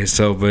a way.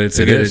 So, but it's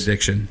a good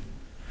addiction.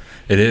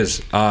 It is.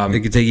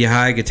 It could take you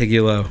high. It could take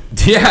you low.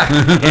 Yeah,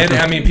 and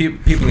I mean,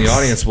 people in the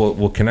audience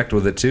will connect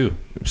with it too.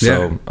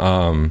 So,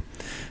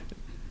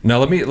 now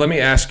let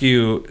me ask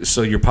you.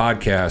 So, your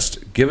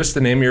podcast. Give us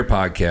the name of your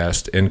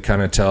podcast and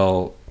kind of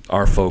tell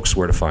our folks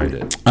where to find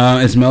it.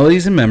 It's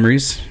Melodies and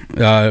Memories.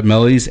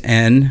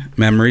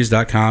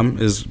 melodiesandmemories.com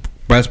is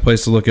best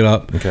place to look it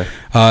up. Okay.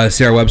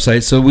 See our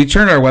website. So we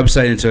turned our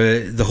website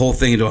into the whole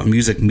thing into a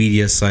music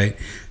media site.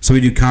 So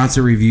we do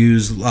concert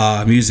reviews,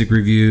 music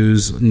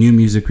reviews, new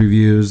music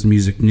reviews,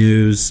 music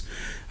news.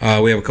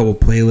 We have a couple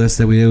playlists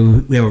that we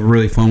do. We have a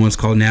really fun one. It's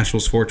called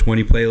Nashville's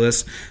 420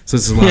 playlist. So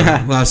it's a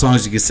lot of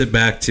songs you can sit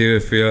back to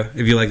if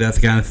you like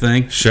that kind of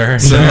thing. Sure.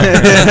 So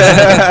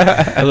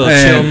A little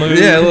chill mood.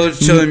 Yeah, a little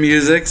chilling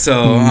music.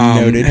 So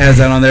it has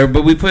that on there.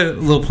 But we put a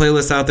little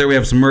playlist out there. We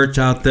have some merch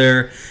out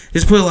there.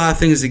 Just put a lot of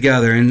things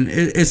together, and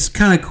it's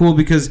kind of cool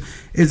because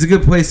it's a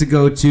good place to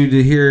go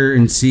to hear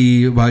and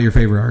see about your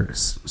favorite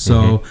artists.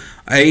 So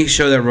any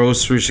show that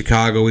rolls through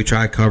Chicago, we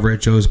try to cover at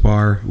Joe's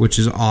Bar, which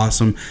is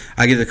awesome.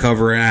 I get to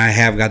cover, and I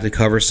have got to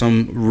cover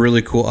some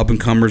really cool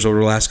up-and-comers over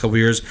the last couple of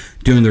years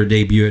doing their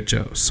debut at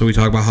Joe's. So we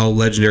talk about how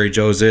legendary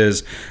Joe's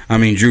is. I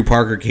mean, Drew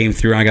Parker came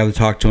through, and I got to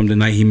talk to him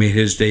tonight. He made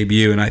his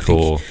debut, and I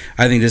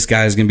think this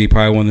guy is going to be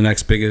probably one of the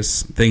next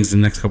biggest things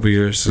in the next couple of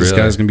years. So This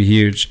guy's going to be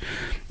huge.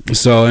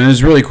 So, and it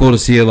was really cool to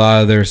see a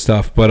lot of their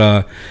stuff.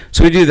 But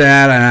so we do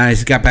that, and I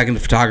got back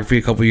into photography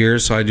a couple of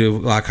years. So I do a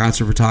lot of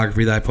concert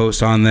photography that I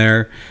post on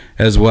there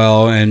as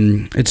well,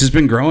 and it's just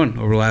been growing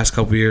over the last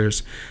couple of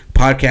years.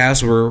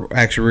 Podcast, we're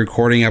actually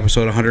recording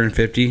episode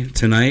 150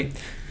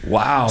 tonight.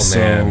 Wow,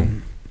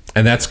 man.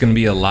 And that's going to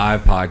be a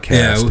live podcast.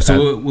 Yeah,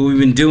 so what we've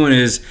been doing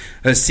is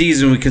a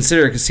season, we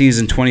consider a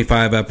season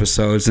 25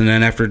 episodes, and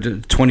then after the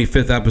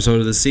 25th episode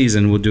of the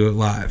season, we'll do it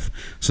live.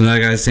 So now I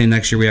got to say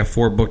next year we have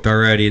 4 booked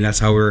already, and that's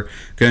how we're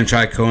going to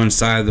try to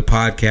coincide the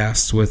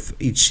podcasts with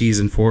each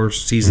season, 4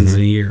 seasons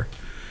in a year.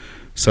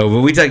 So, but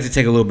we'd like to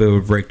take a little bit of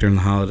a break during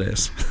the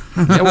holidays.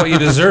 Yeah, well, you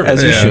deserve it.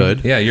 As you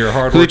should. Yeah, you're a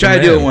hard So worker. we try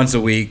to do it once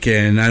a week,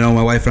 and I know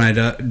my wife and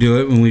I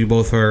do it when we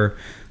both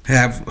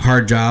have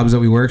hard jobs that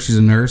we work. She's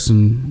a nurse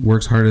and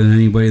works harder than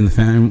anybody in the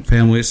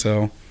family,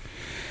 so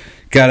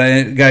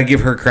gotta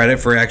give her credit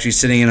for actually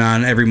sitting in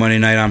on every Monday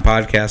night on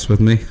podcast with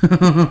me.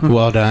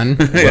 Well done.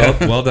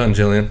 Well done,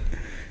 Jillian.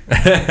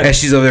 As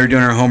she's over there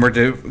doing her homework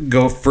to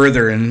go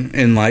further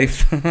in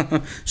life.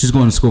 She's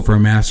going to school for a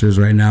master's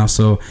right now,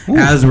 so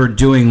as we're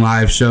doing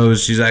live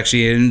shows, she's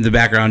actually in the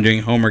background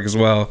doing homework as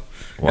well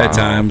at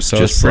times. So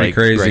Just it's pretty like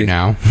crazy right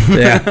now.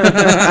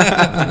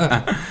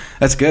 Yeah.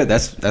 That's good.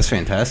 That's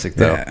fantastic,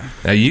 though. Yeah.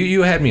 Now,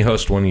 you had me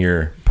host one of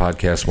your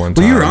podcasts one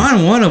time. Well, you were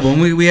on one of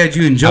them. We had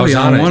you and Joey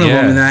on one of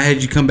them, and then I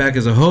had you come back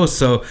as a host.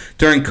 So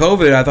during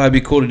COVID, I thought it'd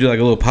be cool to do like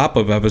a little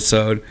pop-up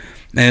episode.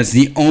 And it's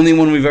the only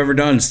one we've ever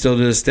done still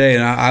to this day.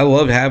 And I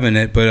loved having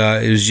it.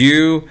 But it was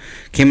you,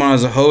 came on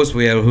as a host.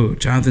 We had who?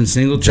 Jonathan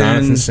Singleton,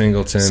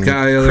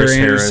 Skylar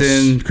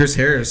Anderson, Chris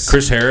Harris.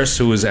 Chris Harris,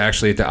 who was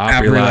actually at the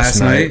Opry last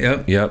night.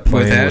 Yep,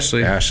 playing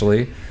with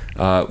Ashley.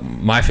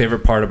 My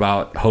favorite part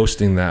about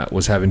hosting that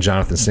was having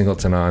Jonathan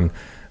Singleton on,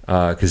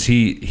 because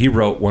he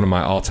wrote one of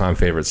my all-time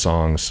favorite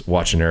songs,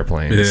 Watching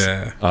Airplanes,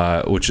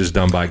 which is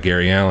done by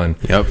Gary Allen.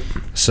 Yep.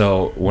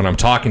 So when I'm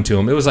talking to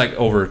him, it was like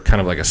over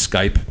kind of like a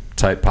Skype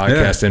type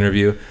podcast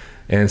interview,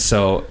 and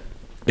so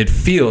it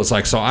feels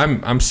like, so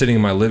I'm sitting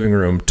in my living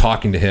room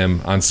talking to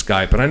him on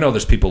Skype, and I know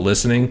there's people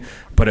listening,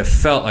 but it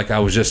felt like it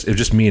was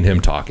just me and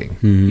him talking,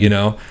 you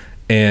know.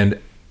 And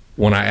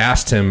when I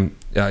asked him,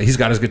 he's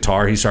got his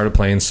guitar, he started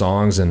playing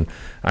songs, and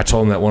I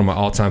told him that one of my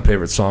all-time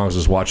favorite songs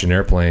was Watching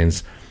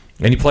Airplanes.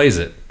 and he plays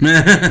it.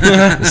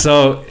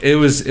 So it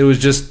was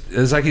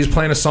like he's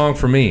playing a song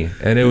for me,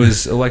 and it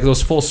was like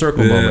those full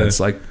circle moments.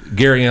 Like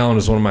Gary Allan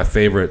was one of my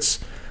favorites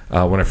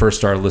when I first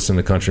started listening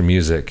to country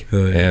music,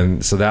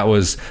 and so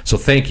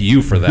thank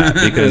you for that,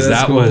 because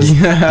that cool. was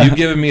you've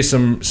given me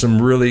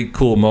some really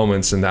cool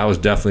moments, and that was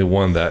definitely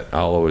one that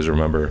I'll always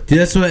remember. Yeah,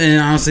 that's what,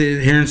 and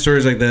honestly, hearing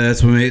stories like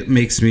that's what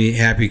makes me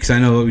happy, because I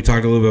know we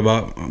talked a little bit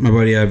about my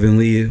buddy Evan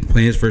Lee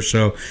playing his first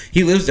show.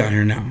 He lives down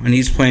here now, and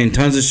he's playing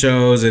tons of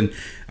shows, and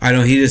I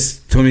know he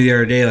just told me the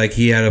other day, like,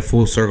 he had a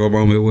full circle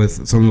moment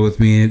with someone with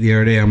me the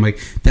other day. I'm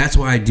like, that's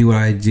why I do what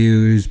I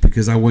do, is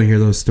because I want to hear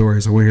those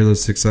stories. I want to hear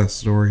those success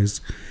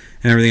stories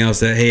and everything else,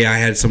 that, hey, I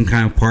had some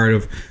kind of part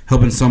of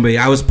helping somebody.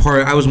 I was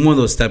one of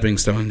those stepping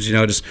stones,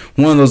 just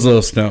one of those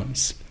little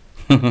stones.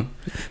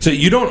 So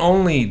you don't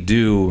only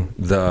do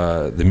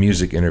the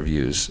music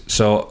interviews.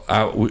 So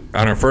on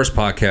our first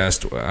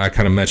podcast, I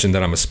kind of mentioned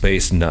that I'm a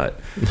space nut.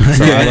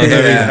 So I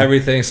love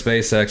everything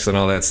SpaceX and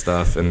all that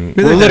stuff. And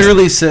we'll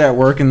literally sit at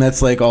work, and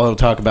that's like all he'll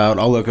talk about.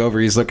 I'll look over,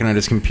 he's looking at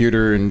his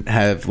computer and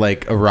have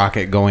like a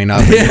rocket going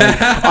up, and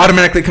like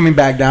automatically coming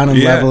back down and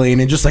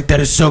leveling, and just like, that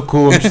is so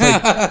cool. I'm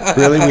just like,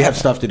 really, we have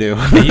stuff to do.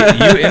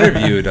 You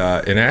interviewed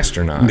an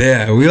astronaut.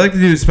 Yeah, we like to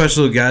do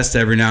special guests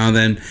every now and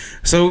then.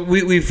 So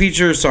we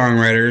feature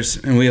songwriters,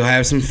 and we'll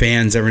have some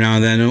fans every now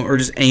and then, or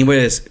just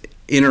anybody that's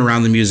in or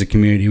around the music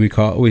community,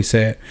 we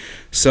say it.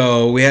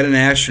 So we had an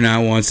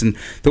astronaut once, and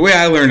the way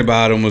I learned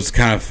about him was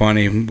kind of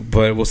funny,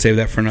 but we'll save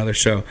that for another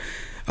show.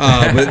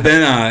 But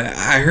then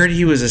I heard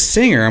he was a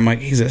singer. I'm like,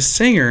 he's a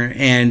singer,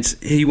 and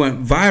he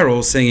went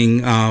viral singing.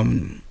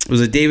 It was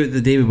the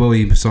David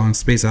Bowie song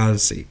 "Space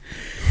Odyssey,"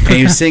 and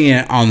he was singing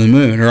it on the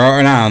moon,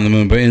 or not on the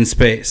moon, but in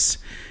space.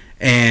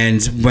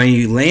 And when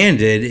he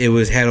landed,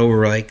 it had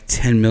over like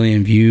 10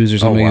 million views or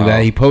something like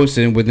that. He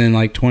posted it within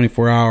like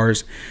 24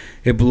 hours.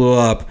 It blew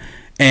up.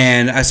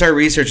 And I started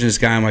researching this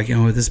guy. I'm like,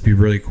 this would be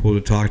really cool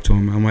to talk to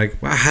him. I'm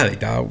like, well, I highly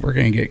doubt we're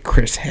going to get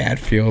Chris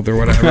Hadfield or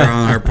whatever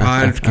on our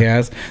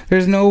podcast.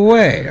 There's no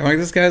way. I'm like,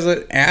 this guy's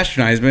an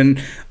astronaut. He's been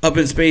up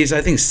in space,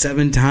 I think,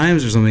 7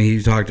 times or something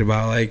he talked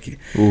about. Like,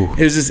 it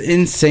was just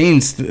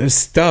insane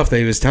stuff that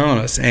he was telling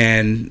us.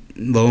 And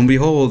lo and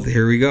behold,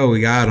 here we go.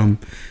 We got him.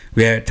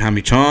 We had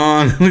Tommy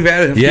Chong. We've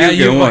had a few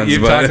good ones.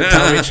 You've talked to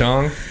Tommy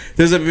Chong.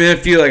 There's been a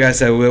few, like I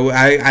said,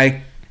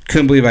 I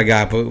couldn't believe I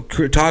got,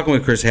 but talking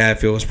with Chris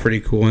Hadfield was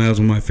pretty cool, and that was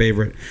one of my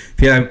favorite. If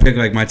you had to pick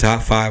like my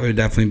top 5, it would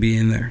definitely be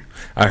in there.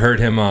 I heard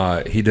him.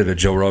 He did a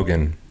Joe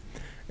Rogan,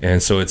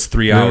 and so it's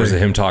 3 hours of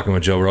him talking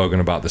with Joe Rogan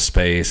about the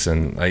space,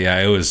 and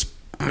it was.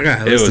 I got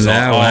to listen to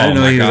that one. I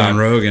didn't know he was on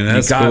Rogan.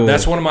 That's cool.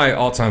 That's one of my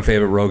all-time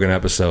favorite Rogan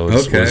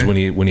episodes. Okay. Was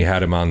when he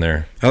had him on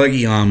there. I like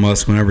Elon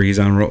Musk whenever he's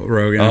on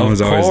Rogan. Of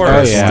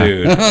course,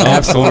 dude.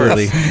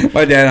 Absolutely.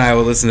 My dad and I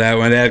would listen to that.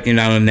 My dad came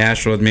down to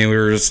Nashville with me. We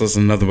were just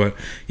listening to nothing but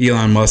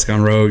Elon Musk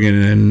on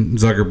Rogan and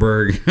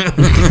Zuckerberg.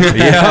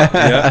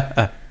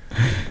 Yeah.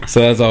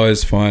 So that's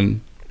always fun.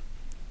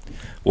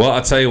 Well,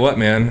 I'll tell you what,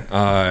 man.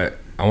 I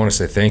want to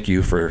say thank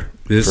you for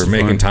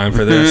making time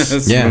for this.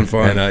 It's been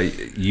fun.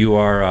 And you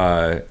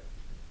are...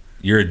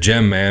 you're a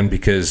gem, man,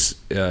 because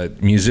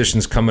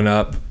musicians coming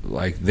up,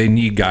 like, they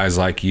need guys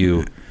like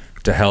you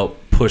to help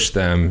push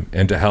them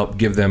and to help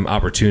give them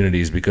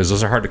opportunities, because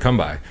those are hard to come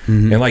by.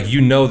 Mm-hmm. And like,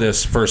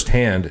 this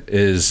firsthand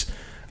is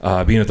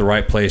being at the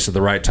right place at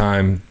the right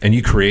time, and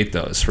you create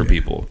those for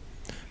people.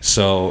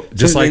 So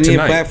just like they need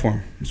tonight, a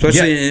platform.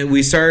 Especially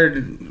we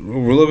started a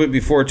little bit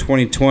before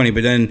 2020,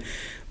 but then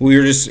we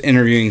were just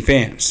interviewing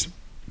fans,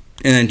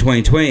 and then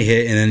 2020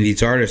 hit, and then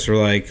these artists were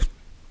like,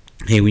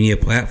 hey, we need a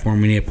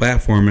platform,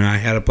 and I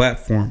had a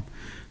platform.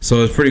 So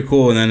it was pretty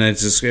cool, and then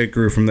it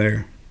grew from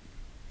there.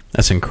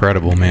 That's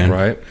incredible, man.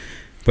 Right?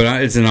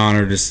 But it's an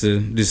honor just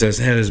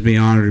as being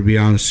honored to be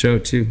on the show,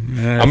 too.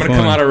 I'm going to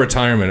come out of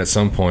retirement at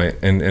some point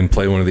and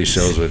play one of these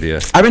shows with you.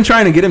 I've been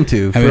trying to get him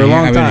to for a long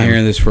time. I've been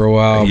hearing this for a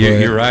while.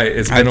 You're right.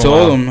 It's been a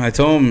while. I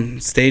told him,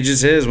 stage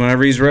is his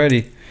whenever he's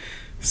ready.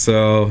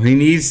 So he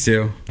needs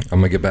to. I'm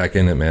going to get back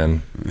in it,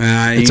 man.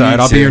 It's all right.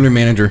 I'll be your new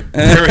manager.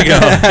 There we go.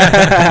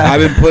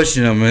 I've been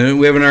pushing him. And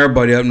we have another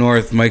buddy up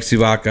north, Mike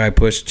Suvaka, I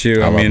pushed too.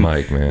 I love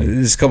Mike, man.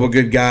 There's a couple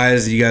good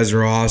guys. You guys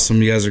are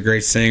awesome. You guys are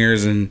great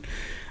singers, and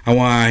I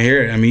want to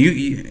hear it. I mean,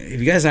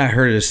 if you guys not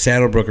heard of the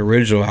Saddlebrook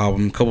original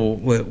album,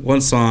 one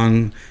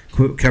song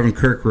Kevin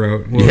Kirk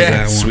wrote. What was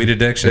that one? Sweet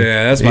Addiction.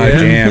 Yeah, that's my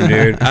jam,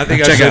 dude. I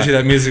think I showed you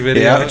that music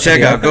video.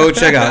 Yeah, go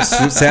check out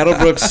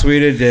Saddlebrook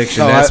Sweet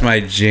Addiction. That's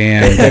my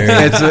jam,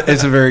 dude.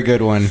 It's a very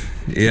good one.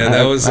 Yeah,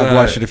 that was. I've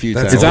watched it a few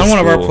times. It's on one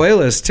of our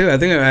playlists too. I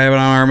think I have it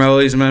on our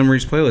Melodies and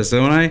Memories playlist,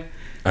 don't I?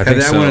 I think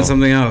that one and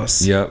something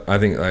else. Yep, I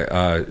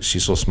think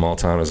She's So Small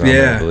Town is on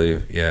there, I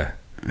believe. Yeah.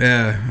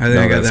 Yeah, I think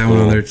I got that one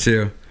on there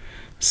too.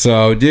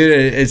 So, dude,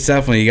 it's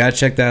definitely, you got to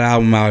check that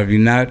album out. If you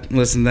not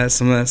listened to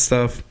some of that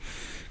stuff,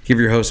 give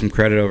your host some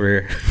credit over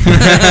here.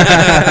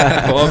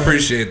 Well, I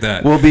appreciate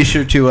that. We'll be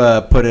sure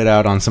to put it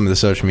out on some of the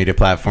social media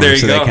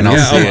platforms they can all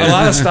see it. A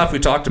lot of stuff we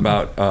talked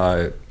about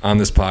on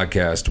this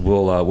podcast,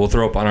 we'll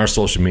throw up on our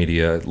social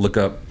media. Look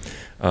up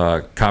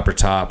Copper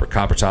Top or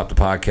Copper Top the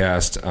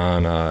podcast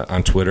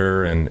on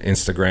Twitter and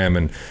Instagram,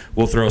 and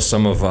we'll throw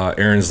some of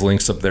Aaron's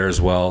links up there as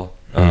well,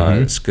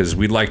 because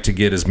we'd like to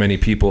get as many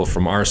people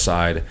from our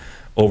side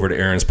over to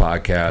Aaron's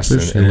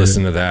podcast and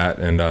listen to that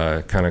and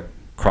kind of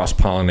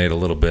cross-pollinate a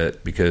little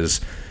bit,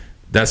 because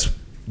that's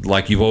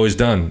like you've always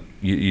done.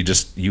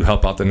 You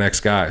help out the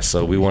next guy,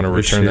 so we want to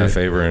return that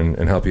favor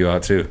and help you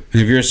out too.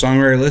 And if you're a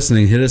songwriter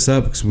listening, hit us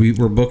up, because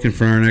we're booking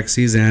for our next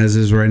season as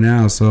is right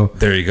now. So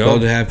there you go.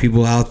 Love to have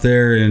people out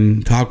there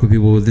and talk with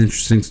people with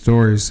interesting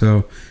stories.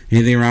 So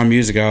anything around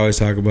music, I always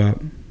talk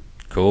about.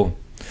 Cool.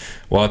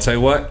 Well, I'll tell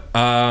you what.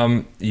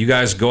 You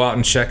guys go out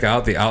and check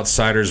out the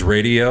Outsiders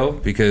Radio,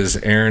 because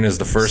Aaron is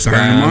the first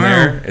guy on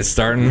there. It's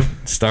starting.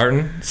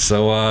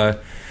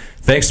 So.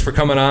 Thanks for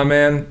coming on,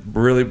 man.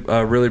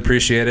 Really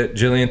appreciate it.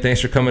 Jillian,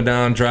 thanks for coming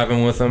down,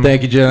 driving with them.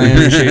 Thank you, Jillian.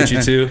 Appreciate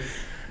you too.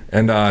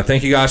 And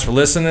thank you guys for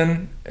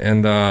listening.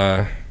 And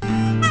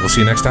we'll see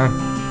you next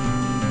time.